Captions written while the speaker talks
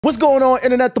What's going on,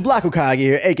 Internet? The Black Okage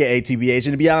here, aka TBH,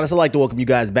 and to be honest, I'd like to welcome you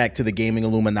guys back to the Gaming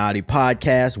Illuminati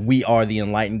podcast. We are the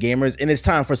Enlightened Gamers, and it's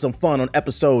time for some fun on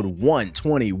episode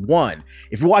 121.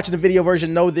 If you're watching the video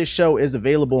version, know this show is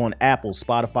available on Apple,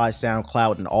 Spotify,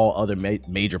 SoundCloud, and all other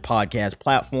major podcast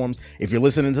platforms. If you're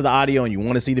listening to the audio and you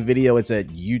want to see the video, it's at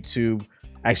YouTube.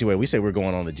 Actually, wait, we say we're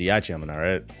going on the GI channel now,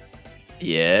 right?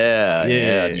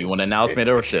 Yeah. Do you want an announcement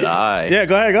or should I? Yeah,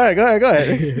 go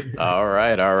ahead. All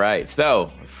right.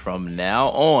 So from now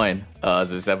on, this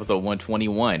is episode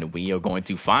 121. We are going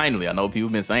to finally, I know people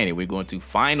have been saying it, we're going to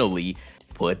finally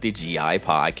put the GI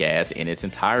podcast in its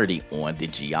entirety on the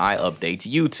GI Updates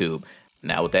YouTube.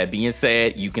 Now, with that being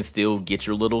said, you can still get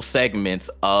your little segments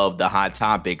of the hot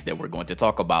topics that we're going to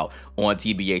talk about on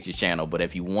TBH's channel. But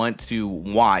if you want to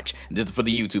watch, this is for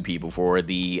the YouTube people, for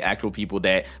the actual people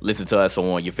that listen to us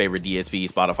on your favorite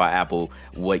DSP, Spotify, Apple,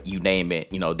 what you name it,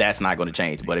 that's not going to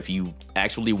change. But if you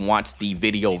actually watch the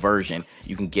video version,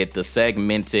 you can get the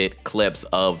segmented clips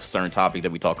of certain topics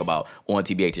that we talk about on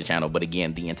TBH's channel. But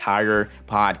again, the entire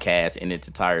podcast in its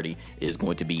entirety is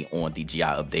going to be on the GI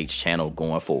Updates channel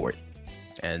going forward.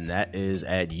 And that is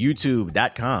at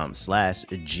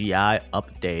youtube.com/GI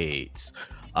Updates.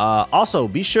 Also,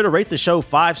 be sure to rate the show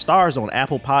 5 stars on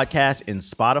Apple Podcasts and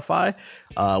Spotify.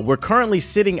 We're currently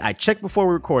sitting, I checked before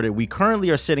we recorded, we currently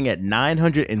are sitting at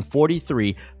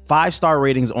 943 5-star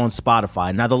ratings on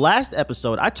Spotify. Now, the last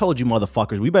episode, I told you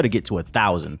motherfuckers, we better get to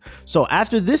 1,000. So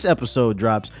after this episode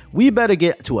drops, we better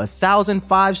get to 1,000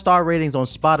 5-star ratings on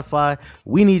Spotify.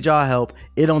 We need y'all help.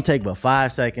 It don't take but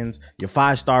 5 seconds. Your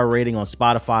 5-star rating on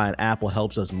Spotify and Apple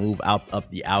helps us move up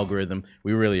the algorithm.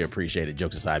 We really appreciate it.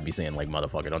 Jokes aside, be saying like,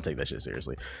 motherfucker, don't take that shit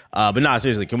seriously. But nah,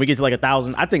 seriously, can we get to like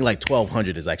 1,000? I think like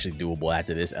 1,200 is actually doable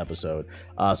after this episode.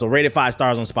 So rate it 5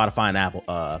 stars on Spotify and Apple.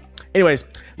 Anyways,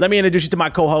 let me introduce you to my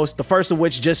co-host, the first of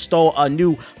which just stole a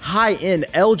new high-end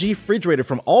LG refrigerator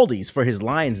from Aldi's for his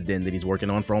Lion's Den that he's working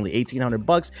on for only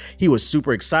 $1,800. He was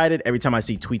super excited. Every time I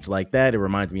see tweets like that, it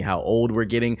reminds me how old we're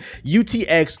getting.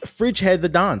 UTX Fridgehead the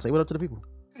Don. Say what up to the people.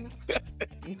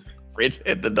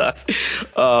 Fridgehead the Don.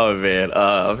 Oh man,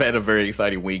 I've had a very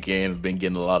exciting weekend. Been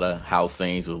getting a lot of house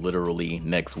things. With literally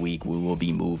next week we will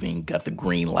be moving. Got the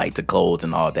green light to close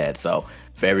and all that. So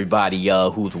for everybody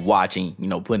who's watching,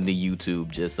 putting the YouTube,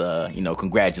 just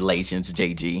congratulations,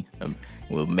 JG.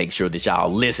 We'll make sure that y'all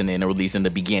listening and releasing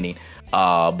the beginning.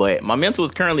 But my mental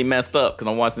is currently messed up because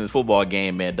I'm watching this football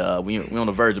game and we're on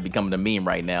the verge of becoming a meme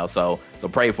right now. So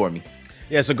pray for me.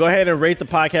 Yeah, so go ahead and rate the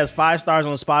podcast 5 stars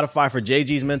on Spotify for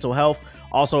JG's mental health.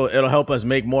 Also, it'll help us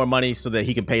make more money so that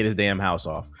he can pay this damn house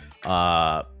off.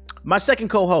 My second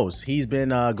co-host, he's been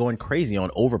going crazy on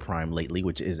Overprime lately,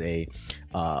 which is a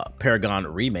Paragon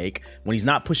remake. When he's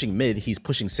not pushing mid, he's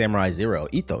pushing Samurai Zero.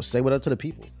 Ethos, say what up to the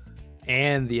people.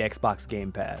 And the Xbox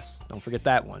Game Pass. Don't forget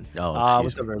that one. Oh,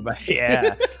 what's up, everybody?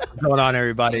 Yeah. What's going on,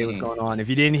 everybody? What's going on? If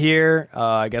you didn't hear,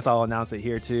 I guess I'll announce it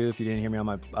here, too. If you didn't hear me on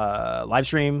my live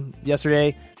stream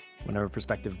yesterday, whenever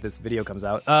perspective this video comes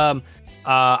out,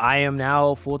 I am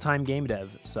now full-time game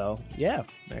dev. So, yeah,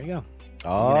 there you go.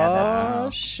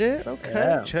 Oh, shit. Okay.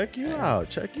 Yeah. Check you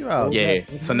out. Yeah.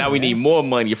 So now we need more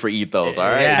money for Ethos. All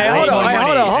right. Yeah, hey, hold on.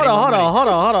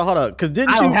 Because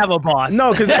didn't I don't have a boss.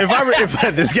 No, because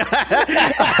if this guy,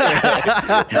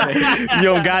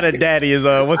 yo, got a daddy is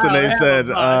what's the name said?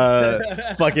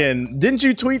 Fucking. Didn't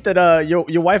you tweet that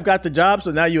your wife got the job,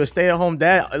 so now you a stay-at-home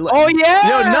dad? Oh yeah.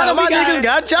 Yo, none of my niggas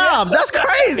got jobs. That's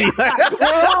crazy.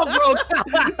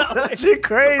 Shit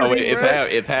crazy. Oh,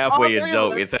 it's halfway a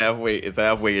joke. It's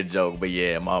halfway a joke, but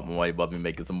yeah, my wife about to be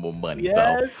making some more money.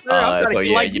 Yes, so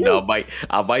yeah, like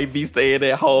I might be staying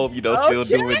at home, still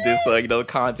doing this,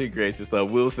 content creation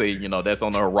stuff. We'll see. That's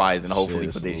on the horizon,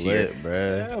 hopefully for this year.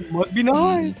 Yeah, must be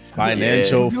nice.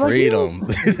 Financial freedom.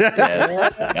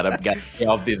 Yes. Gotta pay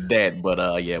off this debt,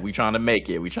 but yeah, we trying to make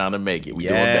it. We doing better.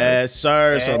 Yes,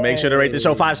 sir. So make sure to rate the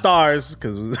show 5 stars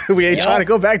because we ain't trying to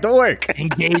go back to work.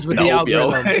 Engage with the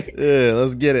algorithm. Yeah,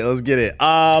 let's get it.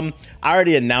 I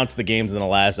already announced the games in the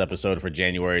last episode for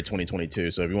January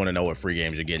 2022. So if you want to know what free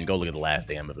games you're getting, go look at the last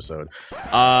damn episode.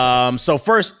 So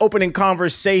first opening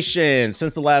conversation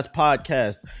since the last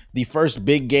podcast, the first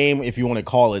big game, if you want to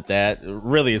call it that,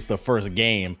 really it's the first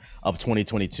game of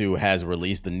 2022 has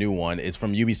released. The new one is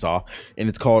from Ubisoft and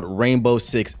it's called Rainbow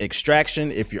Six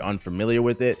Extraction. If you're unfamiliar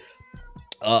with it,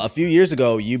 a few years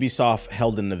ago, Ubisoft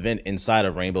held an event inside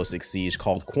of Rainbow Six Siege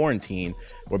called Quarantine,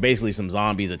 where basically some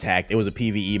zombies attacked. It was a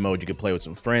PvE mode you could play with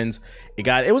some friends.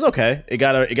 It was okay. It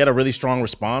got a really strong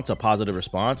response, a positive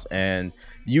response. And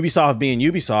Ubisoft being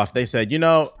Ubisoft, they said,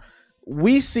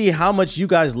 we see how much you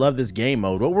guys love this game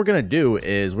mode. What we're going to do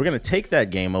is we're going to take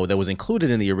that game mode that was included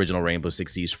in the original Rainbow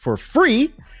Six Siege for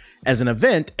free as an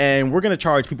event, and we're going to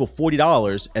charge people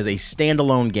 $40 as a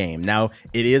standalone game. Now,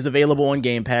 it is available on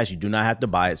Game Pass. You do not have to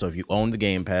buy it. So if you own the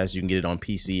Game Pass, you can get it on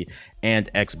PC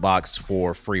and Xbox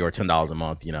for free or $10 a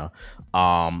month, you know.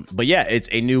 But yeah, it's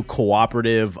a new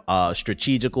cooperative,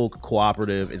 strategical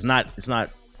cooperative. It's not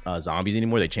zombies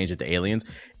anymore. They changed it to aliens.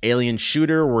 Alien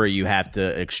shooter where you have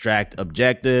to extract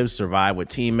objectives, survive with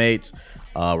teammates,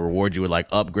 reward you with like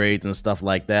upgrades and stuff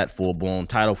like that. Full-blown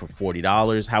title for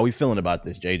 $40. How we feeling about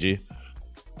this, JG?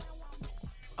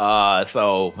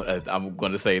 I'm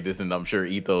going to say this, and I'm sure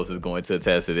Ethos is going to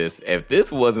attest to this. If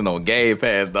this wasn't on Game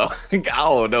Pass, though, I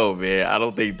don't know, man. I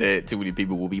don't think that too many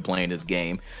people will be playing this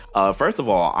game. First of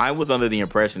all, I was under the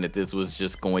impression that this was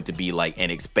just going to be like an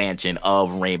expansion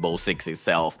of Rainbow Six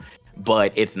itself,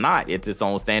 but it's not. It's its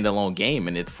own standalone game,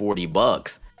 and it's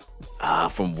 $40.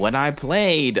 From what I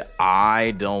played,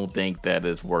 I don't think that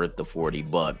it's worth the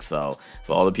 $40. So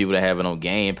for all the people that have it on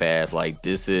Game Pass, like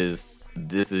this is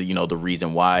you know the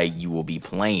reason why you will be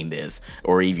playing this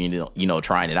or even you know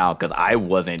trying it out, because I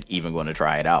wasn't even going to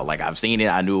try it out. Like I've seen it,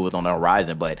 I knew it was on the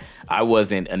horizon, but I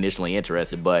wasn't initially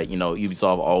interested. But you know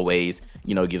Ubisoft always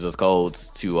you know gives us codes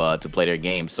to play their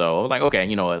game, so I was like, okay,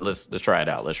 you know what, let's try it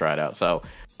out. So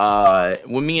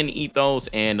when me and Ethos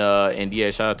and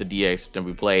DX, shout out to DX, then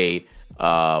we played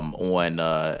on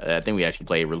I think we actually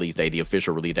played release day, the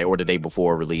official release day, or the day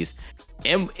before release,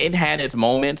 and it had its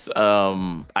moments.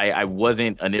 I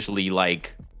wasn't initially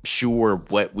like sure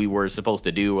what we were supposed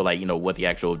to do or like you know what the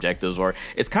actual objectives are.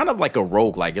 It's kind of like a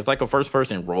roguelike. It's like a first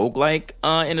person roguelike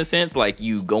in a sense. Like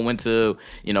you go into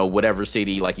you know whatever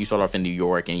city, like you start off in New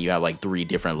York and you have like 3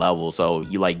 different levels, so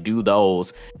you like do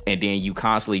those and then you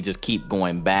constantly just keep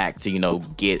going back to you know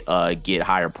get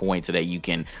higher points so that you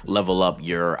can level up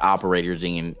your operators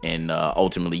and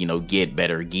ultimately you know get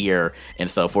better gear and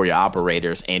stuff for your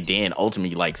operators, and then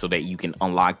ultimately like so that you can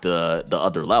unlock the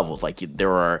other levels. Like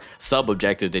there are sub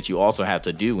objectives that you also have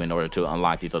to do in order to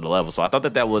unlock these other levels. So I thought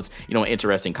that was you know an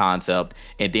interesting concept.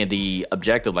 And then the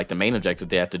objective, like the main objective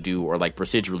they have to do are like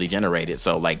procedurally generated,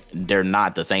 so like they're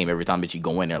not the same every time that you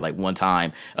go in there. Like one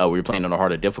time we were playing on a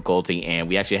harder difficulty and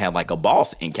we actually had like a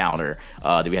boss encounter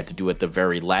that we had to do at the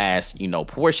very last you know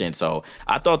portion. So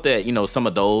I thought that you know some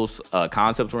of those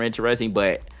concepts were interesting,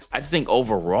 but I just think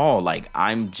overall like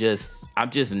I'm just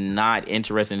not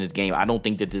interested in this game. I don't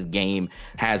think that this game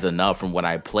has enough from what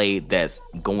I played that's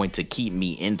going to keep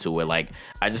me into it. Like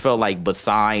I just felt like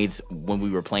besides when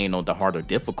we were playing on the harder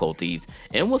difficulties,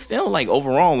 it was still like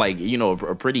overall like you know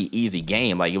a pretty easy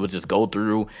game. Like it would just go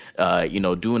through you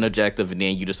know do an objective and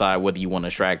then you decide whether you want to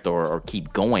extract or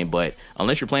keep going. But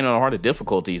unless you're playing on the harder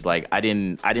difficulties, like I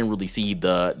didn't really see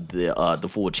the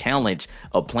full challenge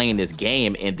of playing this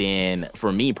game. And then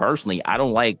for me personally, I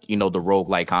don't like you know the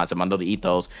roguelike concept. I know the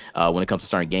Ethos when it comes to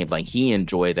certain games, like he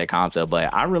enjoys that concept,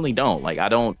 but I really don't. Like I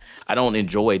don't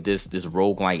enjoy this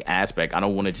roguelike aspect. I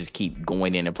don't want to just keep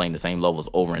going in and playing the same levels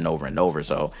over and over and over.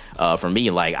 So for me,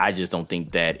 like I just don't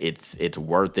think that it's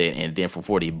worth it. And then for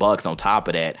 $40 on top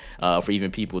of that, for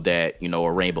even people that you know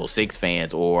are Rainbow Six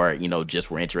fans or you know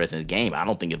just were interested in the game, I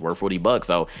don't think it's worth $40.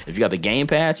 So if you got the Game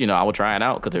Pass, you know I will try it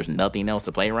out because there's nothing else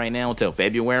to play right now until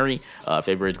February.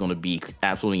 February is going to be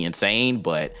absolutely insane,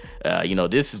 but you know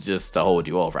this is just to hold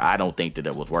you over. I don't think that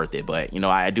it was worth it, but you know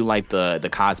I do like the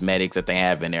cosmetics that they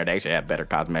have in there. They actually have better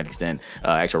cosmetics than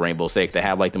actual Rainbow Six. They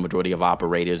have like the majority of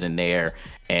operators in there,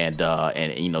 and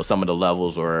you know some of the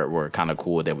levels were kind of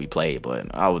cool that we played,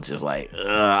 but I was just like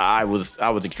I was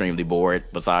extremely bored.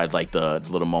 Besides like the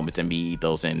little moments in me,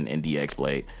 Ethos and DX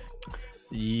played.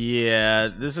 Yeah,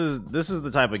 this is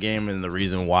the type of game, and the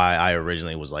reason why I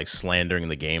originally was like slandering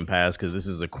the Game Pass, because this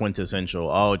is a quintessential,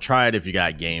 oh, try it if you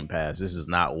got Game Pass. This is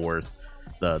not worth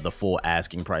the full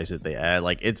asking price that they add.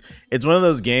 Like it's one of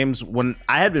those games, when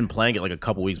I had been playing it like a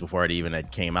couple weeks before it even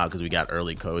had came out, because we got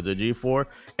early codes at G4,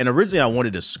 and originally I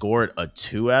wanted to score it a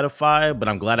 2 out of 5, but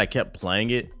I'm glad I kept playing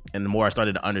it, and the more I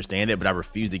started to understand it, but I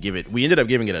refused to give it, we ended up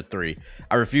giving it a 3.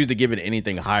 I refused to give it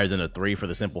anything higher than a 3 for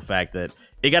the simple fact that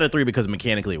it got a 3 because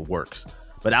mechanically it works.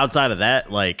 But outside of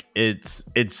that, like it's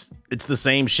the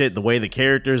same shit. The way the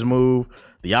characters move,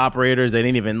 the operators, they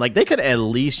didn't even, like, they could at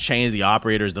least change the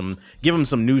operators, give them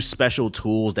some new special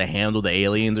tools to handle the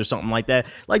aliens or something like that.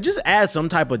 Like, just add some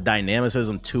type of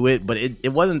dynamicism to it, but it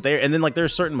wasn't there. And then, like,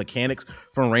 there's certain mechanics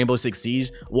from Rainbow Six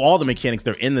Siege. Well, all the mechanics,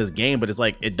 they're in this game, but it's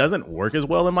like, it doesn't work as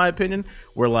well, in my opinion.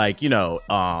 Where, like, you know,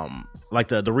 like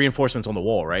the reinforcements on the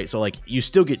wall, right? So like you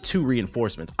still get 2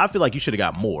 reinforcements. I feel like you should have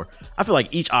got more. I feel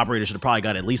like each operator should have probably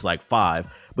got at least like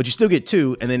 5, but you still get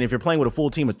 2. And then if you're playing with a full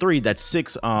team of 3, that's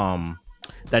 6.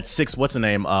 That's 6. What's the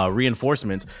name?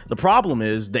 Reinforcements. The problem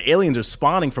is the aliens are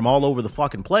spawning from all over the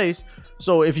fucking place.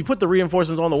 So if you put the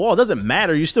reinforcements on the wall, it doesn't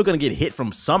matter. You're still gonna get hit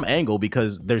from some angle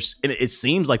because it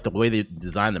seems like the way they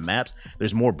design the maps,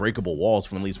 there's more breakable walls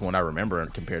from at least from what I remember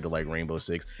compared to like Rainbow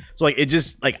Six. So like it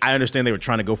just like I understand they were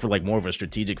trying to go for like more of a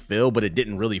strategic feel, but it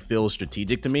didn't really feel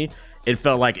strategic to me. It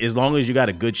felt like as long as you got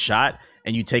a good shot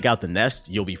and you take out the nest,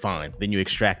 you'll be fine. Then you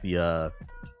extract the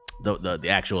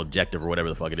actual objective or whatever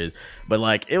the fuck it is. But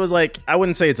like it was like I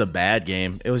wouldn't say it's a bad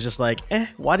game. It was just like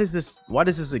why does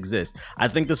this exist? I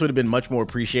think this would have been much more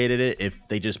appreciated if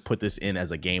they just put this in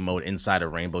as a game mode inside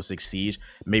of Rainbow Six Siege,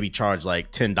 maybe charge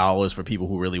like $10 for people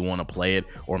who really want to play it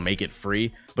or make it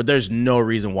free. But there's no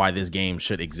reason why this game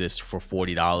should exist for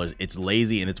 $40. It's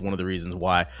lazy, and it's one of the reasons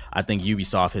why I think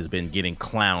Ubisoft has been getting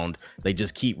clowned. They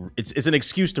just keep it's an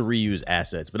excuse to reuse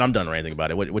assets. But I'm done ranting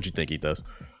about it. What you think, Ethos?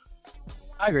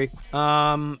 I agree.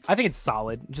 I think it's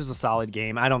solid. It's just a solid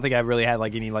game. I don't think I've really had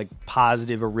like any like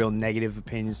positive or real negative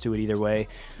opinions to it either way.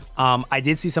 I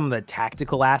did see some of the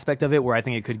tactical aspect of it where I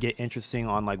think it could get interesting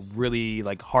on like really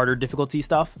like harder difficulty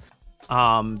stuff.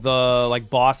 The like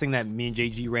boss thing that me and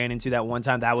JG ran into that one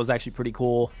time, that was actually pretty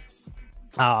cool.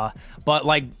 But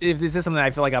like if this is something I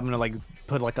feel like I'm gonna like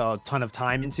put like a ton of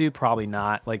time into, probably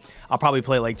not. Like I'll probably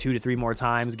play like 2 to 3 more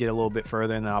times, get a little bit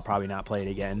further, and then I'll probably not play it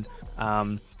again.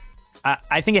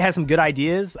 I think it has some good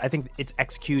ideas. I think it's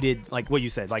executed like what you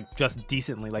said, like just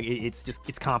decently. Like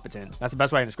it's competent. That's the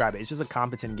best way I can describe it. It's just a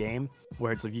competent game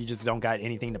where it's if you just don't got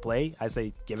anything to play, I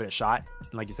say give it a shot.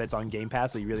 And like you said, it's on Game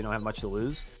Pass, so you really don't have much to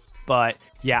lose. But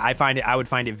yeah, I would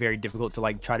find it very difficult to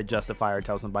like try to justify or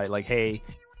tell somebody like, hey,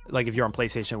 like if you're on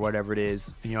PlayStation or whatever it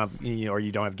is, or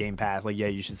you don't have Game Pass, like yeah,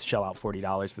 you should shell out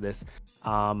 $40 for this.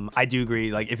 I do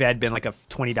agree. Like if it had been like a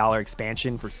 $20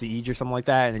 expansion for Siege or something like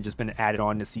that, and it just been added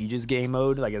on to Siege's game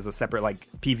mode, like as a separate like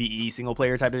PvE single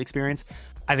player type of experience,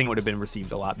 I think it would have been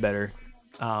received a lot better.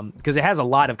 Because it has a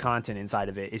lot of content inside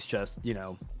of it. It's just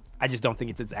I just don't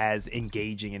think it's as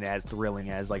engaging and as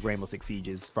thrilling as like Rainbow Six Siege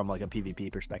is from like a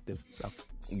PvP perspective. So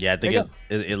yeah, I think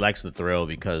it lacks the thrill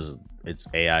because it's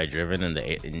AI driven, and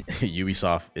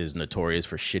Ubisoft is notorious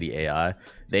for shitty AI.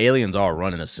 The aliens all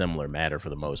run in a similar manner for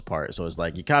the most part, so it's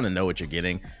like you kind of know what you're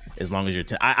getting as long as you're.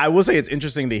 I will say it's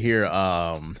interesting to hear.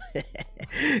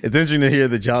 It's interesting to hear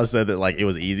that y'all said that like it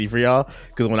was easy for y'all,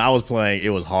 because when I was playing it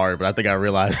was hard, but I think I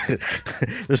realized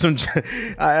there's some.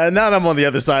 Now that I'm on the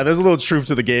other side, there's a little truth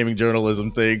to the gaming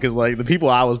journalism thing, because like the people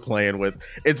I was playing with,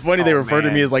 it's funny they refer to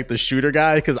me as like the shooter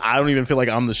guy, because I don't even feel like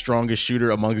I'm the strongest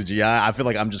shooter amongst GI. I feel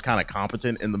like I'm just kind of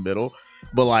competent in the middle,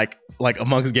 but like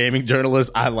amongst gaming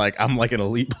journalists, I'm like an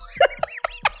elite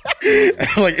player.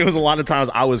 Like it was a lot of times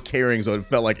I was carrying, so it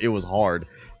felt like it was hard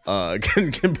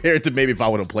compared to maybe if I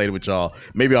would have played with y'all.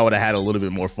 Maybe I would have had a little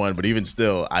bit more fun, but even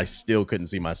still, I still couldn't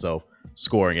see myself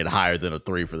scoring it higher than a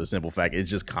 3 for the simple fact it's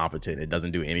just competent. It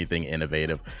doesn't do anything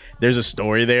innovative. There's a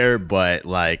story there, but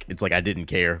like it's like I didn't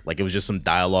care. Like it was just some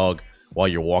dialogue while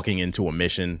you're walking into a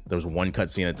mission. There was one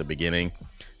cutscene at the beginning.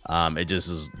 It just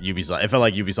is Ubisoft. It felt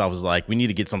like Ubisoft was like, we need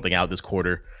to get something out this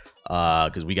quarter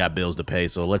because we got bills to pay,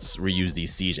 so let's reuse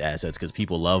these Siege assets because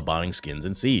people love buying skins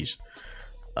in Siege.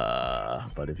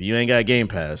 But if you ain't got Game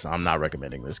Pass, I'm not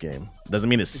recommending this game. Doesn't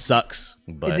mean it sucks,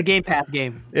 but it's a Game Pass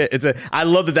game. I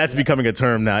love that that's becoming a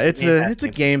term now. It's a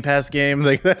Game Pass game.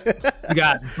 Like you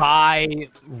got buy,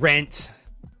 rent,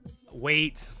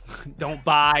 wait, don't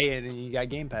buy, and then you got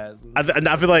Game Pass.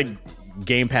 I feel like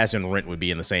Game Pass and rent would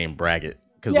be in the same bracket.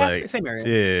 Cause like same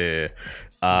area.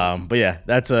 Yeah. But yeah,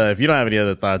 that's if you don't have any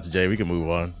other thoughts, Jay, we can move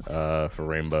on for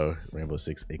Rainbow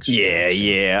Six Extraction.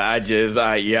 Yeah. I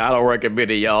don't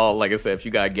recommend it, y'all. Like I said, if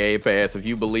you got Game Pass, if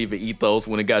you believe in ethos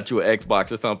when it got you an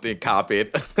Xbox or something, cop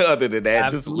it. Other than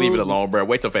that, just leave it alone, bro.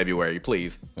 Wait till February,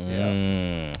 please.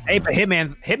 Yeah. Hey, but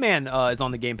Hitman is on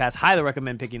the Game Pass. Highly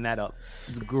recommend picking that up.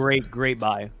 It's a great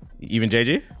buy. Even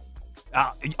JG?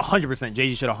 100%.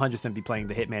 JG should 100% be playing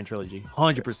the Hitman trilogy.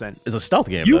 100%. It's a stealth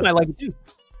game. You might like it too.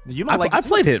 I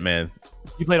played Hitman.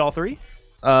 You played all 3?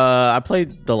 I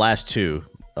played the last 2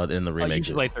 in the remake. You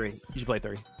should play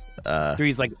 3. 3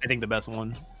 is like I think the best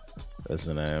one. That's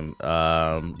the name.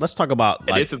 Let's talk about.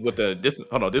 Like, this is with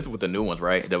the new ones,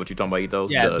 right? Is that what you're talking about, Ethos?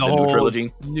 Yeah, the new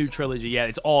trilogy. New trilogy. Yeah,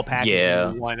 it's all packaged.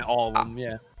 Yeah, all of them.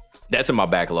 Yeah. That's in my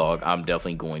backlog. I'm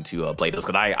definitely going to play those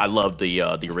because I love the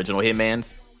original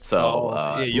Hitmans.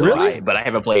 So really? But I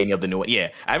haven't played any of the new ones. Yeah,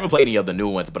 I haven't played any of the new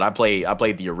ones, but I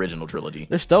played the original trilogy.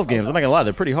 They're stealth games. I'm not gonna lie,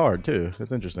 they're pretty hard too.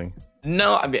 That's interesting.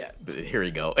 No, I mean, here we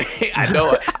go. I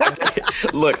know.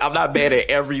 Look, I'm not mad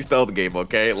at every stealth game.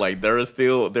 Okay, like there's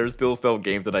still stealth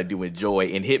games that I do enjoy,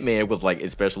 and Hitman was like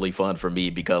especially fun for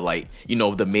me because like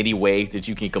the many ways that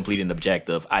you can complete an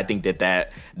objective. I think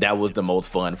that was the most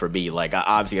fun for me. Like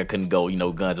obviously I couldn't go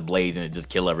guns blazing and just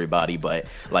kill everybody,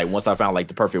 but like once I found like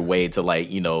the perfect way to like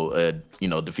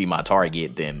defeat my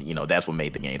target, then that's what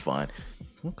made the game fun.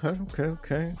 Okay.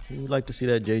 We would like to see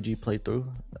that JG playthrough.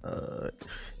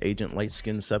 Agent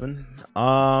Lightskin 7.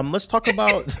 Let's talk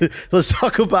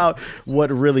about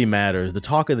what really matters. The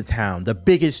talk of the town, the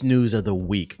biggest news of the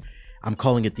week. I'm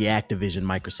calling it the Activision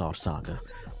Microsoft saga.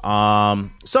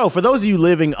 So for those of you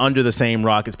living under the same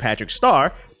rock as Patrick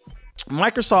Starr,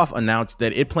 Microsoft announced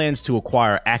that it plans to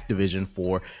acquire Activision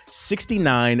for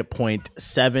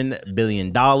 $69.7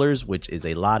 billion, which is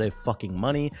a lot of fucking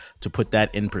money. To put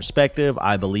that in perspective,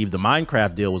 I believe the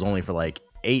Minecraft deal was only for like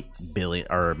 8 billion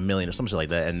or million or something like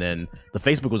that, and then the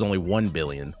Facebook was only 1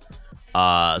 billion.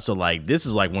 So like this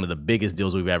is like one of the biggest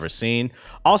deals we've ever seen.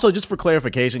 Also, just for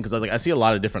clarification, because I see a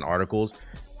lot of different articles,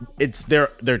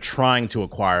 they're trying to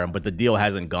acquire them, but the deal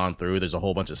hasn't gone through. There's a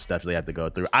whole bunch of steps they have to go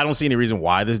through. I don't see any reason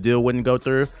why this deal wouldn't go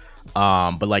through.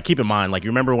 But like keep in mind, like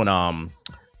you remember when not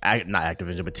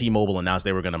Activision, but T-Mobile announced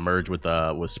they were going to merge with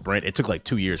Sprint. It took like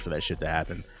 2 years for that shit to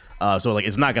happen. So like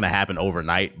it's not gonna happen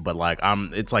overnight, but like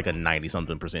it's like a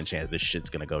 90-something% chance this shit's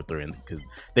gonna go through, and because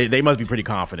they must be pretty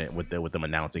confident with them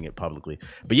announcing it publicly.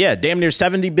 But yeah, damn near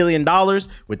 $70 billion.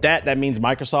 With that means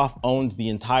Microsoft owns the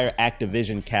entire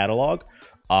Activision catalog,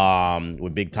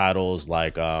 with big titles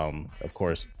like of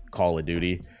course Call of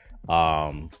Duty,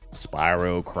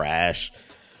 Spyro, Crash,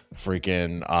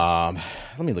 freaking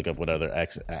let me look up what other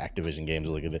Activision games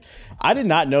look at it. I did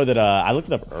not know that. I looked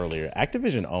it up earlier.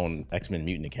 Activision owned X-Men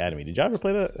Mutant Academy. Did y'all ever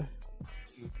play that?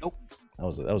 Nope. That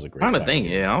was a great kind of thing.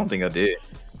 Yeah, I don't think I did.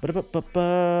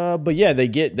 But yeah, they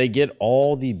get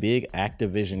all the big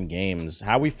Activision games.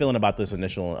 How are we feeling about this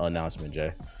initial announcement,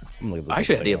 Jay?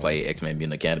 Actually, I did play X-Men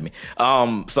Mutant Academy.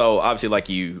 So obviously, like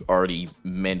you already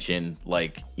mentioned,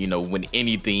 like when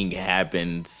anything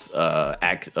happens,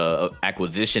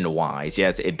 acquisition wise,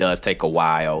 yes, it does take a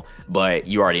while, but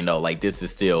you already know, like this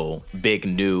is still big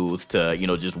news to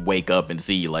just wake up and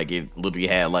see. Like it literally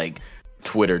had like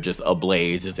Twitter just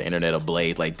ablaze, just the internet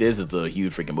ablaze. Like this is a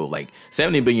huge freaking move. Like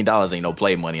 $70 billion ain't no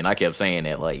play money, and I kept saying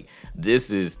that. Like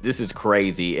this is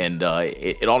crazy, and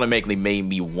it automatically made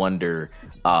me wonder.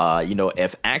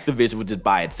 If Activision would just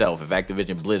by itself, if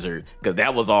Activision Blizzard, because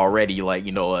that was already like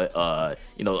a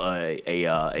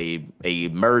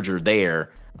merger there,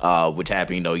 which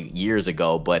happened years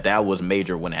ago, but that was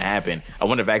major when it happened. I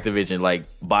wonder if Activision like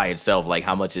by itself, like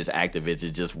how much is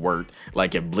Activision just worth,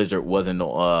 like if Blizzard wasn't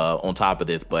on top of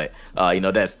this. But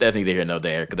that's neither here nor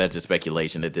there, because that's just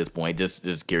speculation at this point,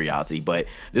 just curiosity. But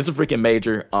this is freaking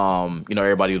major.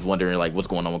 Everybody was wondering like what's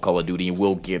going on with Call of Duty, and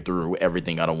we'll get through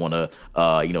everything. I don't want to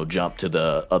jump to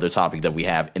the other topic that we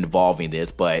have involving this,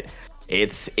 but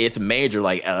it's major.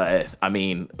 Like I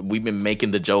mean, we've been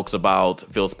making the jokes about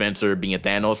Phil Spencer being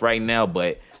Thanos right now,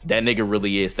 but that nigga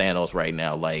really is Thanos right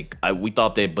now. Like we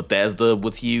thought that Bethesda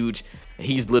was huge.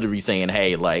 He's literally saying,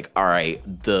 hey, like, all right,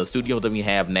 the studios that we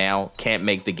have now can't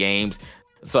make the games,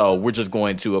 so we're just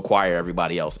going to acquire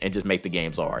everybody else and just make the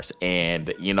games ours.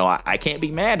 And I can't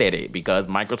be mad at it, because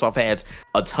Microsoft has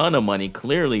a ton of money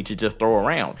clearly to just throw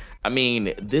around. I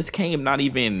mean, this came not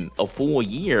even a full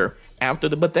year after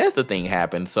the Bethesda thing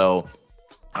happened. So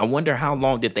I wonder how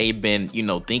long that they've been,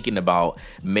 thinking about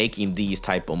making these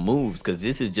type of moves, because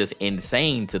this is just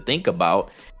insane to think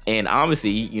about. And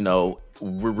obviously,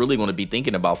 we're really going to be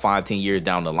thinking about 5-10 years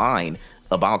down the line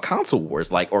about console wars,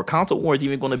 or console wars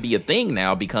even going to be a thing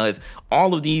now, because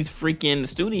all of these freaking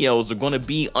studios are going to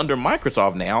be under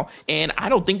Microsoft now, and I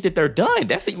don't think that they're done.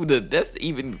 That's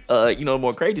even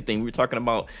more crazy thing. We were talking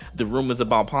about the rumors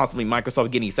about possibly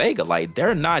Microsoft getting Sega. Like,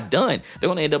 they're not done. They're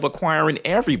going to end up acquiring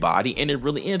everybody, and it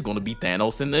really is going to be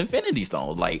Thanos and the Infinity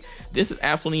Stones. Like, this is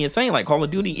absolutely insane. Like, Call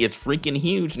of Duty is freaking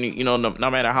huge, no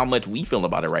matter how much we feel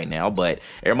about it right now. But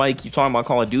everybody keeps talking about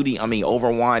Call of Duty. I mean,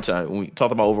 Overwatch, we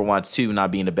talked about Overwatch 2 not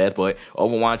being the best, but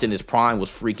Overwatch in its prime was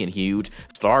freaking huge.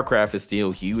 StarCraft is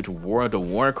still huge. World of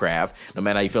Warcraft, no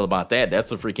matter how you feel about that,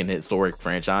 that's a freaking historic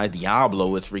franchise.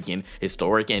 Diablo is freaking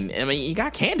historic, and I mean, you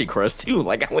got Candy Crush too.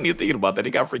 Like, I wasn't even thinking about that.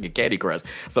 They got freaking Candy Crush.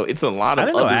 So it's a lot of. I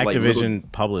didn't know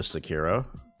Activision published Sekiro.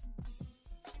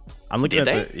 I'm looking at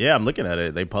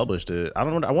it. They published it. I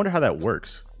wonder how that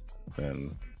works.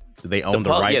 And Do they own the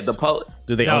rights? Yeah,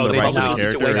 do they own the rights to the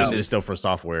character, or is No. it still for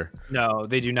software? No,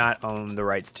 they do not own the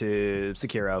rights to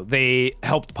Sekiro. They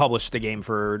helped publish the game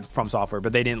from Software,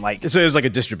 but they didn't like. So it was like a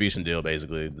distribution deal,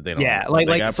 basically. They don't Yeah, own, like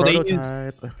they got so they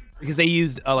prototype. because they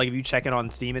used like if you check it on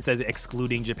Steam, it says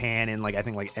excluding Japan and like I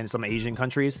think like in some Asian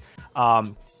countries.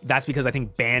 That's because I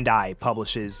think Bandai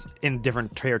publishes in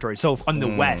different territories. So on the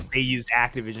West, they used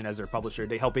Activision as their publisher.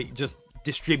 They help it just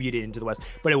distribute it into the West,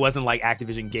 but it wasn't like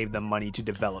Activision gave them money to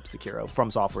develop Sekiro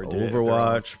from Software.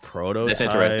 Overwatch prototype. That's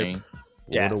interesting.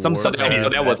 Yeah, So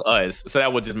that was us. So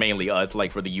that was just mainly us.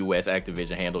 Like for the U.S.,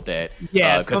 Activision handled that.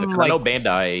 Yeah, because I know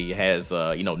Bandai has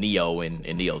Neo and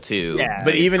Neo 2. Yeah,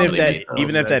 But even if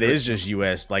that is just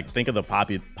U.S., like think of the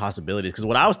possibilities. Because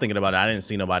what I was thinking about, I didn't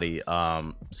see nobody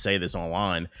say this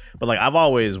online, but like I've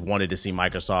always wanted to see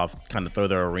Microsoft kind of throw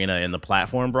their arena in the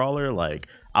platform brawler. Like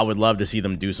I would love to see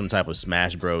them do some type of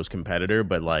Smash Bros competitor,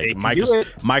 but like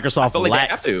Microsoft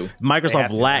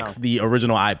lacks the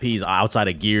original IPs outside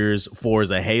of Gears,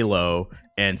 Forza, Halo,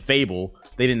 and Fable.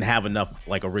 They didn't have enough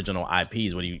like original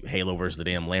IPs when you Halo versus the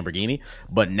damn Lamborghini.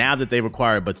 But now that they've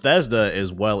acquired Bethesda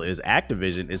as well as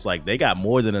Activision, it's like they got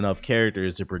more than enough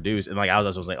characters to produce. And like I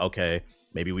was like, okay,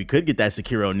 maybe we could get that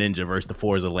Sekiro Ninja versus the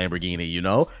Forza Lamborghini, you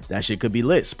know? That shit could be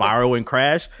lit. Spyro and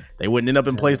Crash, they wouldn't end up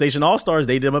in PlayStation All-Stars.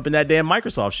 They end up in that damn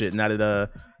Microsoft shit. Now that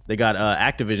they got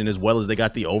Activision as well as they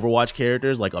got the Overwatch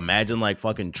characters. Like imagine like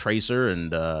fucking Tracer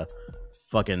and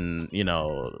fucking, you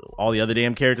know, all the other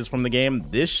damn characters from the game.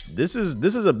 This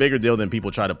is a bigger deal than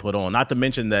people try to put on. Not to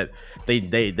mention that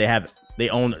they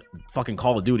own fucking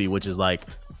Call of Duty, which is like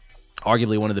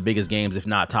arguably one of the biggest games, if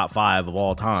not top 5 of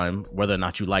all time, whether or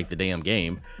not you like the damn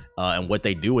game, and what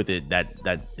they do with it,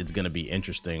 that it's going to be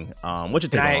interesting. What's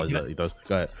your take on all these ethos?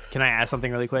 Go ahead. Can I ask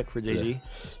something really quick for JG? Yeah.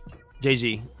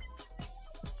 JG,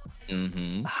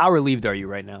 Mm-hmm. how relieved are you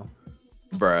right now?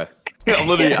 Bruh.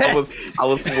 Literally, I was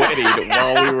sweating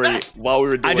while we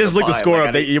were doing I just looked the score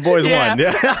up. Your boys won. Bro,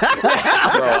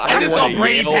 I didn't want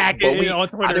to yell,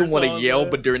 I didn't want to yell,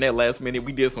 but during that last minute,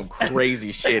 we did some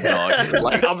crazy shit, dog.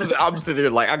 Like I'm sitting there,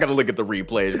 like I gotta look at the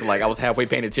replays. Like I was halfway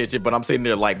paying attention, but I'm sitting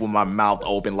there like with my mouth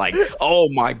open, like, oh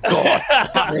my god,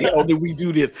 how the hell did we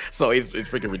do this? So it's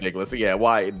freaking ridiculous. So yeah,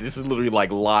 why this is literally like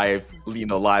live,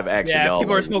 live action. Yeah, y'all.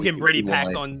 people are Like, smoking Brady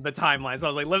packs on the timeline. So I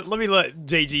was like, let me let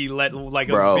JG let like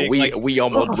bro, a big, we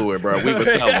almost blew it, bro. We were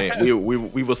selling it.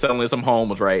 We were selling some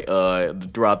homes right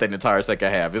throughout that entire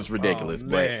second half. It's ridiculous,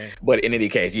 but in any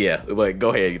case, yeah. But go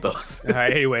ahead, you thoughts. All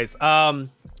right. Anyways,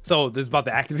 so this is about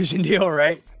the Activision deal,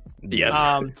 right?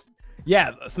 Yes.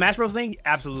 Yeah, Smash Bros thing,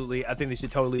 absolutely. I think they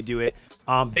should totally do it.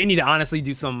 They need to honestly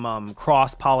do some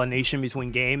cross pollination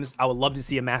between games. I would love to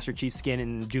see a Master Chief skin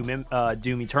in Doom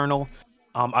Eternal.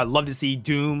 I'd love to see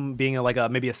Doom being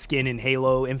maybe a skin in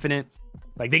Halo Infinite.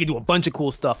 Like they could do a bunch of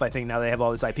cool stuff. I think now they have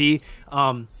all this IP.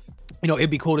 You know,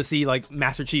 it'd be cool to see like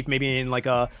Master Chief maybe in like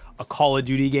a Call of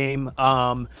Duty game.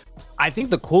 I think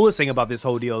the coolest thing about this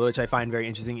whole deal, which I find very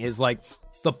interesting, is like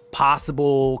the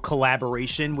possible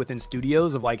collaboration within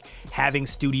studios of like having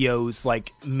studios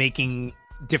like making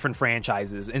different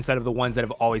franchises instead of the ones that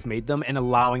have always made them, and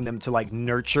allowing them to like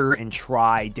nurture and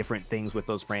try different things with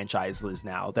those franchises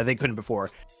now that they couldn't before.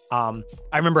 I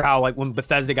remember how like when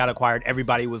Bethesda got acquired,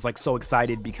 everybody was like so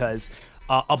excited because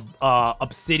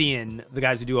Obsidian, the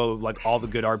guys who do like all the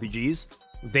good RPGs,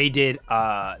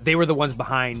 they were the ones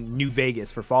behind New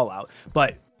Vegas for Fallout,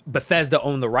 but Bethesda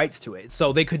owned the rights to it,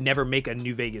 so they could never make a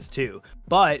New Vegas 2.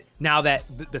 But now that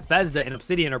Bethesda and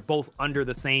Obsidian are both under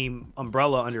the same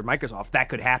umbrella under Microsoft, that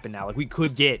could happen now. Like we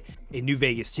could get a New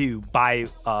Vegas 2 by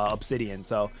Obsidian.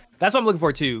 So that's what I'm looking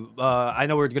forward to. I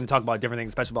know we're going to talk about different things,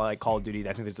 especially about like Call of Duty.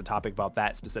 I think there's a topic about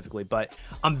that specifically, but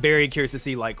I'm very curious to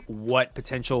see like what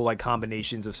potential like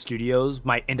combinations of studios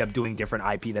might end up doing different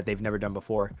IP that they've never done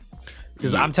before.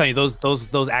 Because I'm telling you, those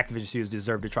Activision studios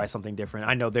deserve to try something different.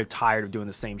 I know they're tired of doing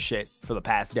the same shit for the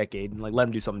past decade, and like let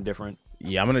them do something different.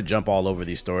 Yeah, I'm gonna jump all over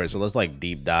these stories, so let's like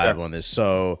deep dive on this.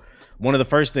 So one of the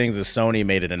first things is Sony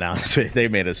made an announcement. They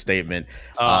made a statement.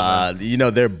 You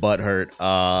know, they're butthurt,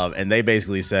 and they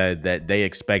basically said that they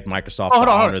expect Microsoft to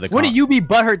honor the. Wouldn't you be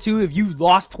butthurt too if you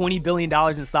lost $20 billion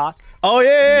in stock? Oh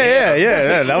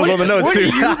yeah. That was on the notes too.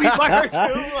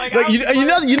 Like,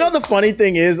 you know the funny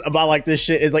thing is about like this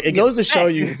shit is like it goes to show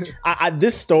you.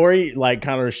 This story like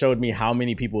kind of showed me how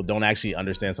many people don't actually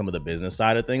understand some of the business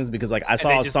side of things, because like I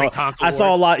saw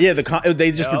a lot. Yeah,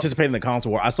 they just participated in the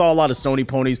console war. I saw a lot of Sony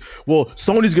ponies. Well,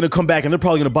 Sony's gonna come back and they're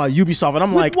probably gonna buy Ubisoft, and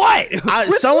I'm like, what?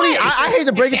 Sony. I hate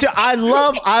to break it to you. I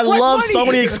love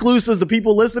Sony exclusives. The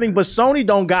people listening, but Sony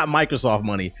don't got Microsoft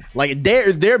money. Like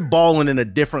they're balling in a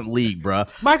different league. cheat, bruh.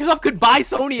 Microsoft could buy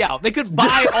Sony out. They could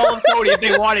buy all of Sony if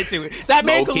they wanted to. That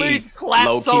man could literally clap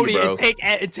Sony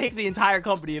and take the entire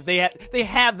company if they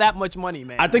have that much money,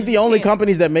 man. I think the only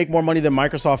companies that make more money than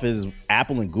Microsoft is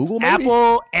Apple and Google. Maybe?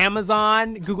 Apple,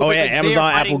 Amazon, Google. Oh yeah,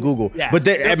 Amazon, Apple, Google. Yeah, but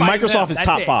Microsoft is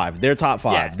top 5. They're top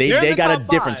 5. Yeah, they got a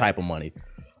different type of money.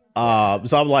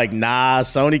 So I'm like, nah,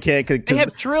 Sony can't. They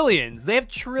have trillions. They have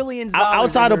trillions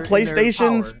outside of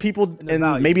PlayStations, people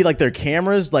and maybe like their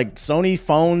cameras, like Sony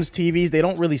phones, TVs. They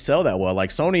don't really sell that well. Like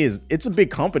Sony it's a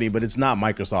big company, but it's not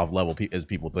Microsoft level as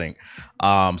people think.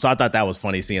 So I thought that was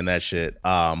funny seeing that shit.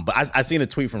 But I seen a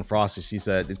tweet from Frosty. She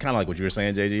said it's kind of like what you were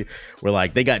saying, JG. Where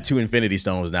like they got 2 Infinity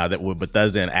Stones now that with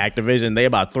Bethesda and Activision. They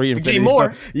about 3 Infinity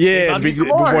Stones. Yeah,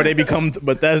 before they become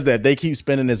Bethesda, they keep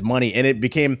spending this money, and it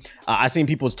became. I seen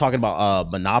people talking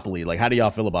about monopoly. Like, how do y'all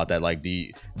feel about that? Like,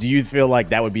 do you feel like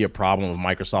that would be a problem if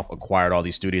Microsoft acquired all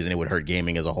these studios and it would hurt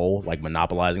gaming as a whole, like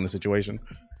monopolizing the situation?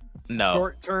 No.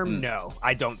 Short term, no,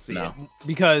 I don't see it,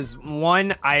 because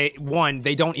one,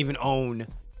 they don't even own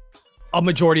a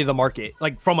majority of the market.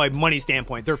 Like from a money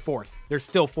standpoint, they're 4th. They're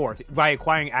still 4th. By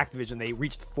acquiring Activision, they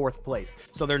reached 4th place.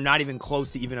 So they're not even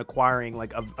close to even acquiring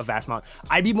like a vast amount.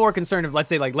 I'd be more concerned if let's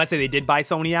say they did buy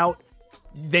Sony out.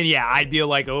 Then yeah, I'd be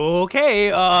like,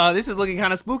 okay, this is looking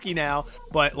kind of spooky now.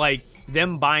 But like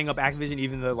them buying up Activision,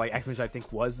 even though like Activision I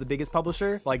think was the biggest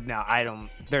publisher, like no,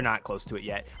 they're not close to it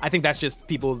yet. I think that's just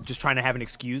people just trying to have an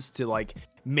excuse to like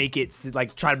make it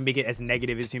like try to make it as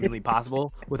negative as humanly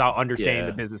possible without understanding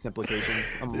the business implications.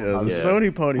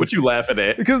 Sony ponies. What you laughing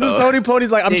at? Because the Sony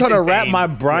ponies, like I'm trying to wrap my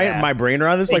brain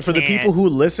around this. Like for the people who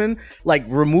listen, like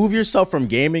remove yourself from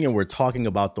gaming and we're talking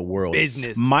about the world.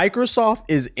 Business. Microsoft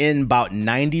is in about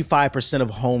 95%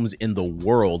 of homes in the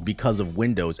world because of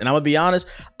Windows. And I'm gonna be honest,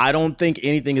 I don't think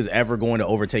anything is ever going to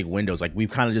overtake Windows. Like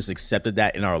we've kind of just accepted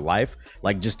that in our life.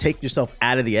 Like just take yourself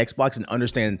out of the Xbox and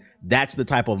understand that's the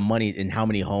type of money and how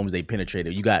many homes they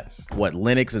penetrated. You got what,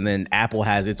 Linux, and then Apple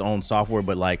has its own software,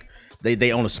 but like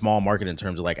they own a small market in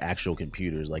terms of like actual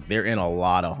computers. Like they're in a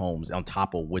lot of homes on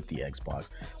top of with the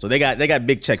Xbox. So they got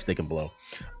big checks they can blow.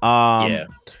 But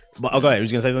go ahead.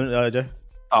 Was you gonna say something, Jay?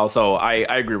 Also, I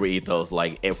agree with Ethos.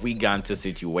 Like if we got into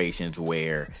situations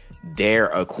where they're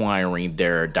acquiring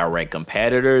their direct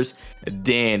competitors,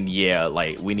 then yeah,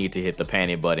 like we need to hit the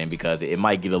panic button because it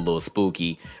might get a little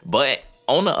spooky. But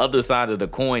on the other side of the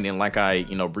coin, and like I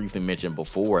briefly mentioned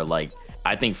before, like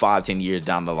I think 5-10 years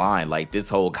down the line, like this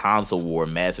whole console war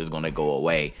mess is going to go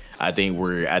away. I think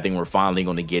we're finally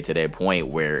going to get to that point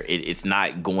where it's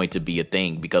not going to be a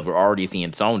thing, because we're already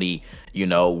seeing Sony,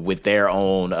 with their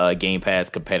own Game Pass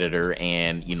competitor,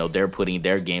 and they're putting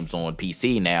their games on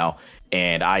PC now.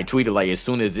 And I tweeted like as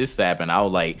soon as this happened, I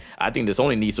was like, I think this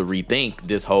only needs to rethink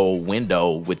this whole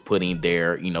window with putting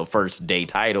their first day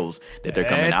titles that they're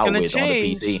coming out with on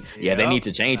the PC. Yeah, they need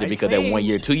to change it, because that 1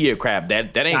 year, 2 year crap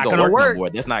that ain't gonna work no more.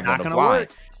 That's not gonna fly.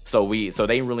 So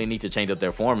they really need to change up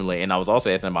their formula. And I was also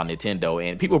asking about Nintendo,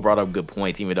 and people brought up good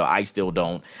points, even though I still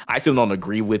don't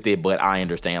agree with it, but I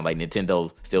understand like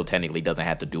Nintendo still technically doesn't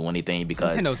have to do anything,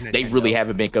 because they really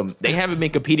haven't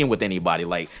been competing with anybody.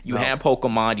 Like you have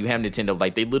Pokemon, you have Nintendo,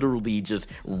 like they literally just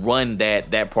run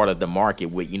that part of the market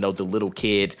with the little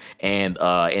kids and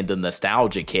the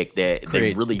nostalgia kick that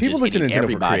they really people just look to Nintendo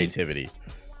everybody. For creativity.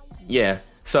 Yeah.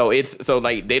 So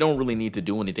like they don't really need to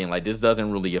do anything. Like this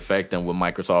doesn't really affect them with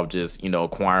Microsoft just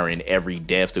acquiring every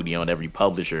dev studio and every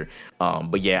publisher.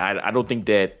 But yeah, I don't think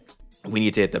that we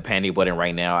need to hit the panic button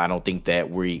right now. I don't think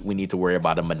that we need to worry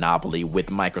about a monopoly with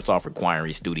Microsoft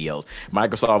acquiring studios.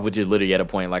 Microsoft, which is literally at a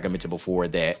point, like I mentioned before,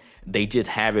 that they just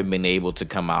haven't been able to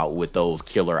come out with those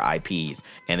killer IPs,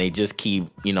 and they just keep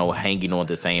hanging on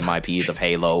the same IPs of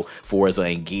Halo, Forza,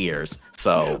 and Gears.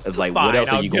 So it's like, fine, what else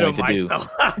are you going to do?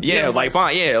 Yeah, like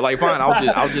fine.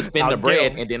 I'll just spend the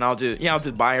bread, and then I'll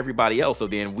just buy everybody else. So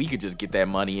then we could just get that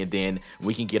money, and then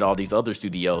we can get all these other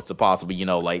studios to possibly,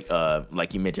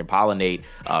 like you mentioned,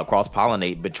 cross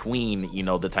pollinate between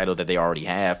the titles that they already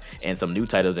have and some new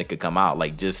titles that could come out.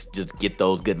 Like just get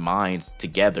those good minds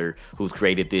together who's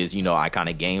created this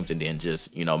iconic games, and then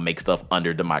just make stuff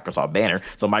under the Microsoft banner,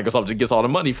 so Microsoft just gets all the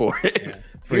money for it. Yeah.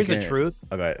 Here's the truth.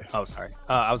 Okay. Oh, sorry.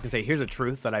 I was gonna say, here's a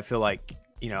truth that I feel like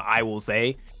I will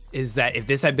say is that if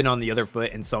this had been on the other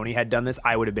foot and Sony had done this,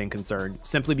 I would have been concerned,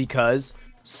 simply because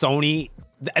Sony,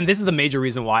 and this is the major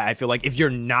reason why I feel like if you're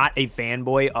not a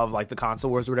fanboy of like the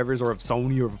console wars or whatever, or of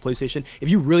Sony or of PlayStation, if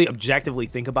you really objectively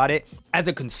think about it as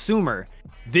a consumer,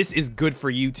 this is good for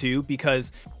you too,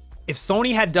 because if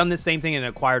Sony had done the same thing and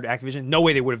acquired Activision, no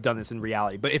way they would have done this in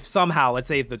reality. But if somehow, let's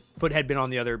say if the foot had been on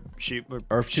the other shoe,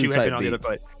 or shoe had been on the other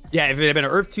foot, yeah, if it had been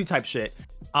an Earth 2 type shit,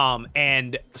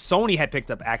 And Sony had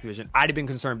picked up Activision. I'd have been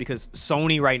concerned because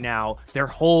Sony right now, their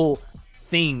whole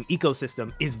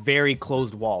ecosystem is very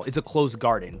closed wall. It's a closed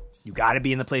garden. You got to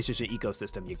be in the PlayStation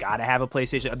ecosystem. You got to have a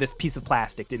PlayStation, this piece of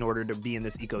plastic, in order to be in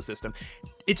this ecosystem.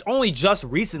 It's only just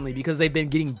recently because they've been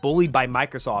getting bullied by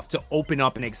Microsoft to open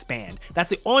up and expand. That's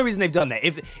the only reason they've done that.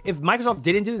 If Microsoft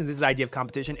didn't do this, this is the idea of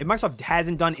competition. If Microsoft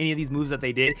hasn't done any of these moves that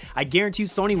they did, I guarantee you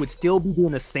Sony would still be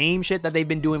doing the same shit that they've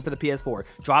been doing for the PS4,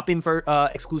 dropping for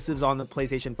exclusives on the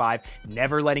PlayStation 5,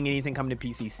 never letting anything come to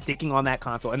PC, sticking on that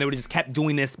console, and they would have just kept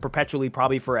doing this perpetually,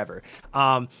 probably forever.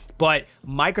 But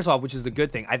Microsoft, which is a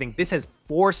good thing, I think this has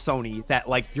forced Sony that,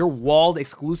 like, your walled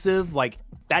exclusive, like,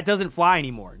 that doesn't fly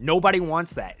anymore. Nobody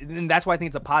wants that. And that's why I think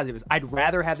it's a positive. Is I'd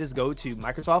rather have this go to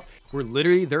Microsoft, where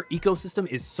literally their ecosystem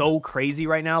is so crazy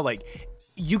right now. Like,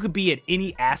 you could be at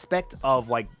any aspect of,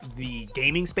 like, the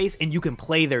gaming space and you can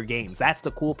play their games. That's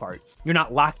the cool part. You're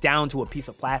not locked down to a piece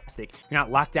of plastic. You're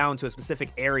not locked down to a specific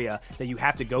area that you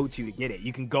have to go to get it.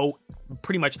 You can go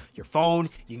pretty much your phone,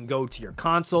 you can go to your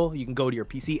console, you can go to your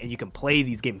PC, and you can play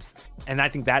these games. And I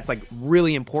think that's, like,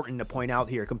 really important to point out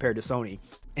here compared to Sony.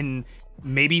 And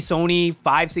maybe Sony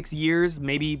 5-6 years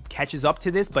maybe catches up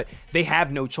to this, but they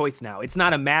have no choice now. It's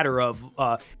not a matter of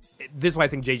this is why I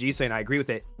think JG is saying, I agree with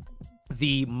it.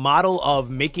 The model of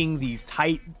making these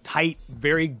tight,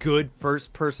 very good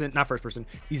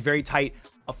these very tight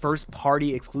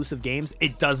first-party exclusive games,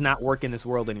 it does not work in this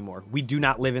world anymore. We do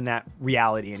not live in that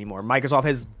reality anymore. Microsoft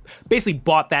has basically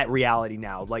bought that reality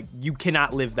now. Like, you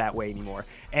cannot live that way anymore.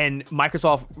 And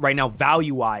Microsoft right now,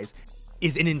 value-wise,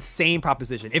 is an insane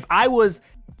proposition. If I was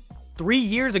 3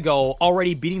 years ago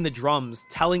already beating the drums,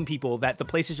 telling people that the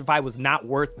PlayStation 5 was not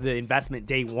worth the investment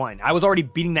day one, I was already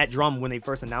beating that drum when they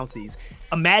first announced these.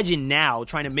 Imagine now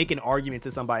trying to make an argument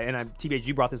to somebody, and TBH,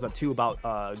 you brought this up too about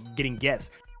getting gifts.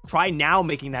 Try now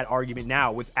making that argument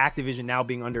now with Activision now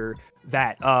being under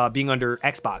that, being under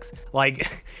Xbox.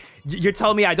 Like, you're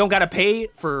telling me I don't got to pay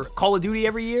for Call of Duty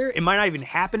every year? It might not even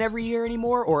happen every year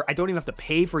anymore, or I don't even have to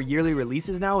pay for yearly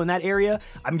releases now in that area.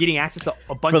 I'm getting access to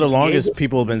a bunch of For the longest, games.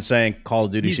 people have been saying Call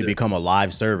of Duty should become a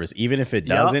live service. Even if it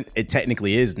doesn't, it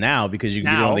technically is now, because you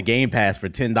can get it on the Game Pass for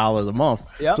 $10 a month.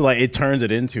 So, like, it turns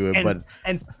it into it.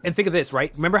 And think of this,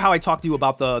 right? Remember how I talked to you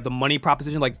about the money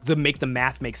proposition, like, to make the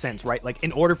math make sense, right? Like,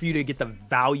 in order for you to get the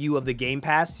value of the Game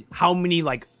Pass, how many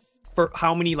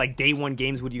day one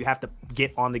games would you have to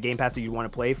get on the Game Pass that you want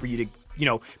to play for you to, you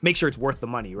know, make sure it's worth the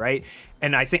money, right?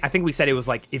 And I think we said it was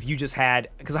like, if you just had,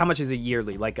 because how much is it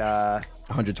yearly? Like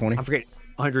 120. I forget.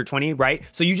 120, right?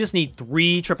 So you just need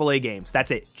 3 AAA games.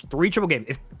 That's it. 3 AAA games.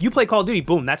 If you play Call of Duty,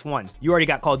 boom, that's 1. You already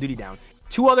got Call of Duty down.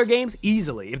 2 other games,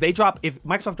 easily. If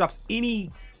Microsoft drops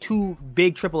any 2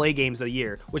 big AAA games a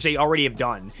year, which they already have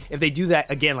done, if they do that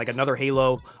again, like another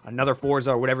Halo, another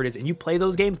Forza, or whatever it is, and you play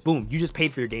those games, boom, you just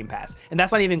paid for your Game Pass. And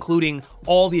that's not even including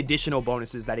all the additional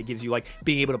bonuses that it gives you, like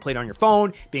being able to play it on your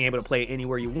phone, being able to play it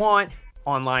anywhere you want,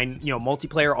 online, you know,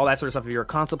 multiplayer, all that sort of stuff. If you're a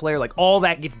console player, like, all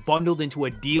that gets bundled into a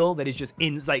deal that is just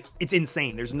it's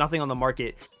insane. There's nothing on the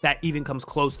market that even comes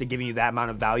close to giving you that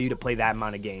amount of value to play that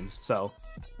amount of games. So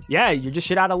yeah, you're just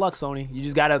shit out of luck, Sony. You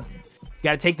just gotta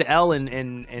take the L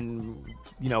and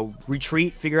you know,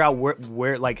 retreat, figure out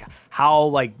where like, how,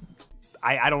 like,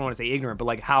 I don't want to say ignorant, but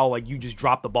like how, like, you just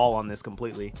drop the ball on this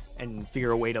completely and figure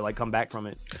a way to, like, come back from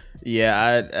it.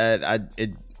 Yeah,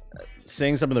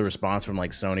 seeing some of the response from,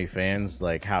 like, Sony fans,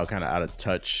 like, how kind of out of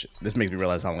touch, this makes me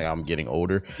realize how, like, I'm getting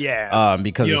older. Yeah.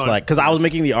 Because it's like, because I was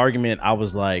making the argument, I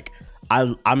was like,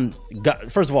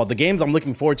 first of all, the games I'm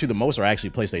looking forward to the most are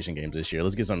actually PlayStation games this year.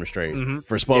 Let's get something straight.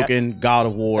 Forspoken, God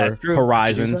of War,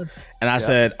 Horizon. And I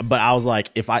said, but I was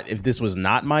like, if this was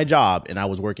not my job and I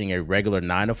was working a regular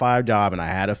 9-to-5 job and I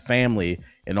had a family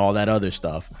and all that other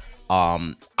stuff,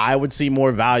 I would see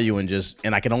more value in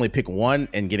and I can only pick one,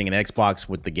 and getting an Xbox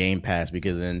with the Game Pass,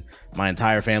 because then my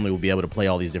entire family will be able to play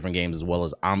all these different games, as well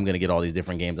as I'm going to get all these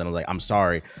different games. And I'm like, I'm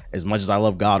sorry, as much as I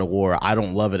love God of War, I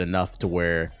don't love it enough to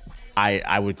where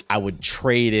I would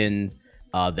trade in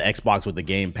the Xbox with the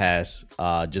Game Pass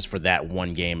just for that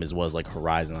one game, as well as, like,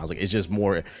 Horizon. I was like, it's just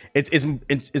more,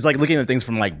 it's like looking at things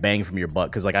from, like, bang from your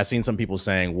butt, because, like, I seen some people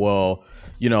saying, well,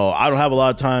 you know, I don't have a lot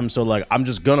of time, so, like, I'm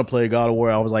just gonna play God of War.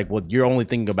 I was like, well, you're only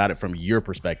thinking about it from your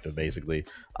perspective, basically.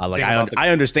 Like, I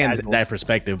understand that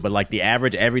perspective, but, like, the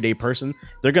average everyday person,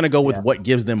 they're gonna go with what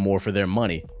gives them more for their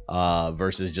money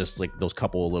versus just, like, those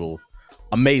couple of little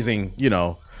amazing, you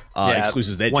know,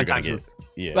 exclusives that you're gonna get.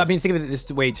 Yeah, but I mean, think of it this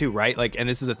way too, right? Like, and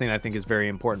this is the thing I think is very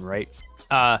important, right?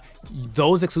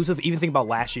 Those exclusive, even think about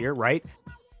last year, right?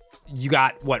 You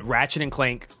got what, Ratchet and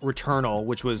Clank Returnal,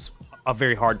 which was a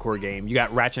very hardcore game. You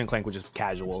got Ratchet and Clank, which is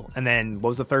casual, and then what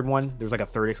was the third one? There was like a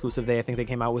third exclusive I think they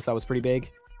came out with that was pretty big.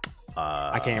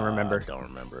 I can't even remember. I don't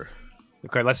remember.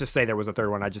 Okay, let's just say there was a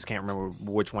third one. I just can't remember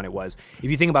which one it was.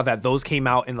 If you think about that, those came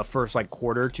out in the first like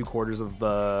quarter, 2 quarters of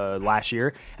the last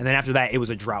year, and then after that, it was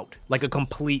a drought, like a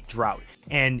complete drought.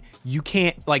 And you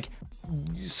can't like.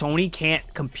 Sony can't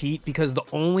compete because the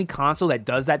only console that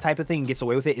does that type of thing and gets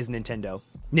away with it is Nintendo.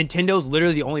 Nintendo's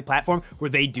literally the only platform where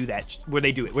they do that, where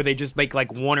they just make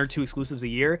like 1 or 2 exclusives a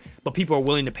year, but people are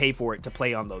willing to pay for it to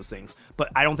play on those things. But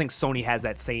I don't think Sony has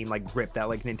that same like grip that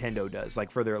like Nintendo does,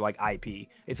 like for their like IP.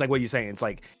 It's like what you're saying. It's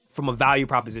like from a value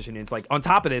proposition, it's like on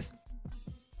top of this,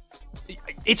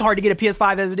 it's hard to get a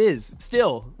PS5 as it is.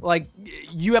 Still, like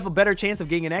you have a better chance of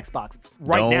getting an Xbox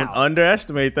now. Don't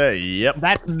underestimate that. Yep,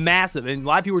 that's massive. And a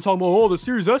lot of people were talking about, oh, the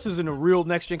Series S isn't a real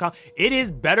next gen console. It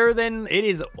is better than it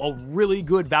is a really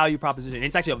good value proposition.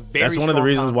 It's actually a very. That's one of the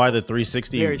reasons why the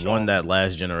 360 won that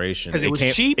last generation. Because it was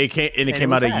cheap. It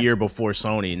came out a year before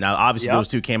Sony. Now, obviously, those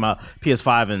two came out.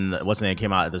 PS5 and what's the name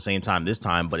came out at the same time this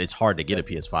time, but it's hard to get a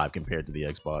PS5 compared to the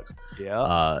Xbox.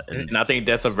 Yeah, and I think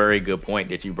that's a very good point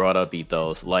that you brought up,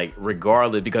 Ethos. Like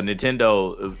regardless, because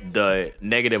Nintendo, the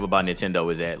negative about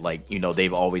Nintendo is that like, you know,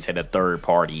 they've always had a third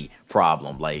party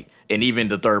problem. Like, and even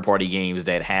the third party games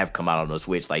that have come out on the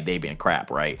Switch, like they've been crap,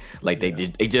 right? Like they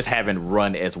just haven't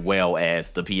run as well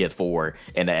as the PS4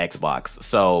 and the Xbox.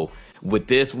 So with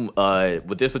this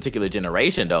particular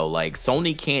generation though, like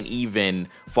Sony can't even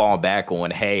fall back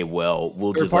on, hey, well,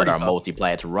 we'll just let our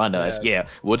multi-plats run us. Yeah,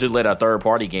 we'll just let our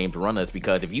third-party games run us,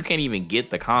 because if you can't even get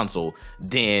the console,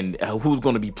 then who's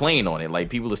going to be playing on it? Like,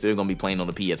 people are still going to be playing on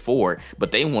the PS4,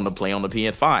 but they want to play on the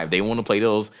PS5. They want to play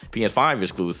those PS5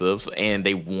 exclusives, and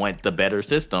they want the better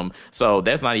system. So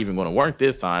that's not even going to work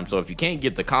this time. So if you can't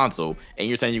get the console, and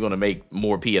you're saying you're going to make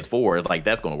more PS4s, like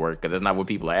that's going to work, because that's not what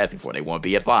people are asking for. They want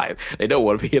PS5. They don't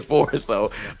want a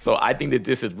PS4. So I think that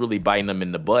this is really biting them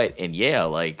in the butt. And yeah,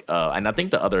 like, and I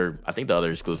think the other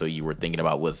exclusive you were thinking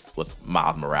about was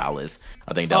Miles Morales.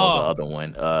 I think that was the other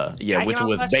one. Yeah, which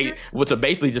was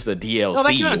basically just a DLC. No,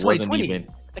 that came out in 2020. It wasn't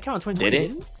even. That came out in 2020.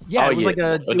 Did it? Yeah, it was like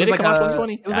a. Did it come out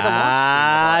 2020? It was like a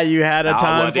launch. You had a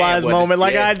time flies moment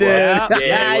like I did.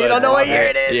 You don't know what year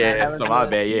it is. Yeah, so my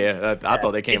bad. Yeah, I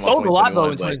thought they came out. It sold a lot though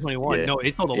in 2021. No,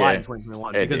 it sold a lot in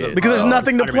 2021 because there's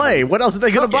nothing to play. What else are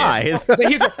they gonna buy? But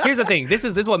here's the thing. This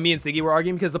is what me and Siggy were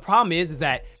arguing, because the problem is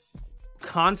that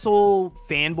console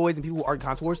fanboys and people who argue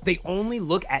console wars, they only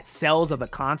look at sales of the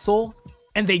console,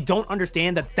 and they don't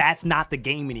understand that that's not the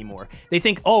game anymore. They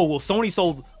think, oh, well, Sony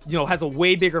sold, has a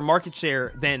way bigger market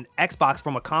share than Xbox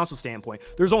from a console standpoint.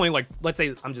 There's only like, let's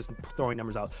say, I'm just throwing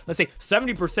numbers out. Let's say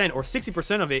 70% or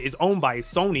 60% of it is owned by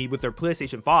Sony with their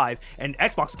PlayStation 5, and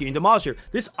Xbox is getting demolished here.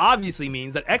 This obviously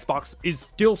means that Xbox is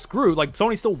still screwed. Like,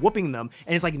 Sony's still whooping them.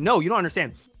 And it's like, no, you don't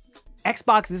understand.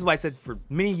 Xbox, this is what I said for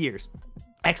many years,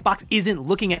 Xbox isn't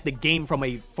looking at the game from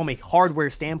a hardware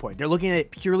standpoint. They're looking at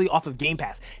it purely off of Game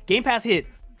Pass. Game Pass hit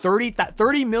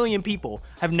 30 million people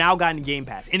have now gotten Game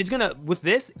Pass. And with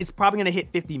this, it's probably gonna hit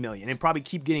 50 million and probably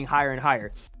keep getting higher and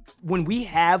higher. When we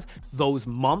have those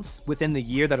months within the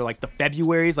year that are like the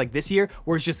Februaries, like this year,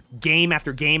 where it's just game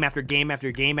after game after game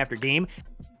after game after game,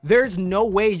 there's no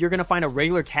way you're going to find a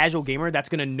regular casual gamer that's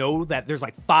going to know that there's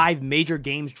like 5 major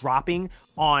games dropping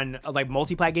on like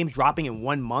multi-plat games dropping in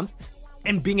 1 month,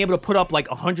 and being able to put up like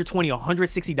 $120,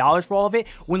 $160 for all of it,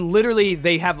 when literally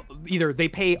they have either they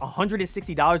pay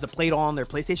 $160 to play it all on their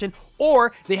PlayStation,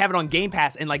 or they have it on Game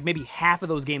Pass, and like maybe half of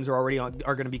those games are already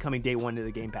going to be coming day one to the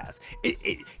Game Pass.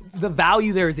 The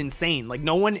value there is insane. Like,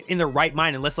 no one in their right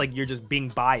mind, unless like you're just being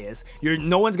biased,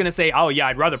 no one's gonna say, oh yeah,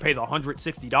 I'd rather pay the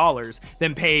 $160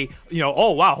 than pay,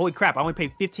 oh wow, holy crap, I only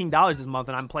paid $15 this month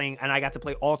and I'm playing, and I got to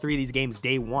play all 3 of these games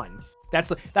day one. That's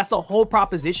the whole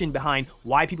proposition behind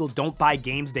why people don't buy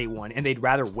games day one, and they'd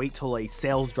rather wait till a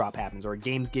sales drop happens or a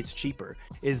game gets cheaper,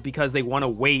 is because they want to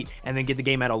wait and then get the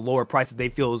game at a lower price that they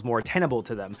feel is more attainable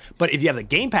to them. But if you have the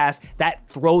Game Pass,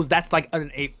 that's like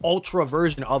an ultra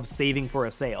version of saving for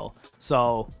a sale.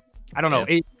 So I don't know.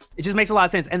 Yeah. It just makes a lot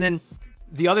of sense. And then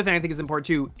the other thing I think is important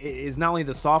too is not only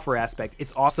the software aspect,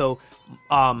 it's also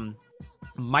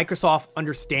Microsoft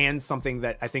understands something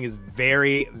that I think is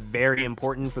very, very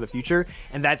important for the future,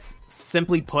 and that's,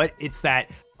 simply put, it's that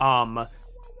I'm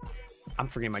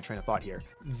forgetting my train of thought here.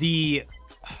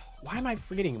 Why am I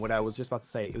forgetting what I was just about to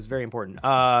say? It was very important.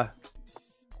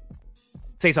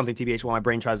 Say something, TBH, while my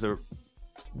brain tries to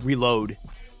reload.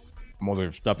 Well,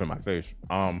 there's stuff in my face.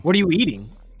 What are you eating?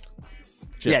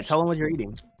 Chips. Yeah, tell them what you're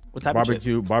eating. What type of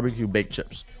chips? Barbecue baked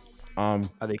chips.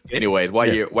 Anyways,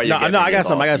 while you're no, I got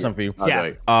some for you.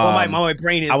 Yeah. Well, my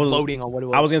brain is loading on what it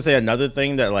was. I was gonna say another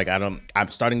thing that like I'm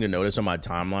starting to notice on my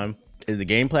timeline is the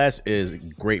Game Pass is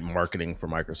great marketing for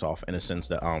Microsoft in a sense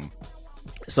that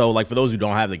so like for those who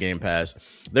don't have the Game Pass,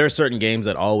 there are certain games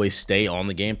that always stay on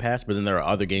the Game Pass, but then there are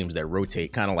other games that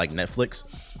rotate, kind of like Netflix,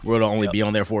 where it'll only be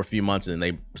on there for a few months and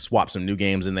they swap some new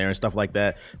games in there and stuff like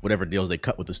that, whatever deals they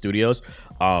cut with the studios.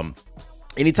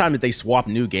 Anytime that they swap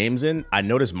new games in, I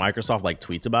notice Microsoft like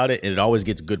tweets about it and it always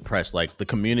gets good press. Like the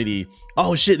community,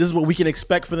 oh shit, this is what we can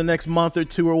expect for the next month or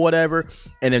two or whatever.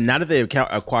 And then now that they've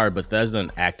acquired Bethesda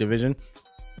and Activision,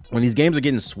 when these games are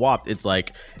getting swapped, it's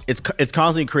like it's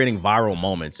constantly creating viral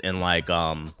moments and like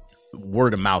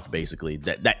word of mouth basically.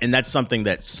 And that's something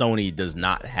that Sony does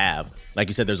not have. Like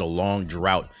you said, there's a long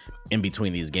drought in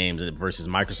between these games versus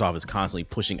Microsoft is constantly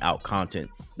pushing out content,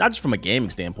 not just from a gaming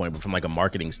standpoint, but from like a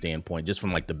marketing standpoint, just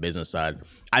from like the business side.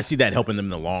 I see that helping them in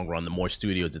the long run. The more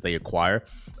studios that they acquire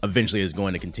eventually is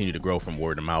going to continue to grow from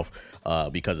word of mouth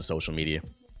because of social media.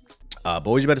 But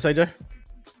what was you about to say, Jay?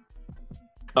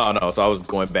 Oh no, so I was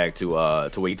going back to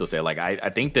what Ito said. Like I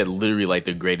think that literally like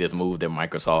the greatest move that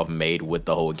Microsoft made with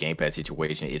the whole Game Pass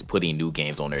situation is putting new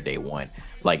games on their day one.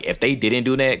 Like if they didn't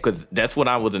do that, because that's what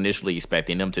I was initially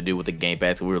expecting them to do with the Game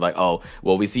Pass. We were like, oh,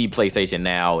 well, we see PlayStation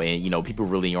now, and people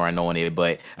really aren't knowing it.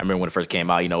 But I remember when it first came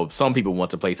out, some people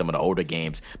want to play some of the older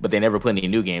games, but they never put any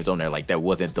new games on there. Like that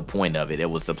wasn't the point of it. It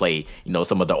was to play,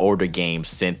 some of the older games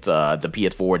since the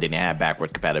PS4 didn't have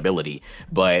backwards compatibility.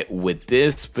 But with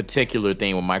this particular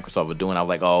thing, what Microsoft was doing, I was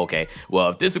like, oh, okay, well,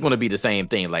 if this is going to be the same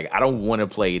thing, like I don't want to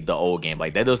play the old game.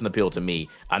 Like that doesn't appeal to me.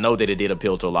 I know that it did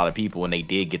appeal to a lot of people, and they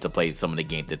did get to play some of the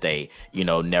games that they,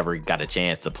 never got a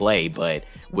chance to play. But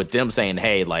with them saying,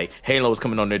 hey, like Halo's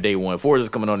coming on their day one, Forza's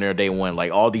coming on their day one,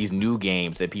 like all these new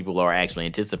games that people are actually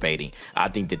anticipating, I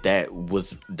think that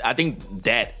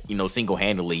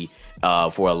single-handedly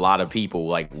for a lot of people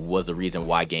like was the reason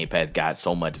why Game Pass got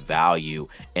so much value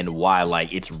and why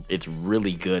like it's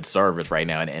really good service right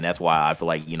now, and that's why I feel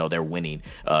like they're winning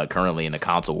currently in the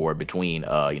console war between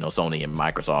Sony and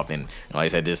Microsoft. And like I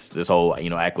said, this whole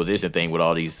acquisition thing with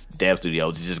all these dev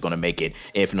studios is just going to make it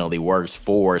infinitely worse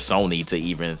for Sony to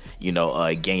even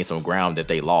gain some ground that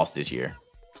they lost this year.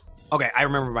 Okay, I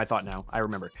remember my thought now. I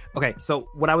remember. Okay, so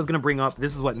what I was going to bring up,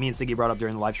 this is what me and Siggy brought up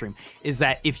during the live stream, is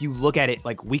that if you look at it,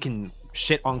 like, we can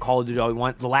shit on Call of Duty all we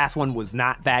want. The last one was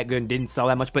not that good and didn't sell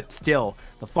that much, but still,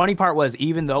 the funny part was,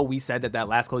 even though we said that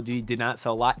last Call of Duty did not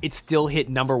sell a lot, it still hit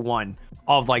 #1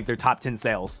 of, like, their top 10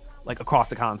 sales, like, across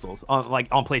the consoles, on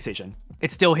PlayStation.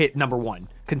 It still hit #1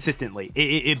 consistently.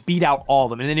 It beat out all of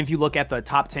them. And then if you look at the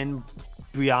top 10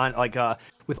 beyond, like,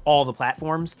 with all the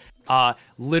platforms,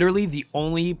 literally the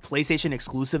only PlayStation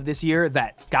exclusive this year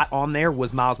that got on there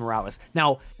was Miles Morales.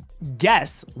 Now,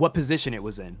 guess what position it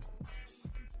was in?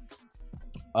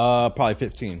 Probably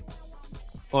 15.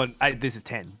 Oh, this is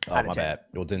 10. Oh, my 10. Bad.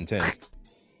 Well, then 10.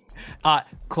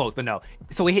 Close, but no.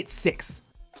 So it hit 6.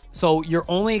 So your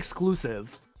only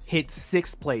exclusive hit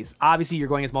 6th place. Obviously, you're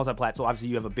going as multi-plat, so obviously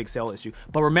you have a big sale issue.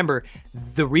 But remember,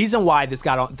 the reason why this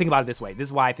got on, think about it this way. This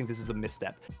is why I think this is a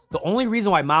misstep. The only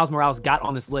reason why Miles Morales got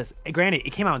on this list, granted,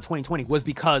 it came out in 2020, was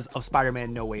because of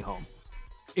Spider-Man No Way Home.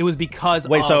 It was because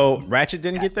Wait, so Ratchet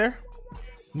didn't get there?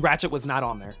 Ratchet was not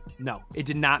on there. No, it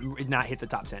did not hit the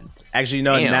top 10. Actually,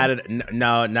 no,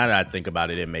 now that I think about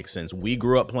it, it makes sense. We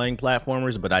grew up playing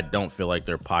platformers, but I don't feel like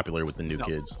they're popular with the new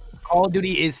kids. Call of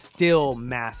Duty is still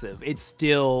massive. It's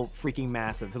still freaking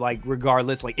massive. Like,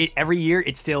 regardless, like every year,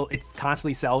 it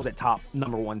constantly sells at top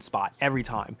 #1 spot every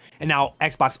time. And now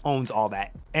Xbox owns all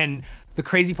that. And the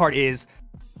crazy part is,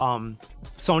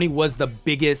 Sony was the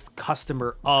biggest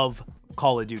customer of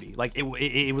Call of Duty. Like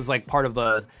it was like part of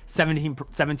the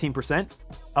 17%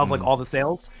 of like all the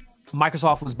sales.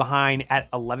 Microsoft was behind at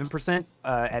 11%,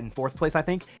 and 4th place, I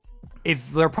think.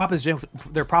 If their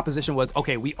proposition was,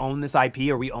 okay, we own this IP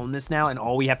or we own this now, and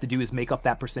all we have to do is make up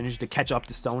that percentage to catch up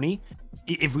to Sony.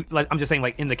 If we, like, I'm just saying,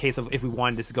 like in the case of if we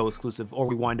wanted this to go exclusive or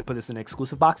we wanted to put this in an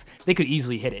exclusive box, they could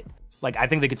easily hit it. Like I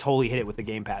think they could totally hit it with the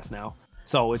Game Pass now.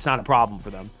 So it's not a problem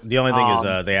for them. The only thing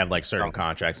is they have like certain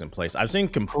contracts in place. I've seen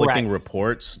conflicting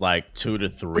reports, like 2 to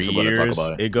 3 years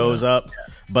it goes up.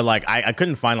 Yeah. But like I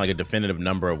couldn't find like a definitive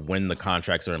number of when the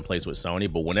contracts are in place with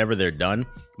Sony. But whenever they're done,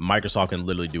 Microsoft can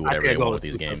literally do whatever they want with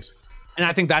these games. And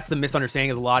I think that's the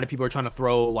misunderstanding, is a lot of people are trying to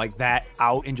throw like that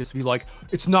out and just be like,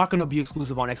 it's not going to be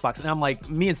exclusive on Xbox. And I'm like,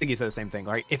 me and Siggy said the same thing,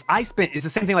 right? If I spent, it's the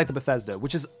same thing like the Bethesda,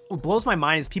 which is what blows my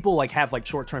mind is people like have like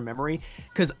short-term memory,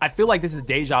 because I feel like this is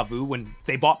deja vu when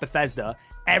they bought Bethesda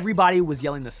everybody was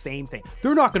yelling the same thing.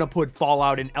 They're not going to put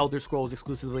Fallout and Elder Scrolls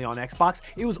exclusively on Xbox.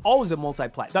 It was always a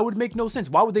multi-plat. That would make no sense.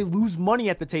 Why would they lose money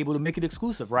at the table to make it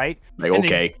exclusive, right? Like, and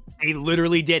okay. They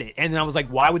literally did it. And then I was like,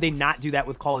 why would they not do that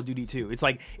with Call of Duty 2? It's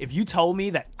like, if you told me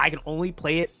that I can only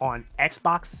play it on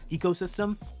Xbox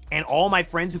ecosystem, and all my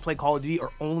friends who play Call of Duty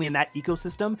are only in that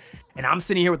ecosystem, and I'm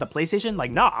sitting here with the PlayStation, like,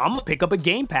 nah, I'm gonna pick up a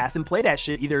Game Pass and play that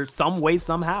shit either some way,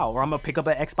 somehow, or I'm gonna pick up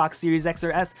an Xbox Series X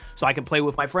or S so I can play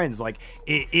with my friends. Like,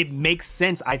 it makes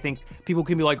sense. I think people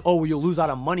can be like, oh, well, you'll lose out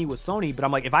on money with Sony, but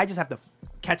I'm like, if I just have to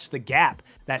catch the gap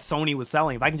that Sony was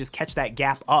selling, if I can just catch that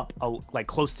gap up, like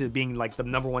close to being like the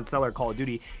 #1 seller of Call of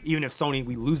Duty, even if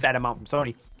we lose that amount from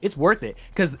Sony, it's worth it.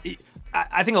 Because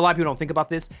I think a lot of people don't think about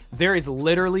this. There is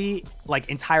literally like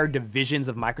entire divisions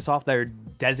of Microsoft that are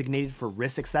designated for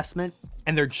risk assessment,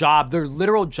 and their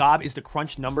literal job is to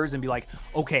crunch numbers and be like,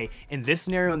 okay, in this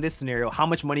scenario, how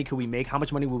much money could we make? How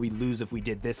much money will we lose if we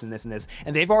did this and this and this?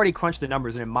 And they've already crunched the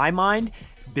numbers. And in my mind,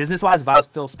 business-wise, if I was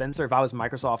Phil Spencer, if I was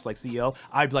Microsoft's like CEO,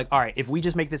 I'd be like, all right, if we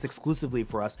just make this exclusively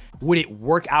for us, would it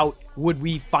work out? Would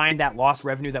we find that lost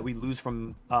revenue that we lose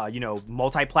from,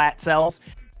 multi-plat sales?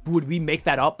 Would we make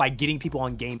that up by getting people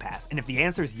on Game Pass? And if the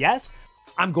answer is yes,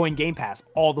 I'm going Game Pass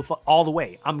all the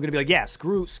way. I'm gonna be like, yeah,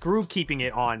 screw keeping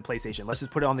it on PlayStation. Let's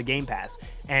just put it on the Game Pass.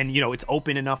 And it's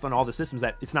open enough on all the systems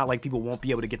that it's not like people won't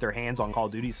be able to get their hands on Call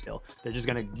of Duty still. They're just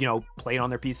gonna play it on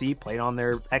their PC, play it on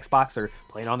their Xbox, or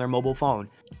play it on their mobile phone.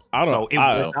 I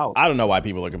don't know why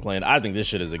people are complaining. I think this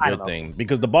shit is a good thing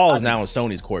because the ball is now in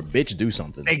Sony's court. Bitch, do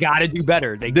something. They got to do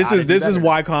better. This is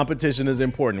why competition is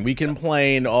important. We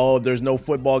complain, oh, there's no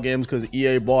football games because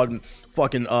EA bought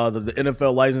fucking the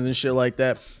NFL license and shit like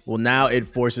that. Well, now it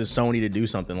forces Sony to do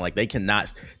something. Like they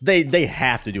cannot. They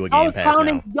have to do a Game Pass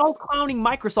now. Y'all clowning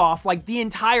Microsoft like the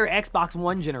entire Xbox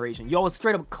One generation. Y'all was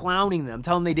straight up clowning them,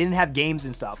 telling them they didn't have games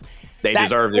and stuff. They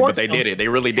deserved it, but they did it. They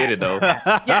really did it, though.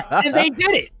 Yeah, and they did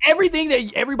it. Everything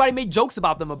that everybody made jokes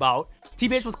about them about,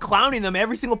 T-Bitch was clowning them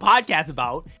every single podcast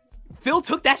about. Phil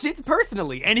took that shit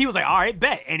personally, and he was like, all right,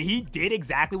 bet. And he did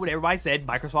exactly what everybody said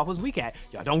Microsoft was weak at.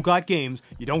 Y'all don't got games.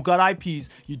 You don't got IPs.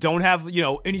 You don't have,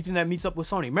 anything that meets up with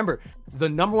Sony. Remember, the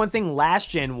 #1 thing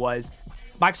last gen was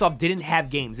Microsoft didn't have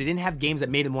games. They didn't have games that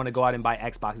made them want to go out and buy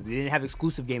Xboxes. They didn't have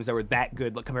exclusive games that were that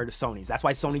good compared to Sony's. That's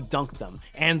why Sony dunked them,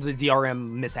 and the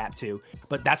DRM mishap too.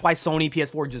 But that's why Sony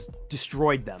PS4 just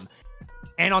destroyed them.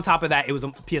 And on top of that,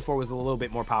 PS4 was a little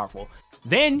bit more powerful.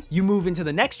 Then you move into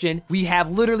the next gen, we have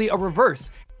literally a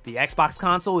reverse. The Xbox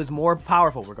console is more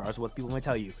powerful, regardless of what people might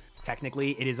tell you.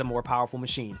 Technically, it is a more powerful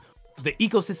machine. The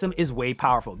ecosystem is way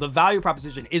powerful. The value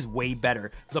proposition is way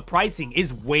better. The pricing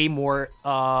is way more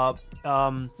fair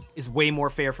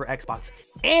for Xbox.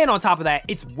 And on top of that,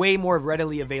 it's way more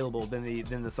readily available than the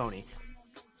Sony.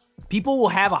 People will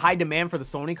have a high demand for the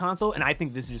Sony console, and I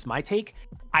think this is just my take.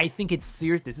 I think it's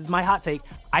serious. This is my hot take.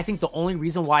 I think the only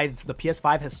reason why the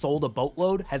PS5 has sold a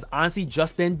boatload has honestly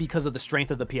just been because of the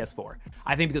strength of the PS4.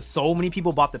 I think because so many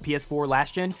people bought the PS4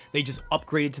 last gen, they just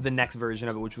upgraded to the next version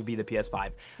of it, which would be the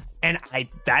PS5. And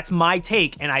that's my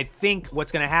take. And I think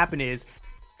what's going to happen is,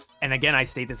 and again, I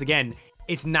state this again,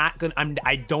 it's not going to,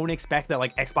 I don't expect that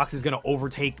like Xbox is going to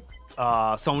overtake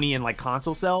Sony in like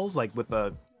console sales, like with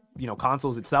the,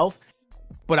 consoles itself.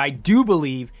 But I do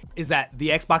believe is that the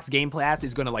Xbox Game Pass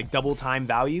is going to like double time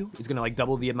value. It's going to like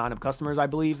double the amount of customers, I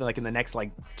believe, like in the next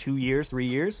like 2 years, 3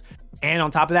 years. And on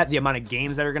top of that, the amount of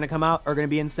games that are going to come out are going to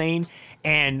be insane.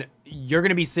 And you're going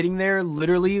to be sitting there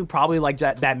literally probably like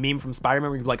that meme from Spider-Man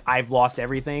where you're like, I've lost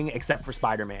everything except for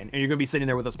Spider-Man. And you're going to be sitting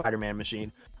there with a Spider-Man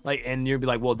machine. Like, and you'll be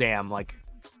like, well, damn, like,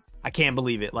 I can't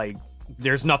believe it. Like,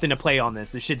 there's nothing to play on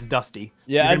this. This shit's dusty.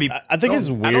 Yeah, I think it's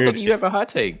weird. I don't think you have a hot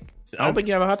take. I don't think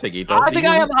you have a hot take, Etho. I think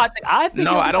I have a hot take.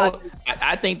 I don't.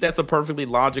 I think that's a perfectly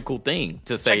logical thing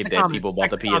to say that people bought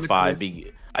the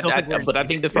PS5. But I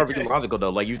think that's perfectly logical though.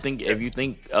 Like if you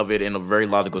think of it in a very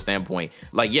logical standpoint,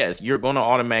 like yes, you're gonna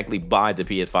automatically buy the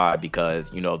PS5 because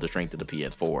the strength of the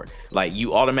PS4. Like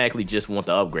you automatically just want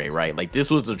the upgrade, right? Like this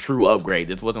was a true upgrade.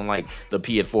 This wasn't like the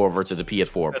PS4 versus the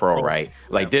PS4 Pro, right?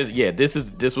 Like this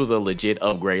was a legit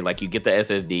upgrade. Like you get the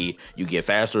SSD, you get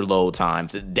faster load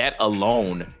times. That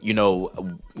alone,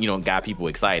 got people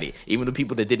excited. Even the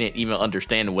people that didn't even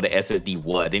understand what an SSD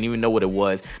was, didn't even know what it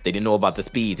was. They didn't know about the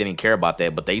speeds. They didn't care about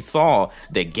that. But they saw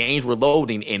that games were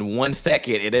loading in 1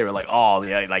 second, and they were like, "Oh,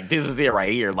 yeah, like this is it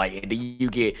right here." Like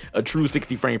you get a true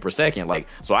 60 frames per second. Like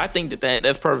so, I think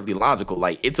that's perfectly logical.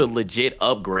 Like it's a legit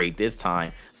upgrade this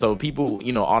time, so people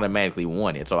automatically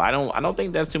want it. So I don't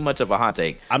think that's too much of a hot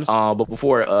take. But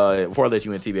before I let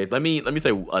you in, TBA, let me say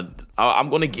I'm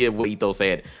going to give what Etho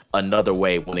said another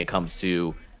way when it comes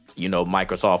to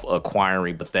Microsoft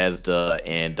acquiring Bethesda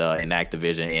and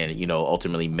Activision, and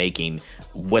ultimately making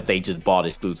what they just bought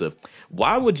exclusive.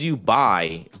 Why would you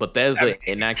buy Bethesda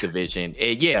and Activision?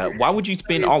 And yeah, why would you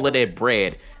spend all of that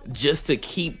bread just to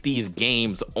keep these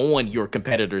games on your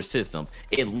competitor's system?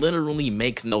 It literally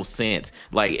makes no sense.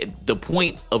 Like, the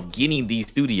point of getting these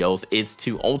studios is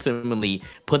to ultimately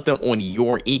put them on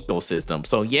your ecosystem.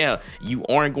 So yeah, you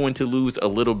aren't going to lose a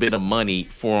little bit of money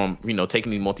from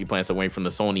taking these multi-plans away from the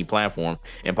Sony platform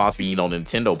and possibly the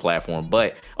Nintendo platform,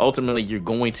 but ultimately you're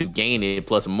going to gain it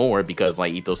plus more, because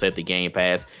like Ethos said, the Game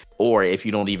Pass. Or if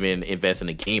you don't even invest in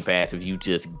the Game Pass, if you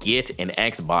just get an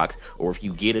Xbox or if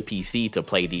you get a PC to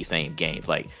play these same games.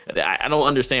 Like, I don't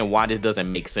understand why this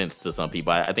doesn't make sense to some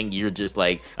people. I think you're just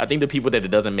like, I think the people that it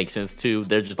doesn't make sense to,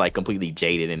 they're just like completely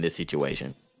jaded in this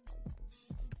situation.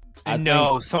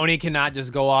 No, Sony cannot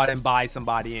just go out and buy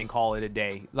somebody and call it a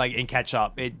day, like, and catch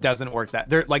up. It doesn't work that.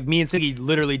 They're like, me and Siggy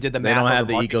literally did the math. They don't have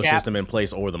the ecosystem in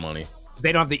place or the money.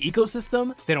 They don't have the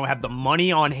ecosystem. They don't have the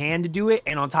money on hand to do it.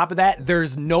 And on top of that,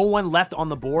 there's no one left on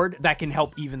the board that can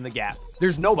help even the gap.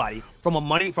 There's nobody from a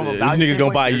value You niggas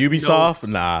gonna buy Ubisoft?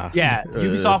 Nah. Yeah,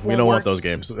 Ubisoft. We don't want those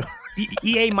games.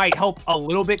 EA might help a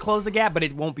little bit close the gap, but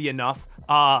it won't be enough.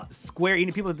 Square,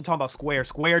 people have been talking about Square.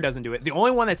 Square doesn't do it. The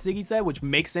only one that Siggy said, which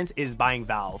makes sense, is buying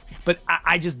Valve. But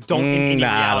I just don't.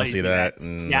 I don't see that.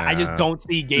 Yeah, I just don't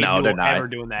see Gabe Newell ever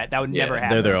doing that. That would never happen.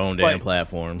 They're their own damn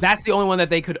platform. That's the only one that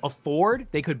they could afford.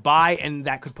 They could buy, and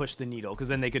that could push the needle, because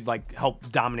then they could like help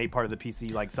dominate part of the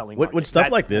PC like selling. With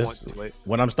stuff like this,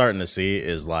 what I'm starting to see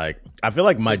is like, I feel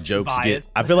like my jokes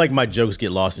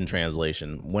get lost in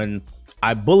translation. When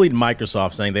I bullied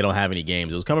Microsoft saying they don't have any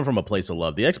games, it was coming from a place of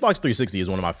love. The Xbox 360 is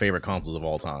one of my favorite consoles of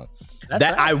all time.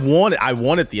 I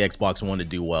wanted the Xbox One to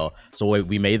do well. So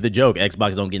we made the joke,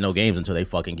 Xbox don't get no games until they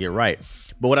fucking get right.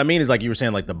 But what I mean is, like you were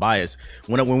saying, like the bias.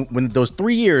 When those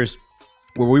 3 years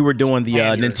where we were doing the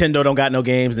Nintendo don't got no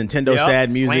games, Nintendo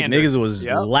sad music, niggas was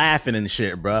laughing and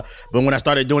shit, bro. But when I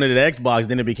started doing it at Xbox,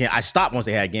 then it became, I stopped once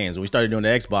they had games. When we started doing the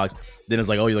Xbox, then it's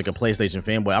like, oh, you're like a PlayStation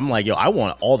fanboy. I'm like, yo, I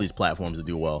want all these platforms to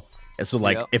do well. And so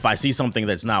like, if I see something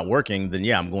that's not working, then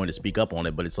yeah, I'm going to speak up on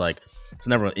it. But it's like, it's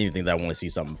never anything that I want to see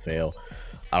something fail.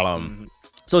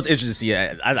 So it's interesting to see.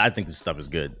 I think this stuff is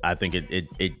good. I think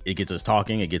it gets us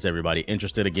talking. It gets everybody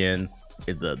interested again.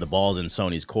 The ball's in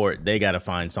Sony's court. They got to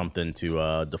find something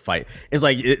to fight. It's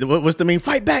like, what's the meme?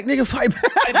 Fight back, nigga, fight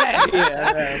back. Fight back.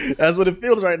 Yeah. That's what it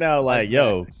feels right now. Like,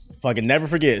 yo, fucking never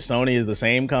forget, Sony is the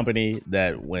same company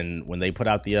that when they put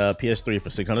out the PS3 for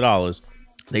 $600,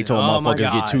 they told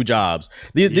motherfuckers get 2 jobs.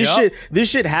 This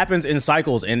shit happens in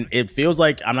cycles, and it feels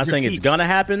like, I'm not saying it's gonna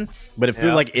happen, but it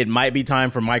feels like it might be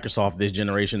time for Microsoft this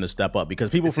generation to step up, because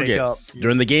people forget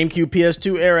during the GameCube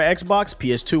PS2 era Xbox,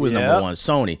 PS2 was number 1,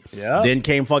 Sony. Then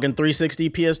came fucking 360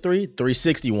 PS3,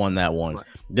 360 won that one.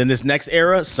 Then this next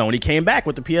era, Sony came back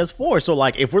with the PS4. So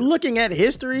like, if we're looking at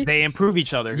history, they improve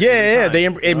each other.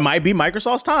 It might be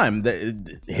Microsoft's time.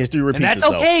 History repeats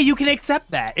itself. And that's okay. You can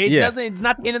accept that. It doesn't. It's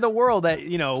not the end of the world. That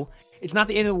it's not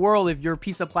the end of the world if your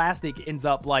piece of plastic ends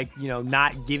up like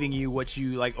not giving you what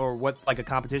you like, or what like a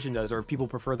competition does, or if people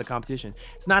prefer the competition.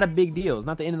 It's not a big deal. It's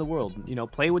not the end of the world.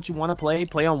 Play what you want to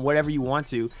play on whatever you want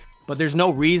to. But there's no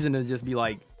reason to just be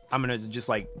like, I'm gonna just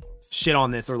like shit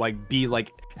on this, or like be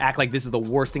like act like this is the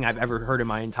worst thing I've ever heard in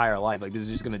my entire life. Like, this is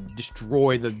just gonna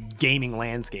destroy the gaming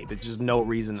landscape. It's just no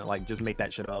reason to like just make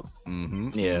that shit up.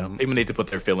 People need to put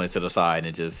their feelings to the side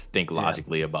and just think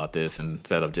logically about this,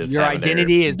 instead of just your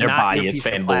identity is their not bias,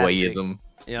 fanboyism.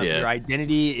 Your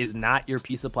identity is not your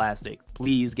piece of plastic.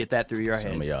 Please get that through your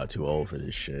head. Some of y'all too old for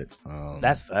this shit.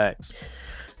 That's facts.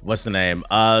 What's the name?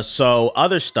 So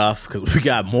other stuff, because we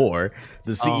got more.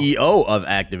 The CEO of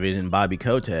Activision, Bobby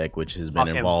Kotick, which has been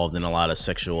involved in a lot of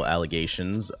sexual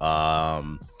allegations.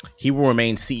 He will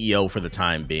remain CEO for the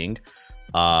time being.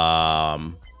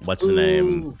 What's the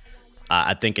name?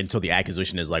 I think until the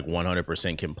acquisition is like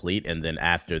 100% complete, and then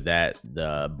after that,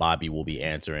 the Bobby will be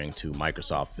answering to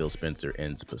Microsoft, Phil Spencer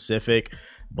in specific.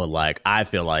 But like, I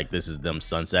feel like this is them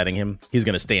sunsetting him. He's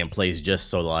gonna stay in place just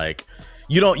so like.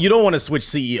 You don't want to switch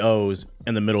CEOs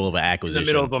in the middle of an acquisition. In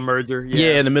the middle of a merger.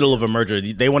 In the middle of a merger.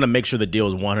 They want to make sure the deal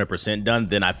is 100% done.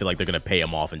 Then I feel like they're going to pay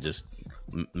him off and just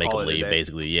make him leave,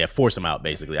 basically. Yeah, force him out,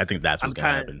 basically. I think that's what's going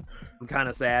to happen. I'm kind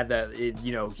of sad that,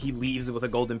 he leaves with a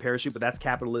golden parachute, but that's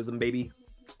capitalism, baby.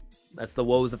 That's the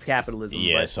woes of capitalism.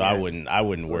 Yeah, so I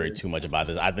wouldn't worry too much about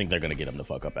this. I think they're going to get him the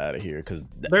fuck up out of here. Because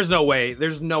there's no way.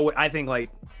 I think, like,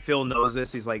 Phil knows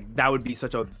this. He's like, that would be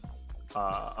such a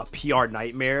PR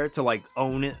nightmare to like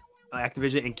own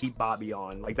Activision and keep Bobby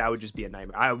on. Like that would just be a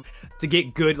nightmare. To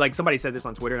get good, like somebody said this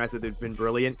on Twitter, and I said they've been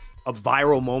brilliant. A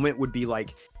viral moment would be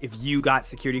like if you got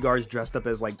security guards dressed up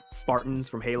as like Spartans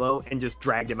from Halo and just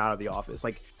dragged him out of the office.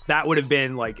 Like that would have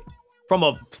been like, from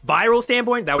a viral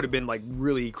standpoint, that would have been like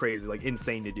really crazy, like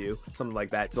insane to do something like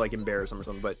that to like embarrass him or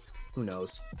something. But who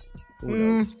knows? Who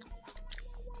knows?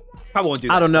 I won't do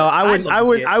that. I don't know.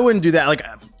 I wouldn't do that. Like,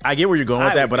 I get where you're going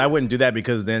with that, but I wouldn't do that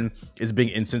because then it's being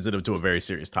insensitive to a very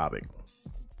serious topic.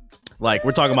 Like,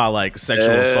 we're talking about like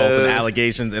sexual assault and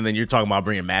allegations, and then you're talking about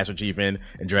bringing Master Chief in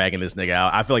and dragging this nigga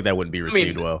out. I feel like that wouldn't be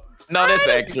received well. No, that's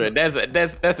extra.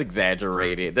 That's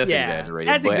exaggerated. That's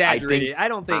exaggerated. That's exaggerated.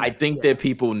 I think that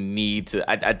people need to.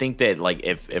 I think that like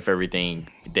if everything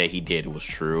that he did was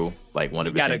true, like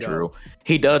 100% true,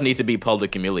 he does need to be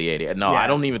public humiliated. No, I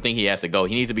don't even think he has to go.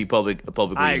 He needs to be publicly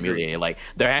humiliated. Like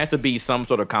there has to be some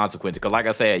sort of consequence. Because like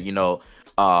I said, you know,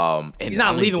 he's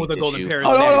not leaving with a golden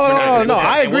parachute. Oh, no.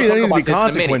 I agree. There needs to be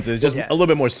consequences, just a little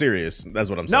bit more serious. That's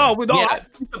what I'm saying.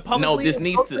 No, this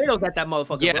needs to. At that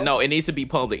motherfucker. Yeah, no, it needs to be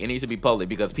public. It needs to be public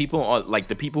because people are like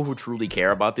the people who truly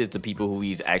care about this, the people who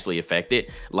he's actually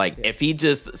affected. Like if he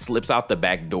just slips out the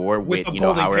back door with you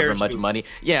know however much money,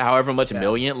 however much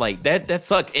million, like that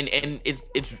sucks. And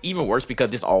it's even worse because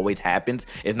this always happens.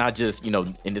 It's not just you know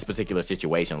in this particular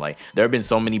situation. Like there have been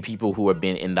so many people who have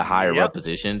been in the higher up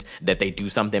positions that they do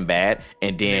something bad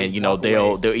and then you know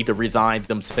they'll either resign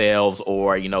themselves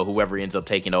or you know whoever ends up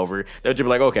taking over, they'll just be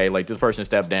like, okay, like this person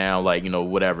stepped down, like you know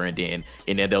whatever, and then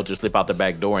they'll just slip out the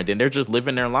back door and then they're just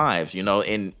living their lives, you know.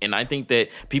 And I think that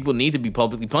people need to be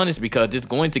publicly punished because it's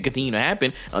going to continue to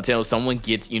happen until someone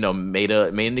gets you know made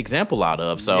an example out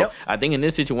of. So I think in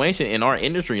this situation in our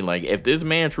industry, like if this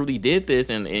man truly did this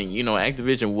and you know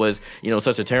Activision was you know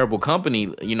such a terrible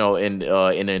company, you know, in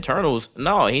the internals,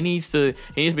 no, he needs to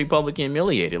be publicly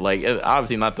humiliated. Like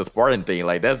obviously not the Spartan thing,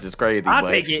 like that's just crazy. I'll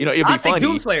take it. You know, it'd be funny.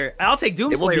 I'll take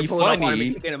Doomslayer pulling up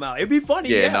and kicking him out. It'd be funny.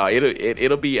 No,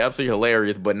 it'll be absolutely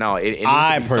hilarious. But no, it needs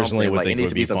I to be personally would like, think it it needs would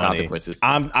to be be some funny. consequences.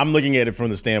 I'm looking at it from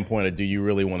the standpoint of, do you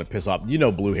really want to piss off? You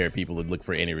know, blue hair people would look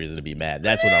for any reason to be mad.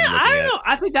 That's what I'm looking at.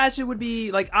 I think that shit would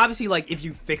be like, obviously, like if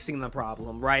you fixing the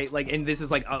problem, right? Like, and this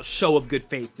is like a show of good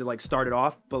faith to like start it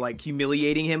off, but like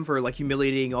humiliating him for like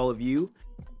humiliating all of you.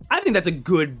 I think that's a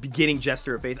good beginning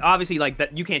gesture of faith. Obviously, like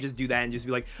that, you can't just do that and just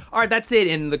be like, all right, that's it.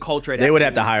 In the culture, they would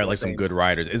have to hire like some good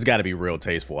writers. It's got to be real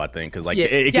tasteful, I think, because like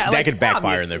that could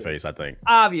backfire in their face. I think.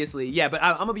 Obviously, yeah, but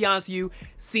I'm gonna be honest with you.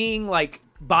 Seeing like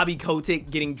Bobby Kotick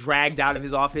getting dragged out of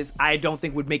his office, I don't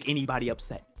think would make anybody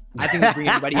upset. I think would bring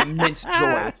everybody immense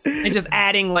joy. And just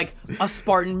adding like a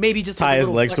Spartan, maybe just tie his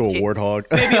legs to a warthog.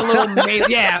 Maybe a little,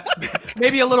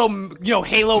 maybe a little, you know,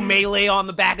 Halo melee on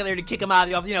the back of there to kick him out of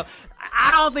the office. You know,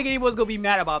 I don't think anyone's gonna be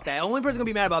mad about that. The only person gonna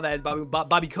be mad about that is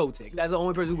Bobby Kotick. That's the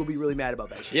only person who will be really mad about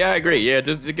that shit. Yeah, I agree. Yeah,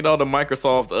 just get all the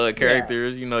Microsoft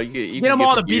characters. You know, you get them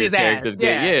all to beat his ass.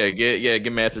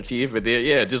 Get Master Chief, and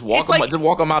then just walk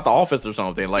him out the office or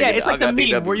something. Like it's like the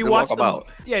meme where you watch them.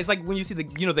 Yeah, it's like when you see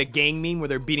the gang meme where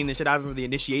they're beating the shit out of him for the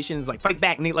initiations, like fight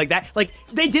back, like that. Like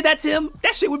they did that to him.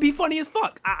 That shit would be funny as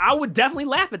fuck. I would definitely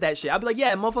laugh at that shit. I'd be like,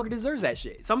 yeah, motherfucker deserves that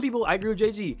shit. Some people, I agree with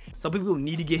JG. Some people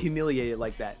need to get humiliated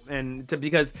like that,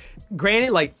 because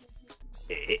granted, like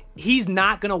he's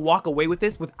not gonna walk away with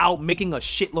this without making a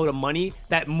shitload of money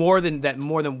that more than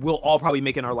we'll all probably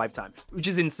make in our lifetime, which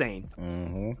is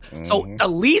insane. So the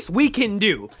least we can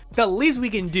do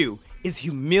is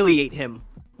humiliate him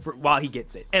while he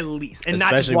gets it, at least, and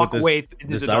especially not just walk with away.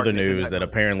 This other news that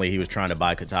apparently he was trying to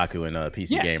buy Kotaku and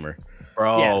PC Gamer.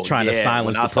 Bro, trying to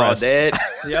silence the press.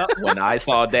 When I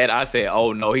saw that, I said,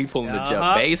 "Oh no, he pulling the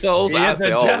Jeff Bezos." I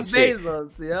said, "Oh shit!"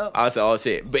 I said, "Oh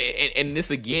shit!" But and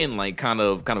this again, like, kind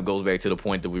of goes back to the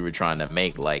point that we were trying to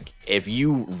make. Like, if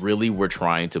you really were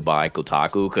trying to buy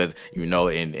Kotaku, because you know,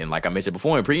 and like I mentioned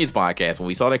before in previous podcasts, when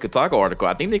we saw that Kotaku article,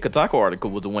 I think the Kotaku article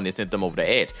was the one that sent them over the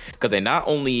edge, because they not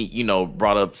only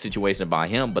brought up situation by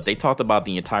him, but they talked about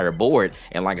the entire board.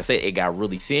 And like I said, it got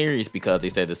really serious because they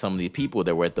said that some of these people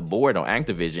that were at the board on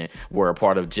Activision were a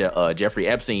part of Jeffrey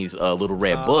Epstein's little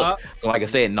red book. So like I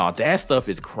said, no, that stuff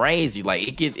is crazy.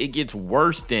 Like it gets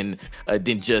worse than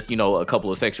just a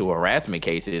couple of sexual harassment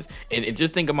cases. And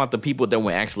just think about the people that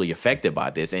were actually affected by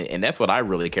this, and that's what I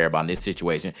really care about in this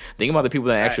situation. Think about the people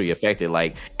that are actually affected.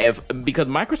 Like because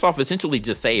Microsoft essentially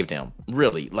just saved him.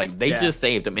 Really, like they just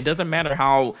saved him. It doesn't matter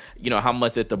how how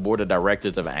much that the board of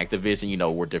directors of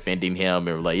Activision were defending him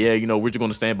and like we're just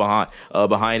going to stand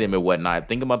behind him and whatnot.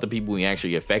 Think about the people people who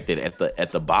actually affected at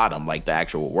the bottom, like the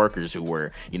actual workers who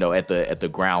were, you know, at the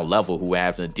ground level, who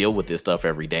have to deal with this stuff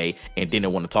every day and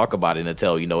didn't want to talk about it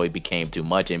until, you know, it became too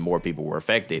much and more people were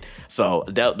affected. So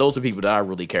those are people that I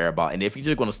really care about. And if he's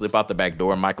just going to slip out the back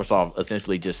door, Microsoft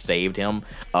essentially just saved him,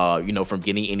 you know, from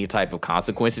getting any type of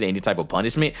consequences, any type of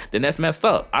punishment, then that's messed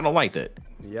up. I don't like that.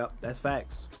 Yep, that's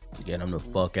facts. Get him the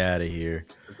fuck out of here.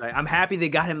 I'm happy they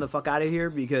got him the fuck out of here,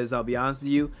 because I'll be honest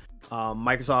with you,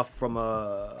 Microsoft, from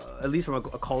at least from a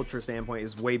culture standpoint,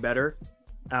 is way better.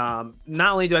 Not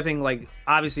only do I think, like,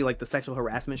 obviously, like, the sexual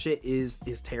harassment shit is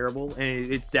terrible,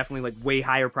 and it's definitely, like, way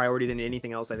higher priority than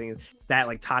anything else. I think that,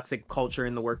 like, toxic culture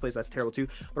in the workplace, that's terrible too.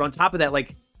 But on top of that,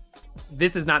 like,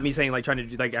 this is not me saying, like, trying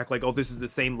to like act like, oh, this is the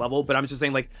same level, but I'm just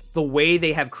saying, like, the way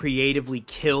they have creatively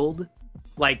killed,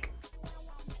 like,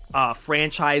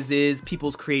 franchises,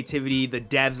 people's creativity, the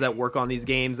devs that work on these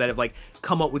games that have, like,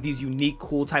 come up with these unique,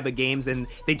 cool type of games, and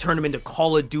they turn them into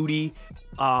Call of Duty,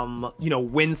 you know,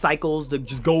 win cycles. To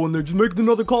just go in there, just make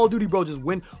another Call of Duty, bro. Just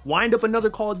wind up another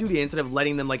Call of Duty instead of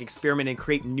letting them, like, experiment and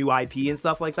create new IP and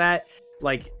stuff like that.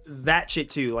 Like, that shit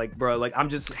too, like, bro, like, I'm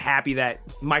just happy that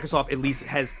Microsoft at least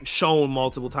has shown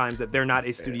multiple times that they're not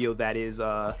a studio that is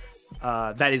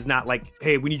not like,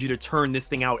 hey, we need you to turn this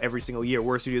thing out every single year.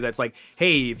 We're a studio that's like,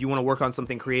 hey, if you want to work on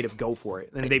something creative, go for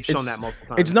it. And they've shown that multiple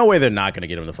times. It's no way they're not going to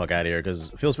get him the fuck out of here,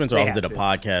 because Phil Spencer also did a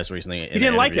podcast recently. He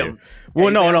didn't like him.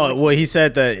 Well, no. Well, he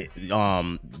said that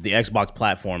the Xbox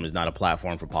platform is not a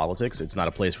platform for politics. It's not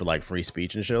a place for, like, free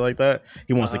speech and shit like that.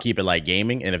 He wants to keep it like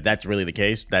gaming. And if that's really the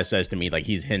case, that says to me, like,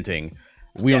 he's hinting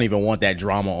we don't even want that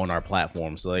drama on our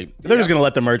platform. So, like, they're just gonna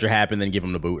let the merger happen, then give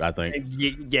him the boot, I think.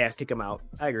 Yeah, kick him out.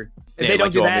 I agree. If they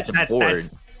don't do that, that's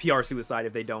PR suicide.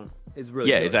 If they don't, it's really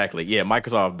good. Exactly. Yeah,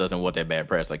 Microsoft doesn't want that bad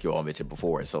press, like you all mentioned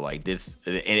before. So, like, this,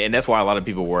 and that's why a lot of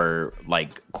people were,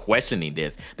 like, questioning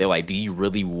this. They're like, do you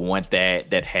really want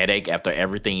that headache after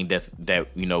everything that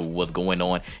you know was going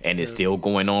on and is still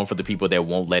going on for the people that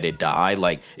won't let it die?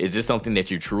 Like, is this something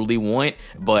that you truly want?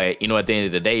 But, you know, at the end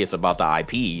of the day, it's about the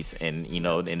IPs, and, you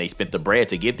know, and they spent the bread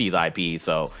to get these IPs,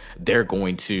 so they're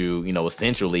going to, you know,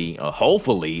 essentially,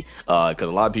 hopefully, because a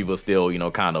lot of people are still, you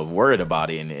know, kind of worried about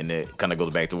it, and it kind of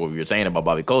goes back to what we were saying about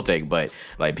Bobby Kotick, but,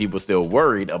 like, people still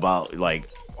worried about, like,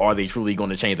 are they truly going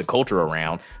to change the culture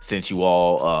around since you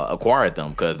all acquired them?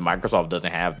 Because Microsoft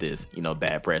doesn't have this, you know,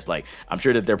 bad press. Like, I'm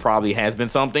sure that there probably has been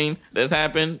something that's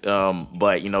happened,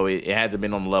 but, you know, it hasn't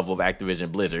been on the level of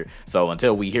Activision Blizzard. So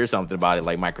until we hear something about it,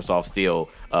 like, Microsoft still,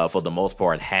 for the most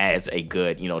part, has a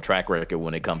good, you know, track record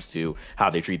when it comes to how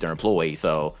they treat their employees.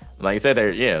 So, like I said,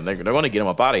 they're going to get him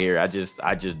up out of here. I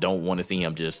just don't want to see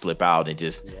him just slip out and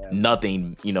just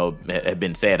nothing, you know, have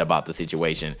been said about the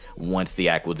situation once the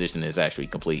acquisition is actually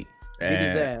complete.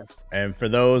 And for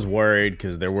those worried,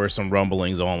 because there were some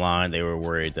rumblings online, they were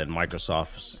worried that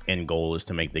Microsoft's end goal is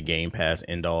to make the Game Pass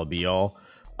end all be all.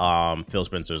 Phil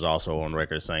Spencer's also on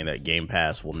record saying that Game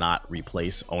Pass will not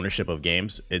replace ownership of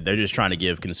games. They're just trying to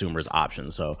give consumers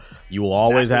options. So you will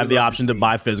always have the option to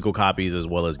buy physical copies as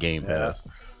well as Game Pass.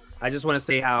 I just want to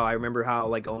say how I remember how,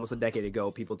 like, almost a decade ago,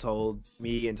 people told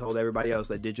me and told everybody else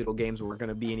that digital games weren't going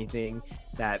to be anything,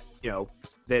 that, you know,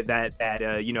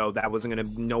 you know, that wasn't going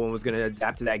to, no one was going to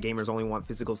adapt to that. Gamers only want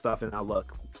physical stuff. And now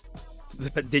look,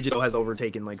 digital has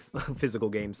overtaken, like, physical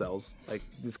game sales. Like,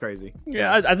 it's crazy.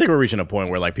 Yeah, I think we're reaching a point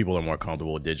where, like, people are more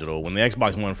comfortable with digital. When the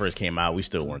Xbox One first came out, we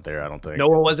still weren't there, I don't think. No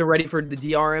one wasn't ready for the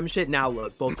DRM shit. Now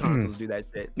look, both consoles do that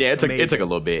shit. Yeah, it took a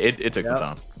little bit. It took some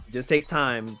time. Just takes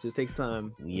time. Just takes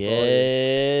time.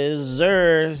 Yes,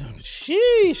 sir.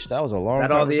 Sheesh, that was a long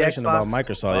conversation about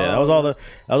Microsoft. Yeah, that was all the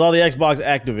Xbox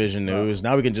Activision news.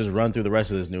 Now we can just run through the rest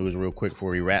of this news real quick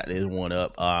before we wrap this one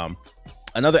up.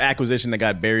 Another acquisition that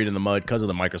got buried in the mud because of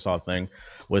the Microsoft thing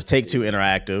was Take-Two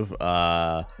Interactive.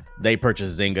 They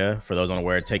purchased Zynga. For those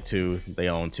unaware, Take-Two, they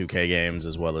own 2K games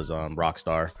as well as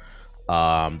Rockstar.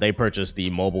 They purchased the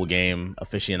mobile game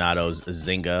aficionados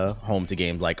Zynga, home to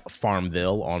games like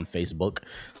Farmville on Facebook.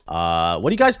 What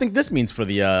do you guys think this means for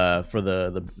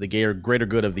the greater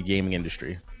good of the gaming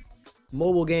industry?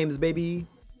 Mobile games, baby.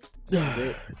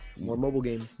 More mobile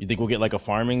games. You think we'll get, like, a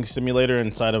farming simulator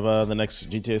inside of the next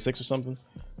GTA 6 or something?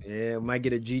 Yeah, we might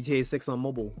get a GTA 6 on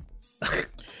mobile.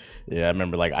 Yeah, I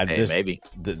remember, like, maybe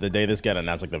the day this got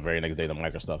announced, like, the very next day the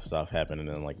Microsoft stuff happened, and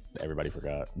then, like, everybody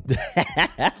forgot.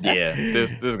 Yeah,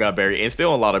 this got buried, and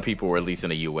still a lot of people, or at least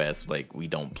in the US, like, we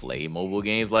don't play mobile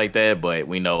games like that, but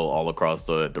we know all across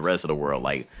the rest of the world,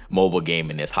 like, mobile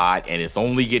gaming is hot, and it's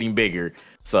only getting bigger.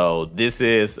 So this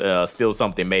is still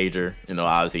something major, you know.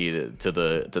 Obviously, to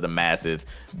the masses,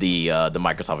 the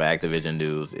Microsoft Activision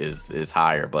news is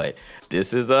higher, but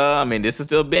this is I mean, this is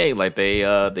still big. Like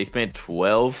they spent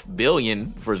 12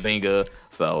 billion for Zynga,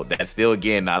 so that's still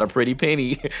again not a pretty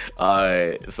penny.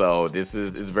 So this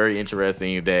is very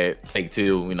interesting that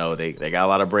Take-Two, you know, they got a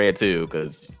lot of bread too,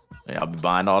 because I'll be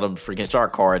buying all them freaking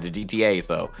shark cards at GTA,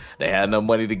 so they had enough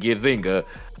money to get Zynga.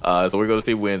 So we're gonna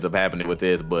see what ends up happening with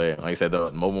this. But like I said,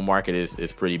 the mobile market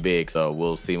is pretty big, so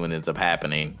we'll see what ends up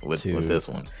happening with this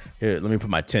one. Here, let me put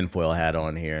my tinfoil hat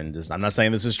on here, and just, I'm not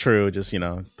saying this is true, just, you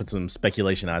know, put some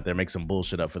speculation out there, make some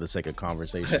bullshit up for the sake of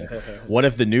conversation. What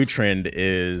if the new trend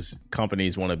is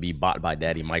companies want to be bought by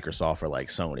daddy Microsoft or like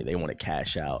Sony? They want to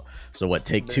cash out. So what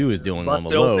Take-Two is doing on the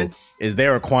low is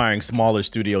they're acquiring smaller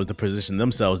studios to position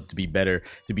themselves to be better,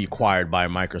 to be acquired by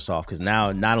Microsoft. Because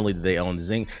now not only do they own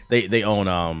Zynga, they own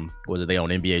they own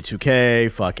NBA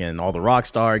 2K, fucking all the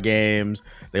Rockstar games.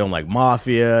 They own like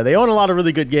Mafia. They own a lot of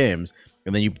really good games.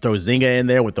 And then you throw Zynga in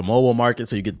there with the mobile market,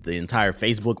 so you get the entire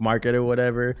Facebook market or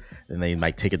whatever. And they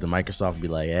might take it to Microsoft and be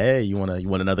like, "Hey, you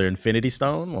want another Infinity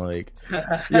Stone?" Like,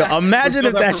 yo, imagine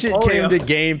if that shit came to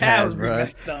Game Pass, bro.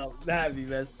 That'd be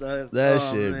messed up. That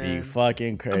should be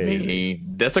fucking crazy. I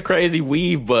mean, that's a crazy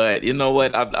weave, but you know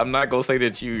what? I'm not gonna say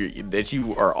that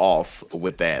you are off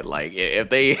with that. Like, if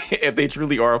they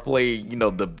truly are playing, you know,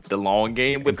 the long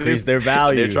game with increase their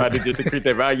value. They're trying to just increase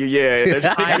their value. Yeah, they're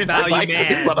trying to value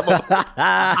man.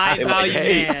 High value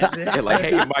man. They're like,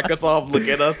 hey, Microsoft, look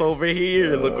at us over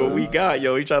here. Look what we got.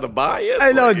 Yo, you trying to buy it?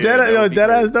 I know,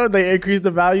 deadass though. They increase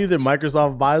the value that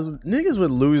Microsoft buys. Niggas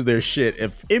would lose their shit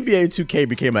if NBA 2K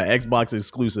became an Xbox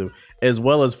exclusive as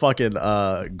well as fucking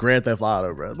Grand Theft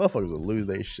Auto, bro. Motherfuckers would lose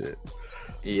their shit.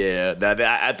 Yeah,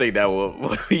 I think that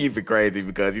will be even crazy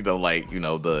because, you know, like, you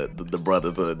know, the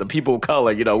brothers, the people of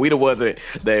color, you know, we the ones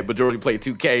that majority play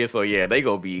 2K, so yeah, they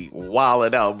gonna be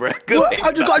wilding out, bro.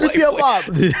 I just got your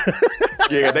PS5.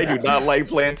 Yeah, they do not like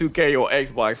playing 2K on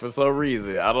Xbox for some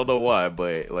reason. I don't know why,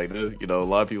 but like, there's, you know, a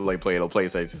lot of people like playing on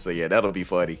PlayStation, so yeah, that'll be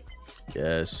funny.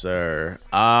 Yes, sir.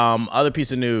 Other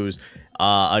piece of news.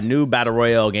 A new Battle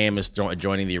Royale game is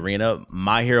joining the arena.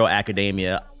 My Hero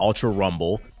Academia Ultra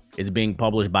Rumble. It's being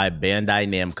published by Bandai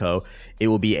Namco. It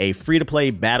will be a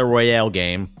free-to-play Battle Royale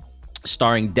game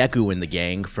starring Deku in the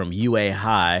gang from UA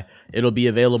High. It'll be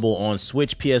available on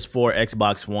Switch, PS4,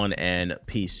 Xbox One, and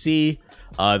PC.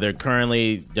 They're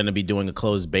currently going to be doing a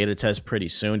closed beta test pretty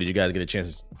soon. Did you guys get a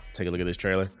chance to take a look at this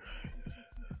trailer?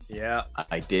 Yeah,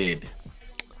 I did.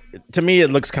 To me, it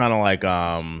looks kind of like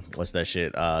what's that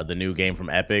shit? The new game from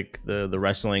Epic, the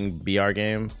wrestling BR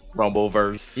game,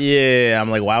 Rumbleverse. Yeah,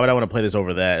 I'm like, why would I want to play this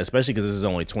over that? Especially because this is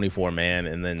only 24 man,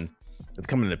 and then it's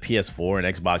coming to PS4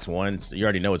 and Xbox One. So you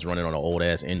already know it's running on an old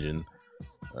ass engine.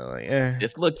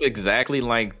 This looks exactly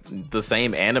like the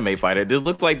same anime fighter. This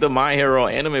looks like the My Hero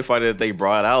anime fighter that they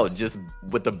brought out, just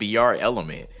with the BR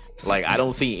element. Like, I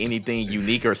don't see anything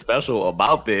unique or special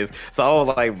about this. So I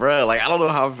was like, bruh, like, I don't know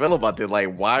how I feel about this.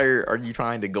 Like, why are you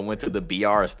trying to go into the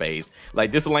BR space?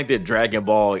 Like, this is like the Dragon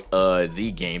Ball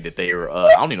Z game that they were, I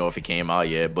don't even know if it came out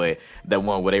yet, but that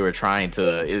one where they were trying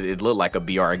to, it looked like a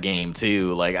BR game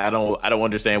too. Like, I don't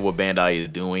understand what Bandai is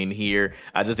doing here.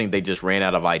 I just think they just ran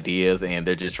out of ideas and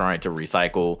they're just trying to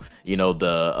recycle, you know,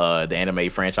 the anime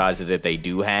franchises that they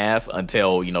do have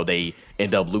until, you know, they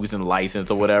end up losing the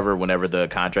license or whatever whenever the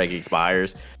contract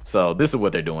expires. So this is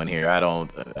what they're doing here. I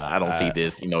don't see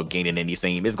this, you know, gaining any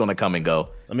steam. It's gonna come and go.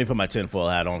 Let me put my tinfoil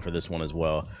hat on for this one as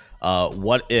well.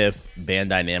 What if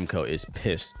Bandai Namco is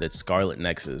pissed that Scarlet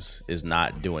Nexus is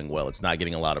not doing well? It's not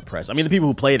getting a lot of press. I mean, the people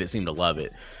who played it seem to love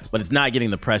it, but it's not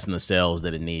getting the press and the sales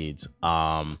that it needs.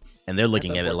 And they're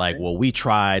looking at it like, well, we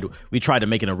tried to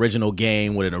make an original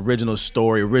game with an original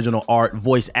story, original art,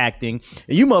 voice acting,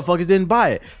 and you motherfuckers didn't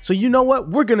buy it. So you know what?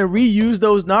 We're gonna reuse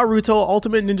those Naruto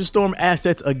Ultimate Ninja Storm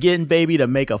assets again, baby, to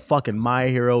make a fucking My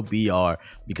Hero BR,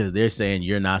 because they're saying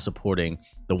you're not supporting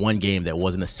the one game that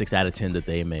wasn't a 6 out of 10 that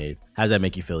they made. How does that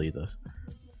make you feel, Ethos?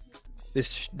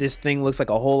 This thing looks like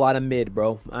a whole lot of mid,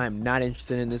 bro. I'm not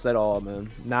interested in this at all, man.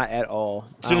 Not at all.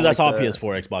 As soon as I saw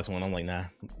PS4, Xbox One, I'm like, nah.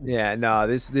 Yeah, no.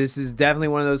 This is definitely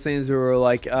one of those things where we're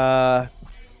like,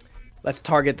 let's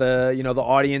target the, you know, the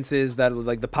audiences that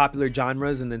like the popular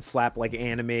genres, and then slap like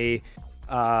anime, you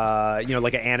know,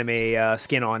 like an anime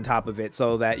skin on top of it,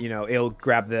 so that, you know, it'll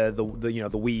grab the you know,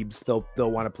 the weebs.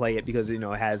 They'll want to play it because, you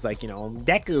know, it has like, you know,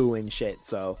 Deku and shit.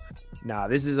 So nah,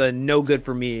 this is a no good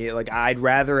for me. Like, I'd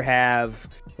rather have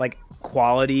like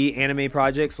quality anime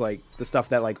projects, like the stuff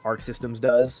that like Arc Systems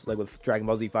does, like with Dragon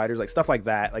Ball Z Fighters, like stuff like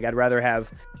that. Like, I'd rather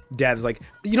have devs like,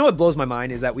 you know, what blows my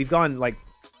mind is that we've gone like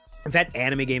I've had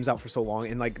anime games out for so long,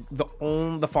 and like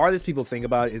the farthest people think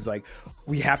about it is like,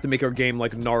 we have to make our game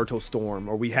like Naruto Storm,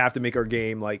 or we have to make our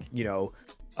game like, you know,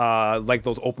 like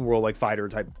those open world like fighter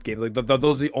type games. Like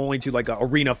those are the only two like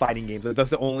arena fighting games. Like,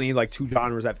 that's the only like two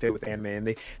genres that fit with anime, and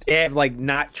they have like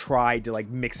not tried to like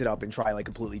mix it up and try like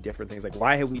completely different things. Like,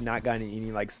 why have we not gotten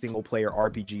any like single player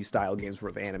RPG style games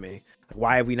with anime? Like,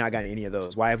 why have we not gotten any of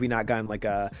those? Why have we not gotten like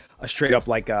a straight up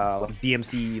like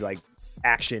DMC like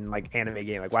action like anime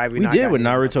game? Like, why have we not did with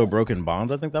Naruto Broken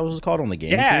Bonds? I think that was called on the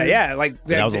game. Yeah, like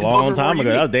that was a long time ago.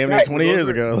 That was damn near 20 years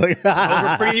ago. Like, those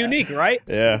are pretty unique, right?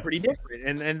 Yeah, pretty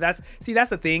different. And that's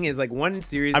the thing is like one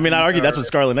series. I mean, I argue that's what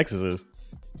Scarlet Nexus is.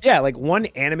 Yeah, like one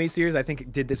anime series I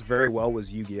think did this very well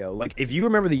was Yu-Gi-Oh! Like, if you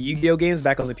remember the Yu-Gi-Oh! Games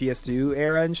back on the PS2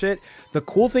 era and shit, the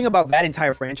cool thing about that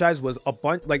entire franchise was a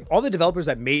bunch, like all the developers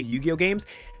that made Yu-Gi-Oh! Games,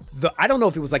 I don't know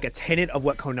if it was like a tenet of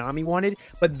what Konami wanted,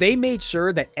 but they made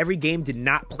sure that every game did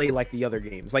not play like the other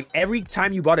games. Like, every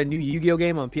time you bought a new Yu-Gi-Oh!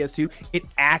 Game on PS2, it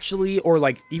actually, or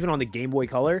like even on the Game Boy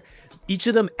Color, each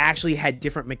of them actually had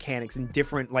different mechanics and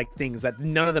different like things that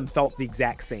none of them felt the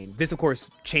exact same. This, of course,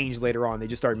 changed later on. They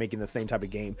just started making the same type of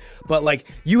game. But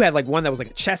like, you had like one that was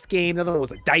like a chess game, the other one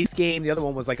was a dice game, the other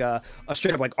one was like a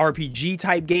straight up like RPG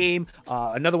type game,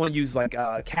 another one used like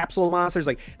capsule monsters.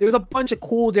 Like, there was a bunch of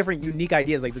cool different unique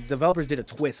ideas. Like, the developers did a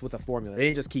twist with the formula, they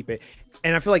didn't just keep it.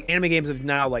 And I feel like anime games have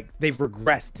now, like, they've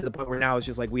regressed to the point where now it's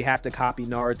just like, we have to copy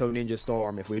Naruto Ninja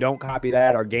Storm. If we don't copy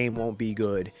that, our game won't be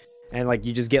good. And like,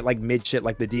 you just get like mid shit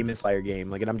like the Demon Slayer game.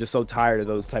 Like, and I'm just so tired of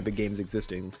those type of games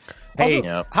existing. Hey,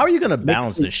 also, how are you gonna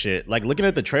balance this shit? Like, looking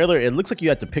at the trailer, it looks like you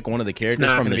have to pick one of the characters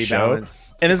from the show,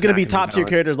 and it's gonna be top tier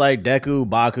characters like Deku,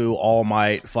 Baku, All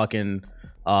Might, fucking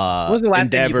when was the last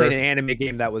Endeavor. time you played an anime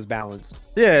game that was balanced?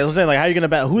 Yeah, I'm saying, like, how are you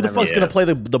gonna who the fuck's gonna play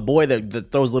the boy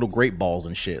that throws little grape balls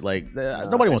and shit? Like,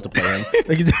 nobody wants to play him.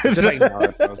 Like, just like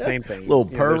Naruto, same thing. Little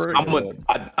pervert. I'm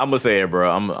gonna say it, bro.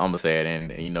 I'm gonna say it,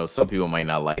 and you know, some people might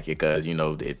not like it because, you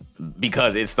know,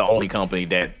 because it's the only company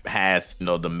that has, you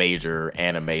know, the major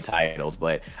anime titles.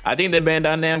 But I think that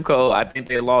Bandai Namco, I think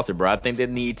they lost it, bro. I think they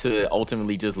need to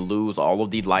ultimately just lose all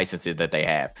of the licenses that they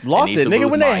have. Lost it, nigga,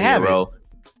 when they have it.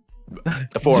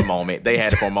 For a moment, they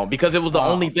had it for a moment because it was the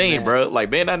only thing, bro. Like,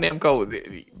 Bandai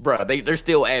Namco, bro, they're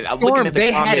still as I'm looking at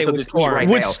the comments of this tweet right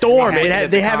now. With Storm,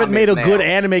 they haven't made a good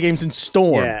anime game since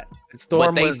Storm. Yeah.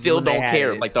 Storm, but they still don't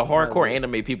care. Like, the hardcore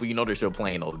anime people, you know, they're still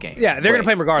playing those games. Yeah, they're gonna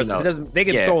play them regardless. You know, it doesn't. They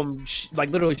can throw them like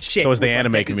literally shit. So it's the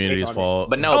anime community's fault.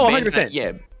 But no, 100%.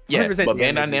 Yeah, 100% but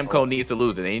Bandai Namco needs to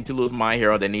lose it. They need to lose My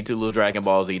Hero. They need to lose Dragon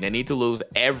Ball Z. They need to lose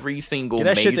every single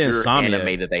major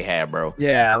anime that they have, bro.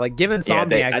 Yeah, like, give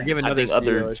Insomniac, or give another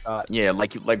studio a shot. Yeah,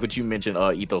 like what you mentioned,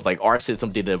 Ethos. Like, our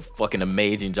system did a fucking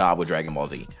amazing job with Dragon Ball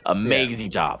Z.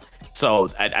 Amazing job. So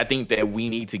I think that we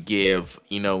need to give,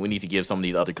 you know, some of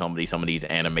these other companies, some of these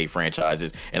anime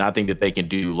franchises, and I think that they can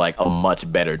do like a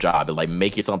much better job and like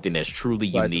make it something that's truly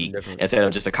unique instead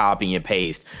of just a copy and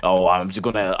paste. Oh, I'm just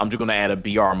gonna add a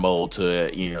BR mode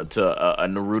to, you know, to a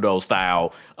Naruto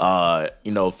style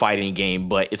fighting game,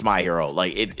 but it's My Hero.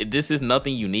 Like, this is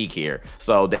nothing unique here.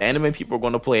 So the anime people are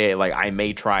going to play it. Like, I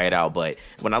may try it out, but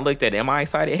when I looked at it, am I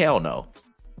excited? Hell no.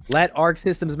 Let Arc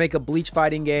Systems make a Bleach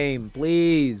fighting game,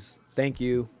 please. Thank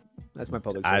you. That's my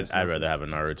public service. I'd rather have a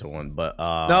Naruto one, but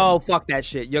no, fuck that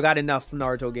shit. You got enough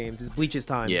Naruto games. It's Bleach's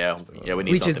time. Yeah, we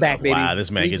need Bleach is back, baby. Wow, this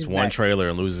man Bleach gets one trailer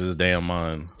and loses his damn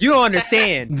mind. You don't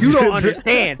understand. You don't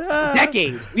understand. A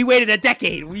decade. We waited a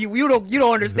decade. You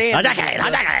don't understand. A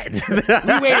decade.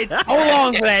 We waited so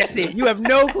long for that shit. You have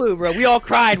no clue, bro. We all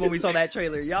cried when we saw that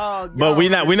trailer. Y'all. But we're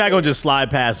not gonna just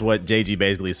slide past what JG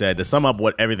basically said. To sum up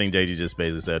what everything JG just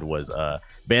basically said was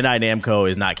Bandai Namco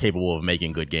is not capable of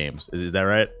making good games. Is that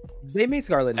right? They made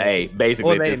Scarlet Nexus. Hey,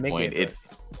 basically at this point,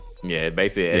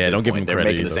 don't give them credit. They're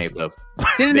making the same stuff.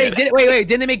 Wait,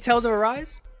 didn't they make Tales of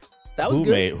Arise? That was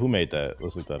good. Who made that?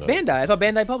 Let's look that up. Bandai. I thought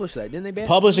Bandai published that. Didn't they?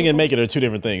 Publishing and making are two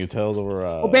different things. Tales of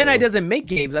Arise. Well, Bandai doesn't make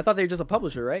games. I thought they were just a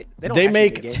publisher, right? They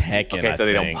make Tekken. Okay, so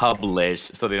they don't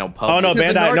publish. Oh no,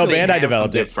 Bandai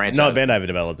developed it. No, Bandai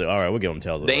developed it. All right, we'll give them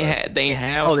Tales of Arise. They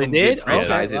have some good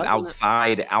franchises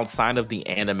outside of the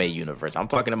anime universe. I'm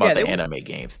talking about the anime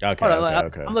games. Okay.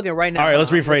 I'm looking right now. All right,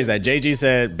 let's rephrase that. JG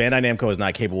said Bandai Namco is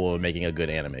not capable of making a good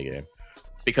anime game.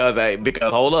 Because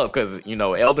hold up, because, you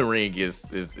know, Elden Ring is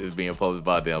being published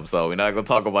by them, so we're not gonna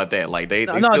talk about that. Like, they're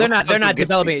not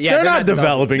developing it. Yeah, they're not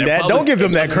developing that. Don't give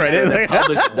them that credit.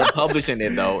 They're publishing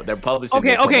it though. They're publishing.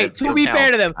 Okay. To be fair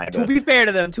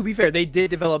to them, they did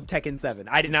develop Tekken 7.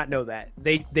 I did not know that.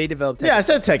 They developed Tekken. Yeah, I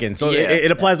said Tekken, so it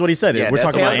applies to what he said. We're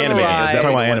talking about anime games. We're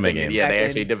talking about anime games. Yeah, they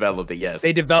actually developed it. Yes,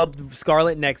 they developed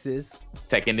Scarlet Nexus.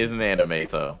 Tekken is an anime,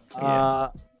 so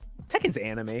Tekken's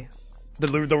anime.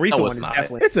 The recent one is not.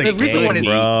 definitely. It's a game,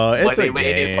 bro. It's a game.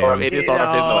 It is sort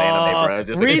of no anime, bro.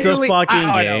 It's a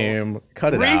fucking game.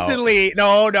 Cut it out. Recently,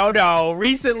 no.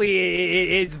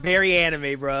 Recently, it's very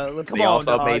anime, bro. Look, come on,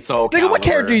 dog. Nigga, what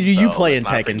character do you play in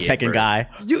Tekken? Tekken guy.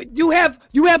 You have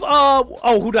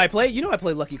who did I play? You know I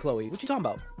play Lucky Chloe. What you talking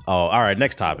about? Oh, all right.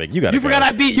 Next topic. You forgot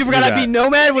I beat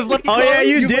Nomad with Lucky Chloe. Oh yeah,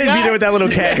 you did beat her with that little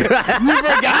cat. You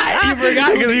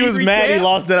forgot because he was mad. He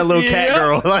lost that little cat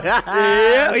girl.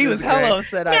 Yeah, he was hella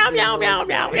upset. Meow.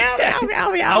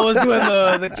 I was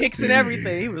doing the kicks and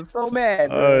everything. He was so mad.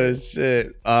 Oh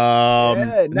shit.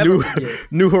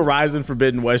 New Horizon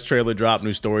Forbidden West trailer dropped.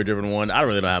 New story driven one. I don't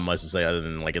really don't have much to say other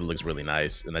than like it looks really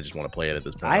nice, and I just want to play it at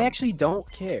this point. I actually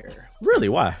don't care. Really?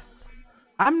 Why?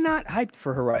 I'm not hyped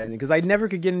for Horizon because I never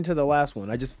could get into the last one.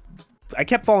 I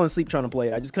kept falling asleep trying to play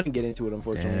it. I just couldn't get into it,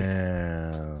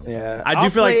 unfortunately. Yeah. I do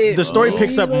feel like the story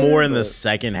picks up more in the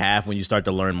second half when you start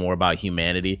to learn more about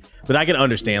humanity. But I can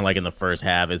understand like in the first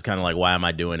half, it's kind of like, why am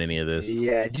I doing any of this?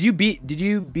 Yeah. Did you beat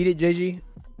it, JG?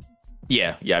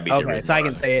 Yeah, I beat it. Okay, so I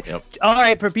can say it. Yep. All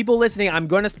right, for people listening, I'm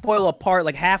going to spoil a part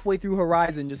like halfway through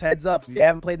Horizon. Just heads up, if you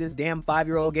haven't played this damn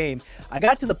 5-year-old game. I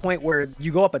got to the point where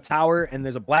you go up a tower and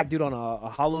there's a black dude on a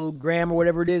hologram or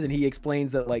whatever it is, and he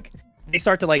explains that like they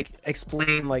start to like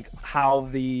explain like how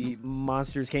the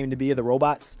monsters came to be, the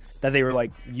robots, that they were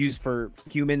like used for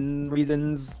human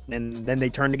reasons, and then they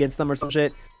turned against them or some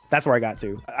shit. That's where I got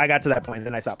to. I got to that point, and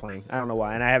then I stopped playing. I don't know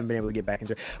why, and I haven't been able to get back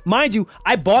into it. Mind you,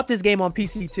 I bought this game on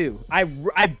PC too. I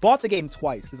bought the game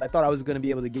twice because I thought I was going to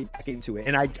be able to get back into it,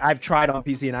 and I've tried on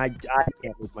PC, and I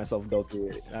can't make myself go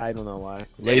through it. I don't know why.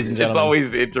 Ladies and gentlemen, it's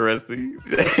always interesting.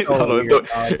 It's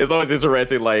always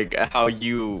interesting, like how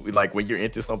you like when you're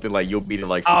into something, like you'll beat it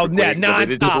like super quick.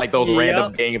 It's just like those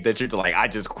random games that you're like, I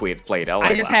just quit playing.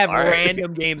 I just have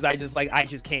random games I just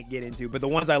can't get into, but the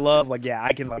ones I love, like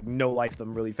I can like no life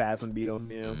them really fast and beat them.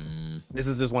 You know, this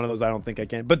is just one of those I don't think I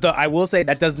can. But I will say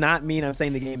that does not mean I'm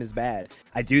saying the game is bad.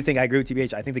 I do think I agree with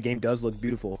TBH. I think the game does look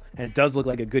beautiful and it does look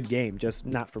like a good game, just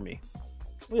not for me.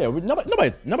 Yeah,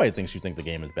 nobody thinks you think the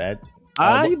game is bad.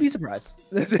 You'd be surprised.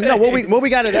 No, what we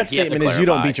got in that statement is you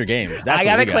don't beat your games. That's I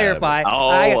gotta clarify.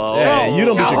 You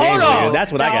don't beat your games.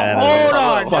 That's what I got. Hold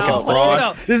on, fucking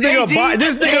fraud. This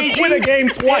nigga quit a game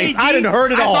twice. I didn't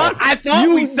heard it all. I thought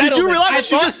we settled. Did you realize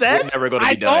what you just said?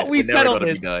 I thought we settled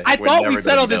this. I thought we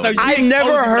settled this. I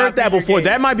never heard that before.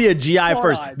 That might be a GI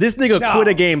first. This nigga quit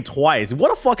a game twice.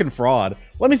 What a fucking fraud.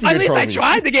 Let me see your trophies. At least I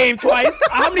tried the game twice.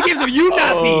 How many games have you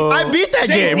not beat? I beat that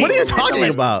game. What are you talking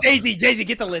about? JG,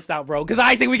 get the list out, bro. Because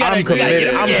I think we got to I'm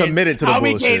committed to the bullshit. How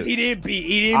many games he didn't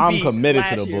beat? I'm committed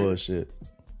to the bullshit.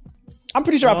 I'm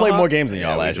pretty sure I played more games than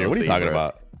y'all last year. What are you talking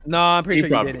about? No, I'm pretty sure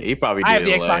you didn't. He probably did. I have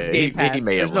the Xbox Game Pass.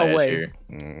 There's no way.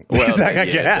 Well,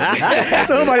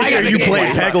 nobody care you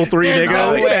played Peggle 3,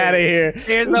 nigga. Get out of here.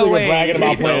 There's no way. Bragging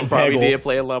about playing probably Peggle. Did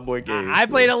play a lot more games. I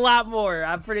played a lot more.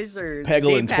 I'm pretty sure.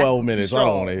 Peggle in 12 minutes. I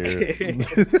don't want to hear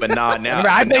it. But now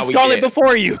I played Scarlet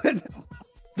before you.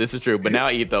 This is true, but now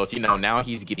Ethos, now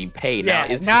he's getting paid. Now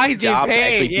he's getting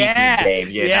paid. Now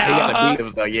he gotta beat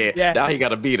him. So now he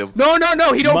gotta beat him. No,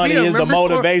 he don't Money beat him. is the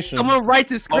motivation. Someone writes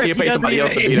his script. He pays somebody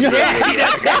else to beat him.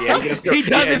 He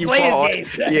doesn't play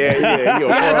his games. He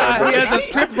has a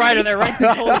script writer that writes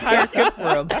the whole entire script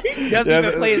for him. He doesn't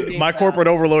even play his games. My corporate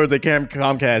overlords at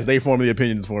Comcast, they form the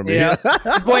opinions for me. Yeah.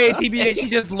 This boy at TBH, he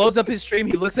just loads up his stream.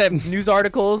 He looks at news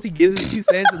articles. He gives his 2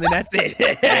 cents, and then that's it.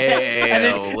 And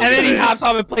then he hops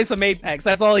off and plays some Apex.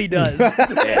 That's all he does.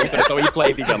 So he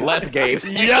plays even less games.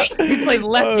 Yep, he plays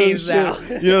less games now.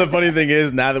 You know the funny thing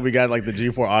is, now that we got like the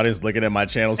G4 audience looking at my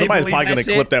channel, somebody's probably gonna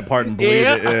clip that part and believe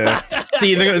it. Yeah.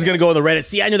 See, it's gonna go on the Reddit.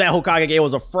 See, I knew that Hokage game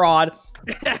was a fraud.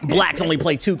 Blacks only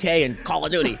play 2K and Call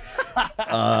of Duty.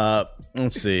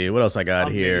 Let's see what else I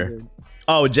got here.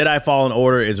 Oh, Jedi Fallen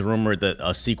Order is rumored that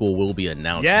a sequel will be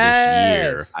announced this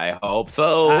year. I hope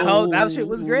so. I hope that shit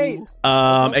was great.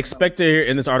 Expect to hear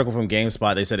in this article from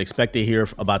GameSpot, they said expect to hear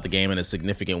about the game in a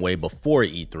significant way before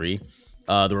E3.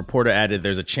 The reporter added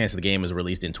there's a chance the game is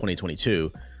released in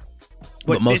 2022.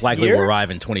 But most likely will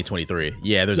arrive in 2023.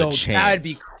 Yeah, there's a chance. That'd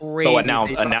be crazy. So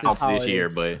announced this year,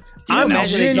 but I'm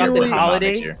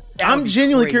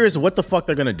genuinely curious what the fuck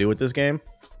they're gonna do with this game.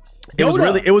 It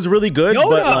was really good,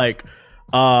 but like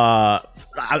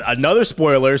another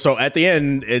spoiler. So at the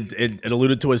end, it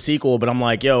alluded to a sequel, but I'm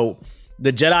like, yo,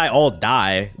 the Jedi all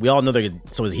die. We all know they're.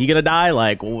 So is he gonna die?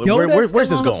 Like, where's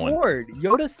this going?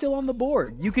 Yoda's still on the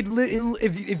board. You could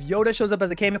if Yoda shows up as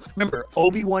a cameo. Remember,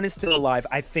 Obi-Wan is still alive.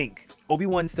 I think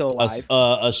Obi-Wan's still alive.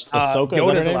 Ahsoka,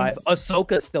 Yoda's alive.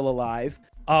 Ahsoka's still alive.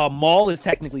 Maul is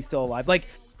technically still alive. Like,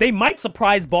 they might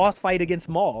surprise boss fight against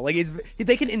Maul. Like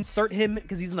they can insert him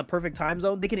because he's in the perfect time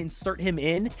zone. They can insert him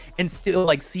in and still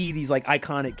like see these like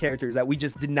iconic characters that we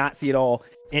just did not see at all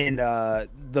in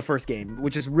the first game,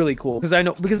 which is really cool.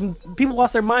 Because people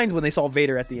lost their minds when they saw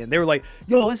Vader at the end. They were like,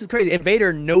 "Yo, this is crazy!" And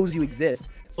Vader knows you exist,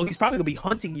 so he's probably gonna be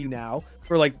hunting you now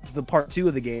for like the part 2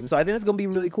 of the game. So I think that's gonna be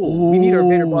really cool. Ooh. We need our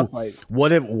Vader boss fight.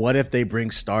 What if they bring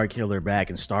Starkiller back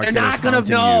and Starkiller's not gonna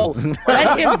hunting know. you?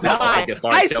 Let him die.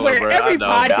 I swear, every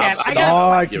podcast,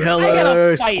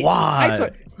 Starkiller Squad. I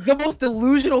swear, the most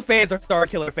delusional fans are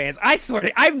Starkiller fans. I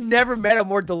swear, I've never met a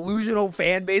more delusional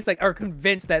fan base like are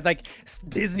convinced that like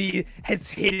Disney has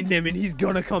hidden him and he's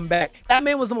gonna come back. That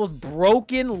man was the most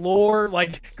broken lore.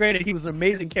 Like, granted, he was an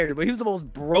amazing character, but he was the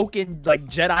most broken like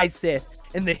Jedi Sith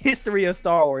in the history of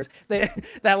Star Wars.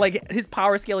 That like his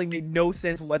power scaling made no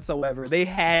sense whatsoever. They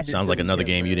had sounds like another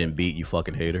game you didn't beat, you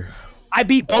fucking hater. I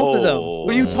beat both of them. What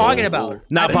are you talking about?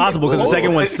 Not possible because the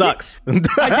second one sucks.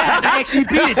 I actually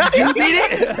beat it. Did you beat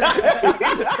it?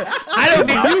 I don't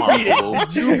think you beat it.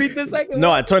 Did you beat the second one?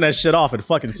 No, I turned that shit off. It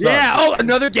fucking sucks. Yeah. Oh,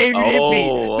 another game you didn't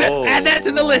beat. Add that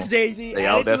to the list, JG.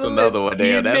 Yeah, that's another one.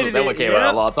 Damn, that one came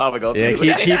out a long time ago.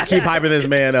 Yeah, keep hyping this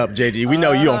man up, JG. We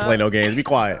know you don't play no games. Be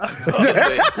quiet.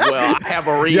 Well, I have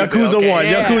a reason. Yakuza 1,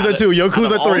 Yakuza 2,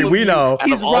 Yakuza 3. We know.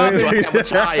 He's robbing. I have a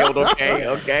child.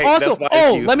 Okay. Also,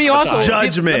 let me also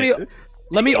Judgment.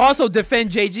 Let me also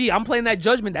defend JG. I'm playing that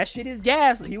Judgment. That shit is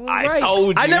gas. He was right.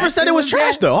 Told you. I never said it was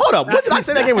trash though. Hold up. When did I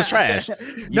say that game was trash?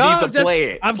 You need to play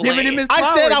it. I'm giving him his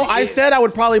I said I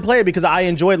would probably play it because I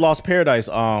enjoyed Lost Paradise.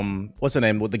 What's the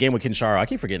name? The game with Kinshara. I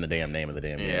keep forgetting the damn name of the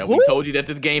damn game. Yeah, we told you that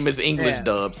this game is English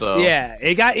dub. So yeah,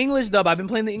 it got English dub. I've been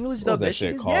playing the English dub. That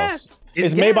shit costs. cost.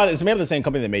 It's made by the same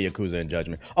company that made Yakuza and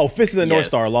Judgment. Oh, Fist of the North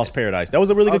Star, Lost Paradise. That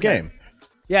was a really good game.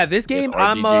 Yeah, this game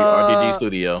RTG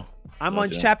Studio. I'm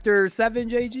on chapter 7,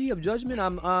 JG, of Judgment.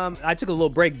 I took a little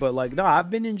break, but like, no,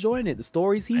 I've been enjoying it. The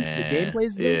story's heat, the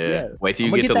gameplay's good. Yeah. Wait till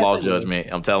you get to Lost Judgment.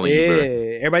 I'm telling you, bro.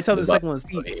 Yeah, everybody tells me the second one's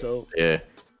heat. So yeah.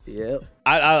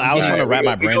 I was trying to wrap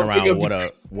my brain around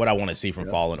what I want to see from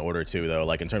Fallen Order 2 though,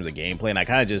 like in terms of gameplay, and I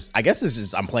guess it's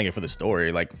just I'm playing it for the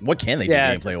story. Like, what can they do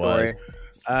gameplay wise?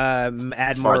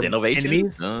 Add more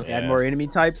enemies, add more enemy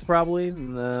types, probably.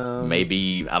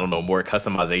 Maybe, I don't know, more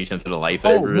customization to the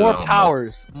lightsabers. More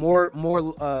powers, more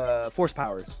force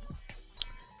powers.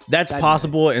 That's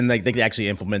possible, and like they could actually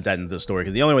implement that into the story.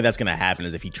 Because the only way that's gonna happen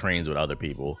is if he trains with other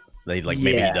people. Maybe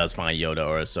he does find Yoda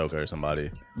or Ahsoka or somebody.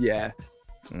 Yeah,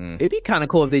 it'd be kind of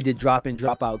cool if they did drop in,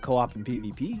 drop out co-op and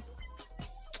PvP.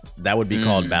 That would be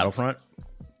called Battlefront.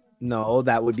 No,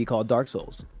 that would be called Dark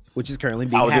Souls, which is currently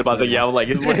being I was about to say, I was like,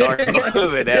 it's more Dark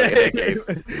Souls in that case.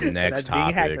 Next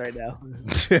topic. Right now.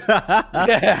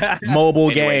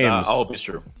 Mobile games. I hope it's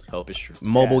true.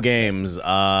 Mobile games.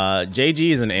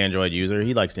 JG is an Android user.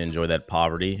 He likes to enjoy that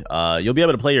poverty. You'll be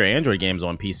able to play your Android games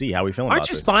on PC. How are we feeling about this?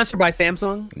 Aren't you sponsored by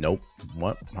Samsung? Nope.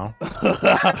 What? Huh?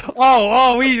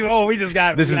 we just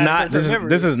got. This is not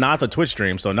the Twitch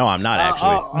stream, so no, I'm not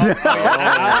actually. It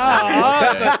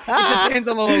depends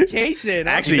on the location.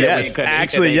 Actually,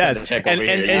 yes.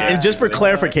 And just for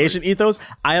clarification, Ethos,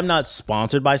 I am not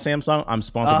sponsored by Samsung. I'm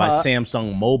sponsored by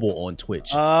Samsung Mobile on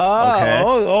Twitch.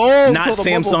 Okay. Not so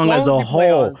Samsung as a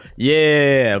whole.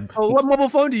 Yeah. What mobile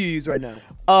phone do you use right now?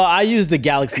 I use the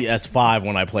Galaxy S5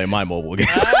 when I play my mobile games.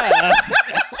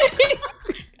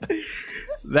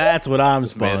 That's what I'm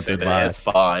sponsored by.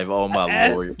 S5. Oh my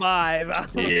lord.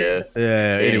 S5.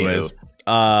 Yeah. Anyways.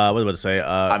 What was I about to say?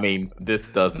 I mean, this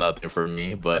does nothing for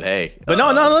me, but hey. But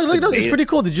no, look, it's pretty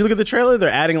cool. Did you look at the trailer? They're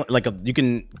adding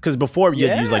because before you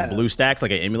had to use like BlueStacks,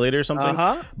 like an emulator or something.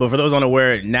 But for those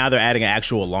unaware, now they're adding an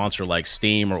actual launcher like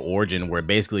Steam or Origin, where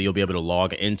basically you'll be able to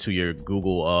log into your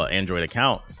Google Android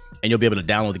account. And you'll be able to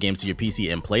download the games to your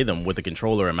PC and play them with a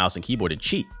controller, a mouse, and keyboard and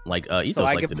cheat, like Ethos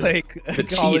likes to do. I can play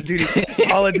Call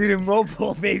of Duty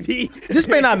Mobile, baby. This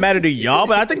may not matter to y'all,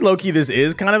 but I think low-key this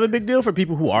is kind of a big deal for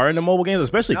people who are into mobile games,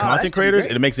 especially content creators.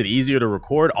 It makes it easier to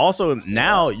record. Also,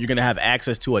 now you're going to have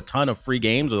access to a ton of free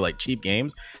games or like cheap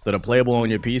games that are playable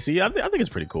on your PC. I think it's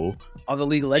pretty cool. All the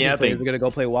League of Legends players are going to go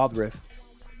play Wild Rift.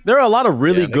 There are a lot of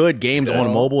really good games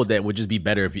on mobile that would just be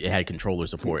better if it had controller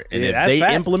support. And if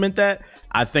they implement that,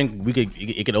 I think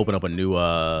it could open up a new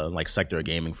like sector of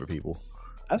gaming for people.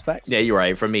 That's facts. Yeah, you're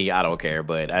right. For me, I don't care,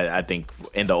 but I think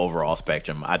in the overall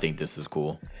spectrum, I think this is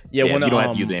cool. Yeah, when if you don't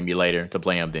have to use the emulator to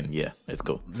play them, then yeah, it's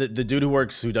cool. The dude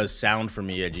who does sound for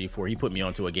me at G4, he put me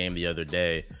onto a game the other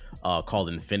day. called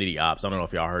Infinity Ops. I don't know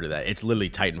if y'all heard of that. It's literally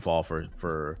Titanfall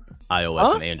for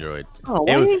iOS and Android. Oh,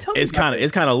 why didn't you tell me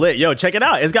it's kind of lit. Yo, check it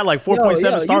out. It's got like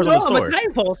 4.7 stars on the store. I'm a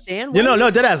Titanfall stan. You know,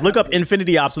 no, deadass. Look up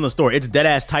Infinity Ops on the store. It's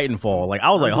deadass Titanfall. Like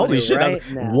I was like, holy shit! Right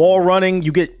wall running.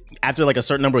 You get after like a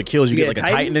certain number of kills, you get like a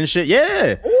Titan and shit.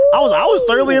 Yeah, ooh. I was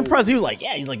thoroughly impressed. He was like,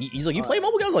 yeah. He's like, you play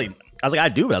mobile games? I was like, I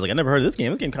do, but I was like, I never heard of this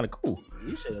game. This game kind of cool.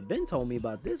 You should have been told me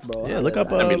about this, bro. Yeah, look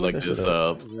up. Let me look this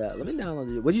up. Let me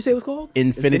download it. What did you say it was called?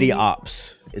 Infinity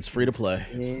Ops. It's free to play.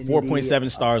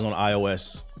 4.7 stars on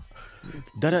iOS.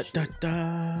 Da da da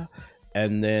da.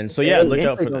 And then look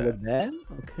up for that.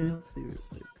 Okay, let's see.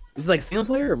 Is it like single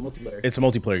player or multiplayer? It's a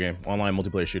multiplayer game, online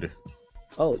multiplayer shooter.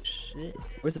 Oh shit!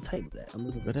 Where's the Titan at? I'm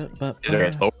looking for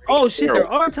that. Oh shit! There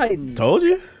are Titans. Told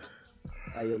you.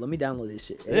 Yo, let me download this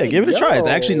shit. Yeah, give it a try. It's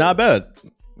actually not bad.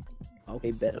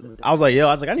 Okay, bet. I was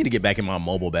like, I need to get back in my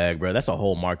mobile bag, bro. That's a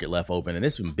whole market left open, and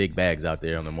there's some big bags out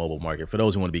there on the mobile market. For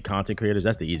those who want to be content creators,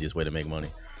 that's the easiest way to make money.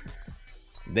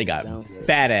 They got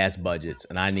fat ass budgets,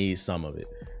 and I need some of it.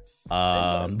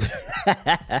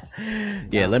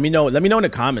 Yeah, let me know in the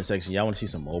comment section. Y'all want to see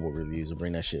some mobile reviews and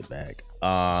bring that shit back.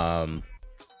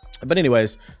 But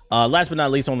anyways, last but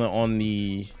not least on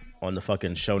the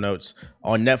fucking show notes,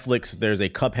 on Netflix there's a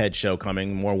Cuphead show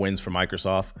coming. More wins for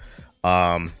Microsoft.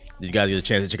 Did you guys get a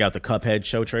chance to check out the Cuphead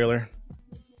show trailer?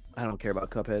 I don't care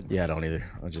about Cuphead. Yeah, I don't either.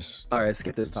 All right,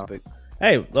 skip this topic.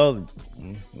 Hey, well,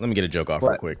 let me get a joke off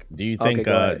real quick. Do you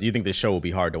think this show will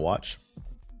be hard to watch?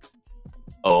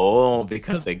 Oh,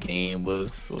 because the game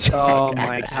was oh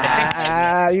my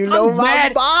god! You know my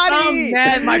body. I'm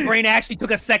mad. My brain actually took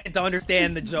a second to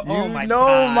understand the joke. Oh my god! You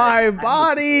know my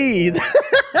body. All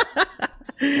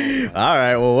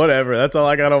right, well, whatever. That's all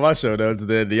I got on my show notes.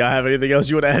 Then, do y'all have anything else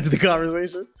you want to add to the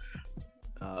conversation?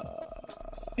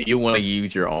 You want to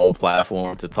use your own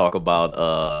platform to talk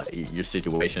about your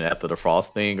situation after the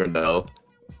Frost thing, or no?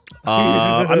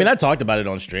 I mean, I talked about it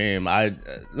on stream.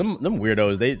 Them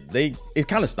weirdos, it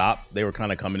kind of stopped. They were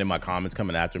kind of coming in my comments,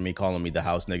 coming after me, calling me the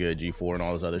house nigga at G4 and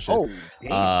all this other shit. Oh,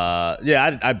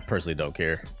 yeah, I personally don't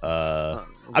care. I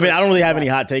mean, I don't really have any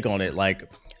hot take on it.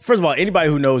 Like, first of all, anybody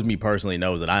who knows me personally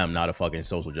knows that I am not a fucking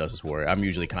social justice warrior. I'm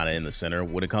usually kind of in the center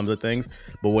when it comes to things.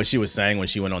 But what she was saying when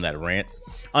she went on that rant,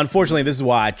 unfortunately, this is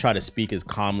why I try to speak as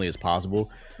calmly as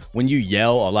possible. When you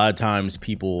yell, a lot of times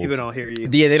people don't hear you.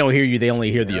 Yeah, they don't hear you. They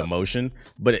only hear the emotion.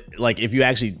 But like, if you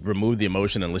actually remove the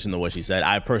emotion and listen to what she said,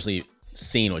 I personally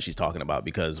seen what she's talking about,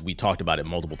 because we talked about it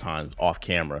multiple times off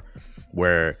camera,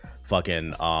 where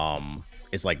fucking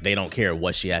it's like they don't care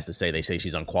what she has to say. They say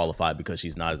she's unqualified because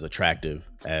she's not as attractive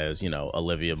as, you know,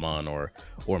 Olivia Munn or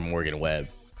Morgan Webb.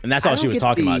 And that's all she was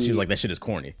talking about. She was like, that shit is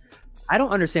corny. I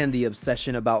don't understand the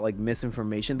obsession about like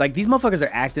misinformation. Like, these motherfuckers are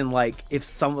acting like if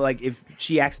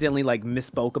she accidentally like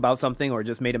misspoke about something or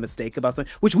just made a mistake about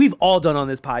something, which we've all done on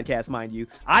this podcast, mind you.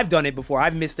 I've done it before.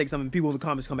 I've mistaked something. People in the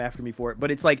comments come after me for it.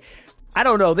 But it's like, I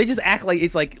don't know. They just act like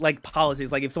it's like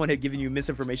politics. Like, if someone had given you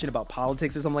misinformation about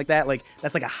politics or something like that, like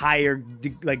that's like a higher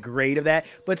like grade of that.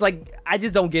 But it's like, I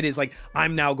just don't get it. It's like,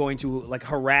 I'm now going to like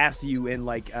harass you and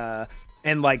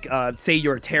say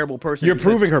you're a terrible person. You're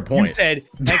proving her point. You said,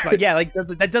 yeah, like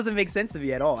that doesn't make sense to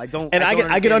me at all. I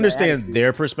can understand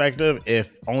their perspective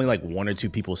if only like one or two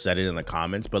people said it in the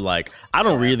comments, but like, I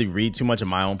don't really read too much of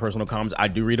my own personal comments. I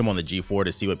do read them on the G4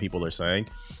 to see what people are saying,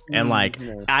 and like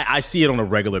I see it on a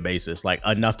regular basis, like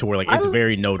enough to where like it's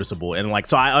very noticeable, and like,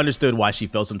 so I understood why she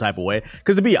felt some type of way.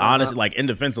 Because to be honest, like in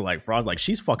defense of like Frost, like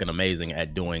she's fucking amazing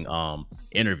at doing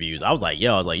interviews. I was like,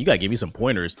 yo, you gotta give me some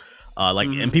pointers.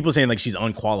 And people saying like she's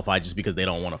unqualified just because they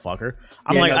don't want to fuck her.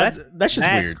 I'm that's just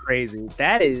weird. Crazy.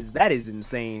 That is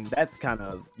insane. That's kind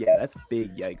of, that's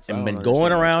big yikes. And been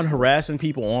going around harassing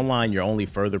people online, you're only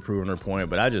further proving her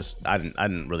point. But I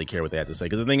didn't really care what they had to say,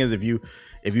 because the thing is, if you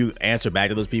answer back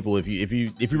to those people, if you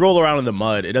roll around in the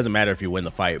mud, it doesn't matter if you win the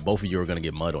fight. Both of you are gonna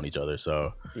get mud on each other.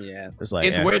 So it's like,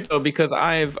 it's weird though, because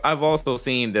I've also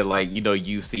seen that, like, you know,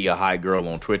 you see a high girl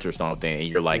on Twitch or something, and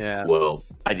you're like, well,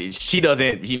 she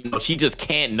doesn't, you know, she just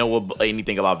can't know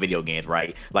anything about video games,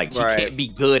 right? Like, she can't be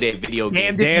good at video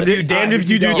games. Damned if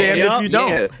you do, damned if you don't.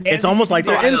 Yeah. It's almost like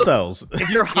they're incels. If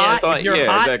you're hot, then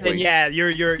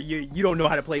you don't know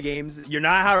how to play games. You're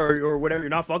not hot or whatever. You're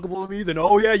not fuckable with me. Then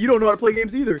you don't know how to play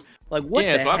games either. Like, what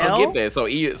the hell? I don't get that. So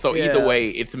either way,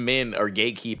 it's men are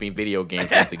gatekeeping video games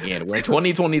once again. We're in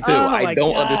 2022. I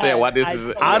don't understand why this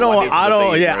is. I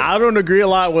don't agree a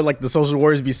lot with like the social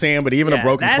warriors be saying, but even a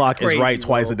broken clock is right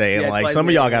twice a day, and like some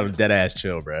of y'all got a dead ass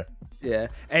chill, bro. Yeah.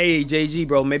 Hey, JG,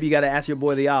 bro, maybe you got to ask your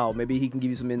boy the owl. Maybe he can give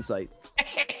you some insight.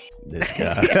 This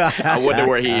guy. I wonder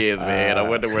where he is, man. I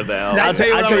wonder where the hell. I'll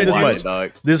tell you this much.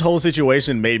 Dog. This whole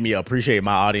situation made me appreciate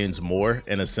my audience more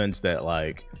in a sense that,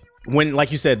 like, when,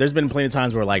 like you said, there's been plenty of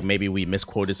times where, like, maybe we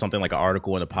misquoted something like an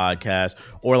article in a podcast,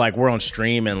 or like we're on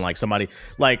stream and like somebody,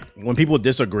 like, when people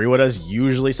disagree with us,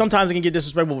 usually sometimes it can get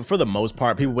disrespectful, but for the most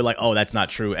part, people be like, oh, that's not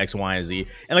true, X, Y, and Z.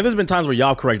 And like, there's been times where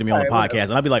y'all corrected me on the podcast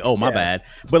and I'd be like, oh, my bad.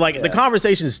 But like the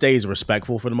conversation stays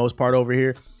respectful for the most part over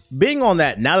here. Being on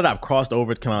that, now that I've crossed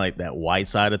over to kind of like that white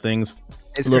side of things,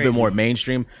 it's a little bit more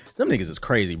mainstream. Them niggas is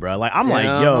crazy, bro. Like, I'm like,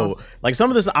 yo, like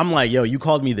some of this, I'm like, yo, you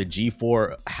called me the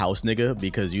G4 house nigga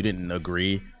because you didn't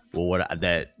agree with what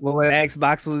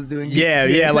Xbox was doing.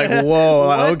 Yeah, like,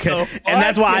 whoa, okay. And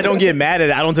that's why I don't get mad at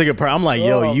it. I don't take it I'm like,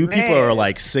 yo, you people are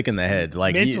like sick in the head,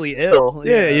 like mentally ill.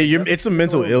 It's some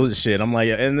mental ill shit. I'm like,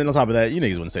 and then on top of that, you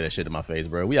niggas wouldn't say that shit in my face,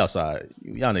 bro. We outside,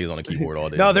 y'all niggas on the keyboard all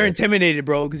day. No, they're intimidated,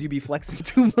 bro, because you be flexing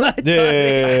too much.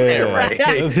 Yeah, right.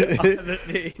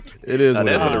 It is.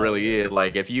 That's what it really is.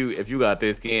 Like, if you got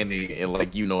this candy and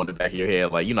like, you know, in the back of your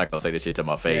head, like, you're not gonna say this shit to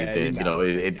my face, then you know,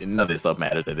 none of this stuff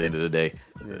matters at the end of the day.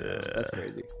 That's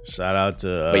crazy. Shout out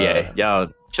to but yeah, y'all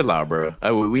chill out, bro.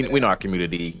 We know our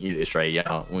community is straight,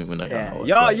 y'all. We know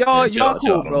y'all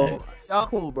cool, bro. Y'all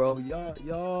cool, bro.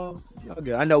 Y'all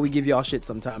good. I know we give y'all shit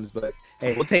sometimes, but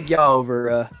hey, we'll take y'all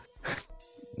over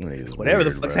whatever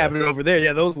the fuck's happening over there.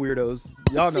 Yeah, those weirdos.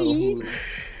 Y'all know.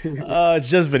 It's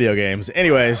just video games.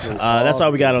 Anyways, that's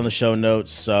all we got on the show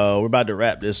notes. So we're about to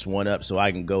wrap this one up so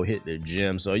I can go hit the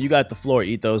gym. So you got the floor,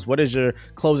 Ethos. What is your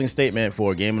closing statement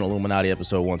for Gaming Illuminaughty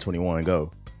episode 121?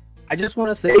 Go. I just want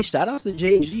to say shout out to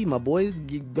JG, my boys.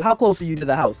 How close are you to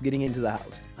the house? Getting into the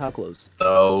house? How close?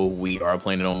 So we are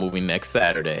planning on moving next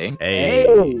Saturday. Hey,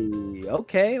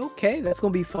 okay, that's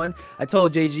gonna be fun. I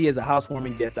told JG as a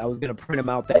housewarming gift I was gonna print him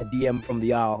out that DM from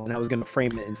the owl and I was gonna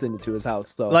frame it and send it to his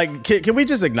house. So, like, can we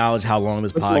just acknowledge how long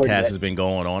this podcast has been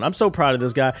going on? I'm so proud of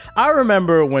this guy. I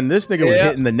remember when this nigga was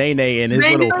hitting the nay in his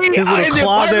little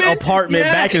closet apartment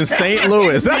back in St.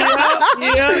 Louis.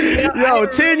 Yo,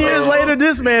 10 years later,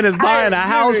 this man is buying a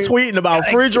house, tweeting about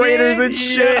refrigerators and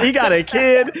shit. He got a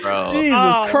kid. Bro.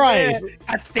 Jesus Christ.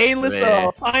 Got stainless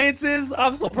appliances.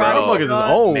 I'm so proud of motherfuckers is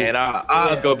old. Man,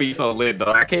 I was gonna be so lit,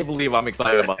 though. I can't believe I'm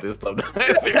excited about this stuff.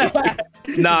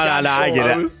 Nah, I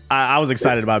get it. I was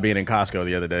excited about being in Costco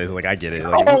the other day. So, like, I get it.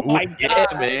 Like, my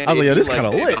God, man. I was like, yo, this kind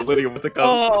of lit. I literally went to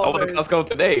Costco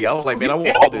today. I was like, man, I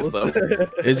want all this stuff.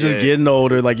 It's just getting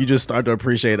older. Like, you just start to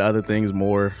appreciate other things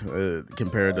more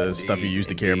compared to stuff you used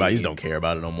to care about. You just don't care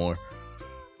about it no more.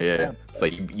 Yeah, so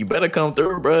you better come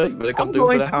through, bro. You better come through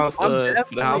for the house, for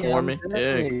the housewarming.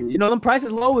 Yeah, you know, them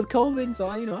prices low with COVID,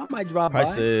 so you know I might drop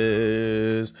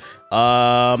prices.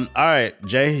 All right,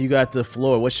 Jay, you got the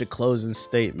floor. What's your closing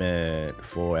statement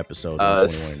for episode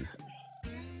 121?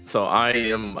 So I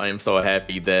am so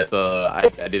happy that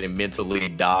I didn't mentally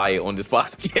die on this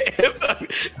podcast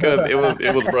because it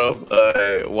was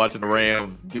rough watching the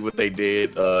Rams do what they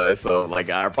did. So like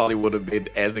I probably would have been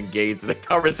as engaged in the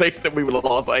conversation that we would have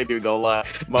lost. I ain't even gonna lie,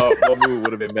 my mood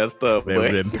would have been messed up.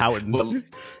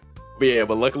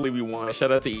 But luckily we won.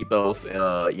 Shout out to Ethos,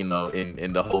 you know,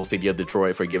 in the whole city of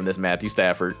Detroit for giving us Matthew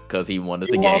Stafford because he won us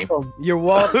the game. You're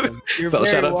welcome. So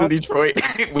shout out to Detroit.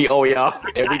 We owe y'all,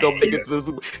 and we gonna make it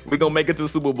to the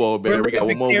Super Bowl, man. We got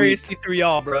one more week through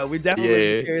y'all, bro. We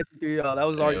definitely vicariously through y'all. That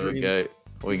was our dream. Okay.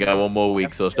 We got one more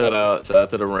week, so shout out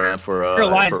to the Rams for you're a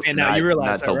Lions fan now. You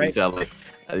realize that, right? Selling.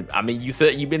 I mean,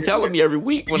 you've been telling me every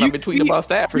week when I've been tweeting about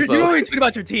Stafford. You always tweet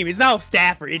about your team. It's now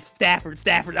Stafford. It's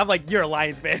Stafford. I'm like, you're a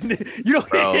Lions fan. You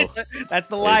know, that's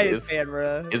the Lions fan,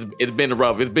 bro. It's been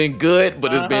rough. It's been good,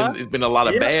 but it's been a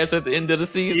lot of bads at the end of the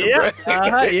season.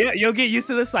 Yeah, you'll get used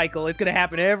to the cycle. It's gonna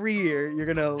happen every year. You're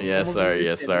gonna. Yes,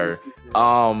 sir. But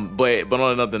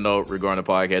on another note regarding the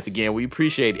podcast, again, we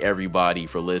appreciate everybody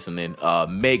for listening.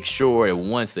 Make sure that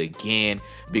once again,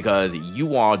 because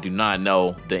you all do not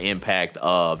know the impact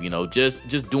of, you know, just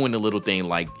doing the little thing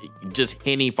like just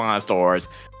hitting 5 stars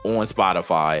on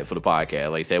Spotify for the podcast.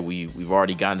 Like I said, we've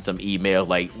already gotten some email.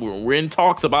 Like we're in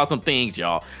talks about some things,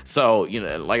 y'all. So, you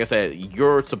know, like I said,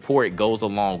 your support goes a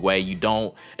long way. You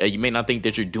don't, you may not think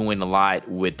that you're doing a lot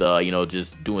with, you know,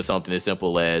 just doing something as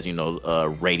simple as, you know,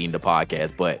 rating the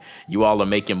podcast, but you all are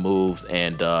making moves,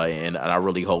 and I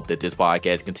really hope that this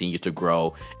podcast continues to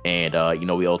grow, and you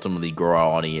know, we ultimately grow our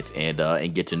audience and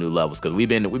get to new levels, because we've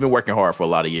been working hard for a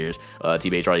lot of years.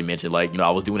 T-Base already mentioned, like, you know, I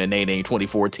was doing a name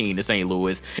 2014 in St.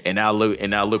 Louis. And now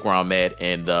look where I'm at,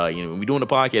 and you know, we're doing the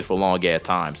podcast for a long ass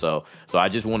time. So I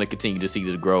just want to continue to see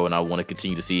this grow, and I want to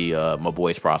continue to see my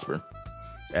boys prosper.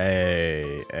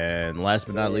 Hey, and last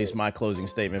but not least, my closing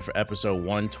statement for episode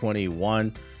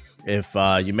 121. If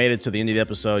you made it to the end of the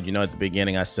episode, you know, at the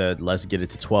beginning I said let's get it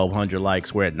to 1,200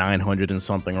 likes. We're at 900 and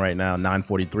something right now,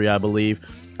 943 I believe.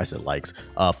 I said likes.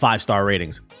 5-star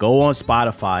ratings. Go on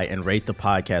Spotify and rate the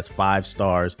podcast 5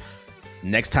 stars.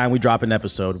 Next time we drop an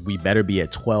episode, we better be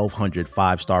at 1,200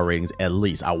 5-star ratings at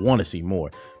least. I want to see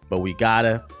more, but we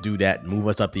gotta do that. Move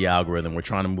us up the algorithm. We're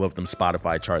trying to move up them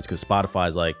Spotify charts because Spotify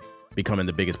is like becoming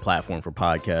the biggest platform for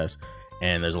podcasts,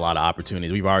 and there's a lot of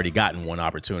opportunities. We've already gotten one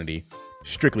opportunity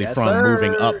strictly from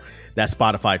moving up that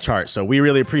Spotify chart. So we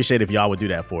really appreciate if y'all would do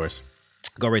that for us.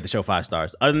 Go rate the show 5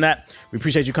 stars. Other than that, we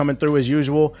appreciate you coming through as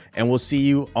usual, and we'll see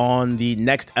you on the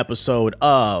next episode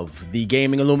of the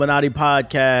Gaming Illuminati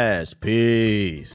podcast. Peace.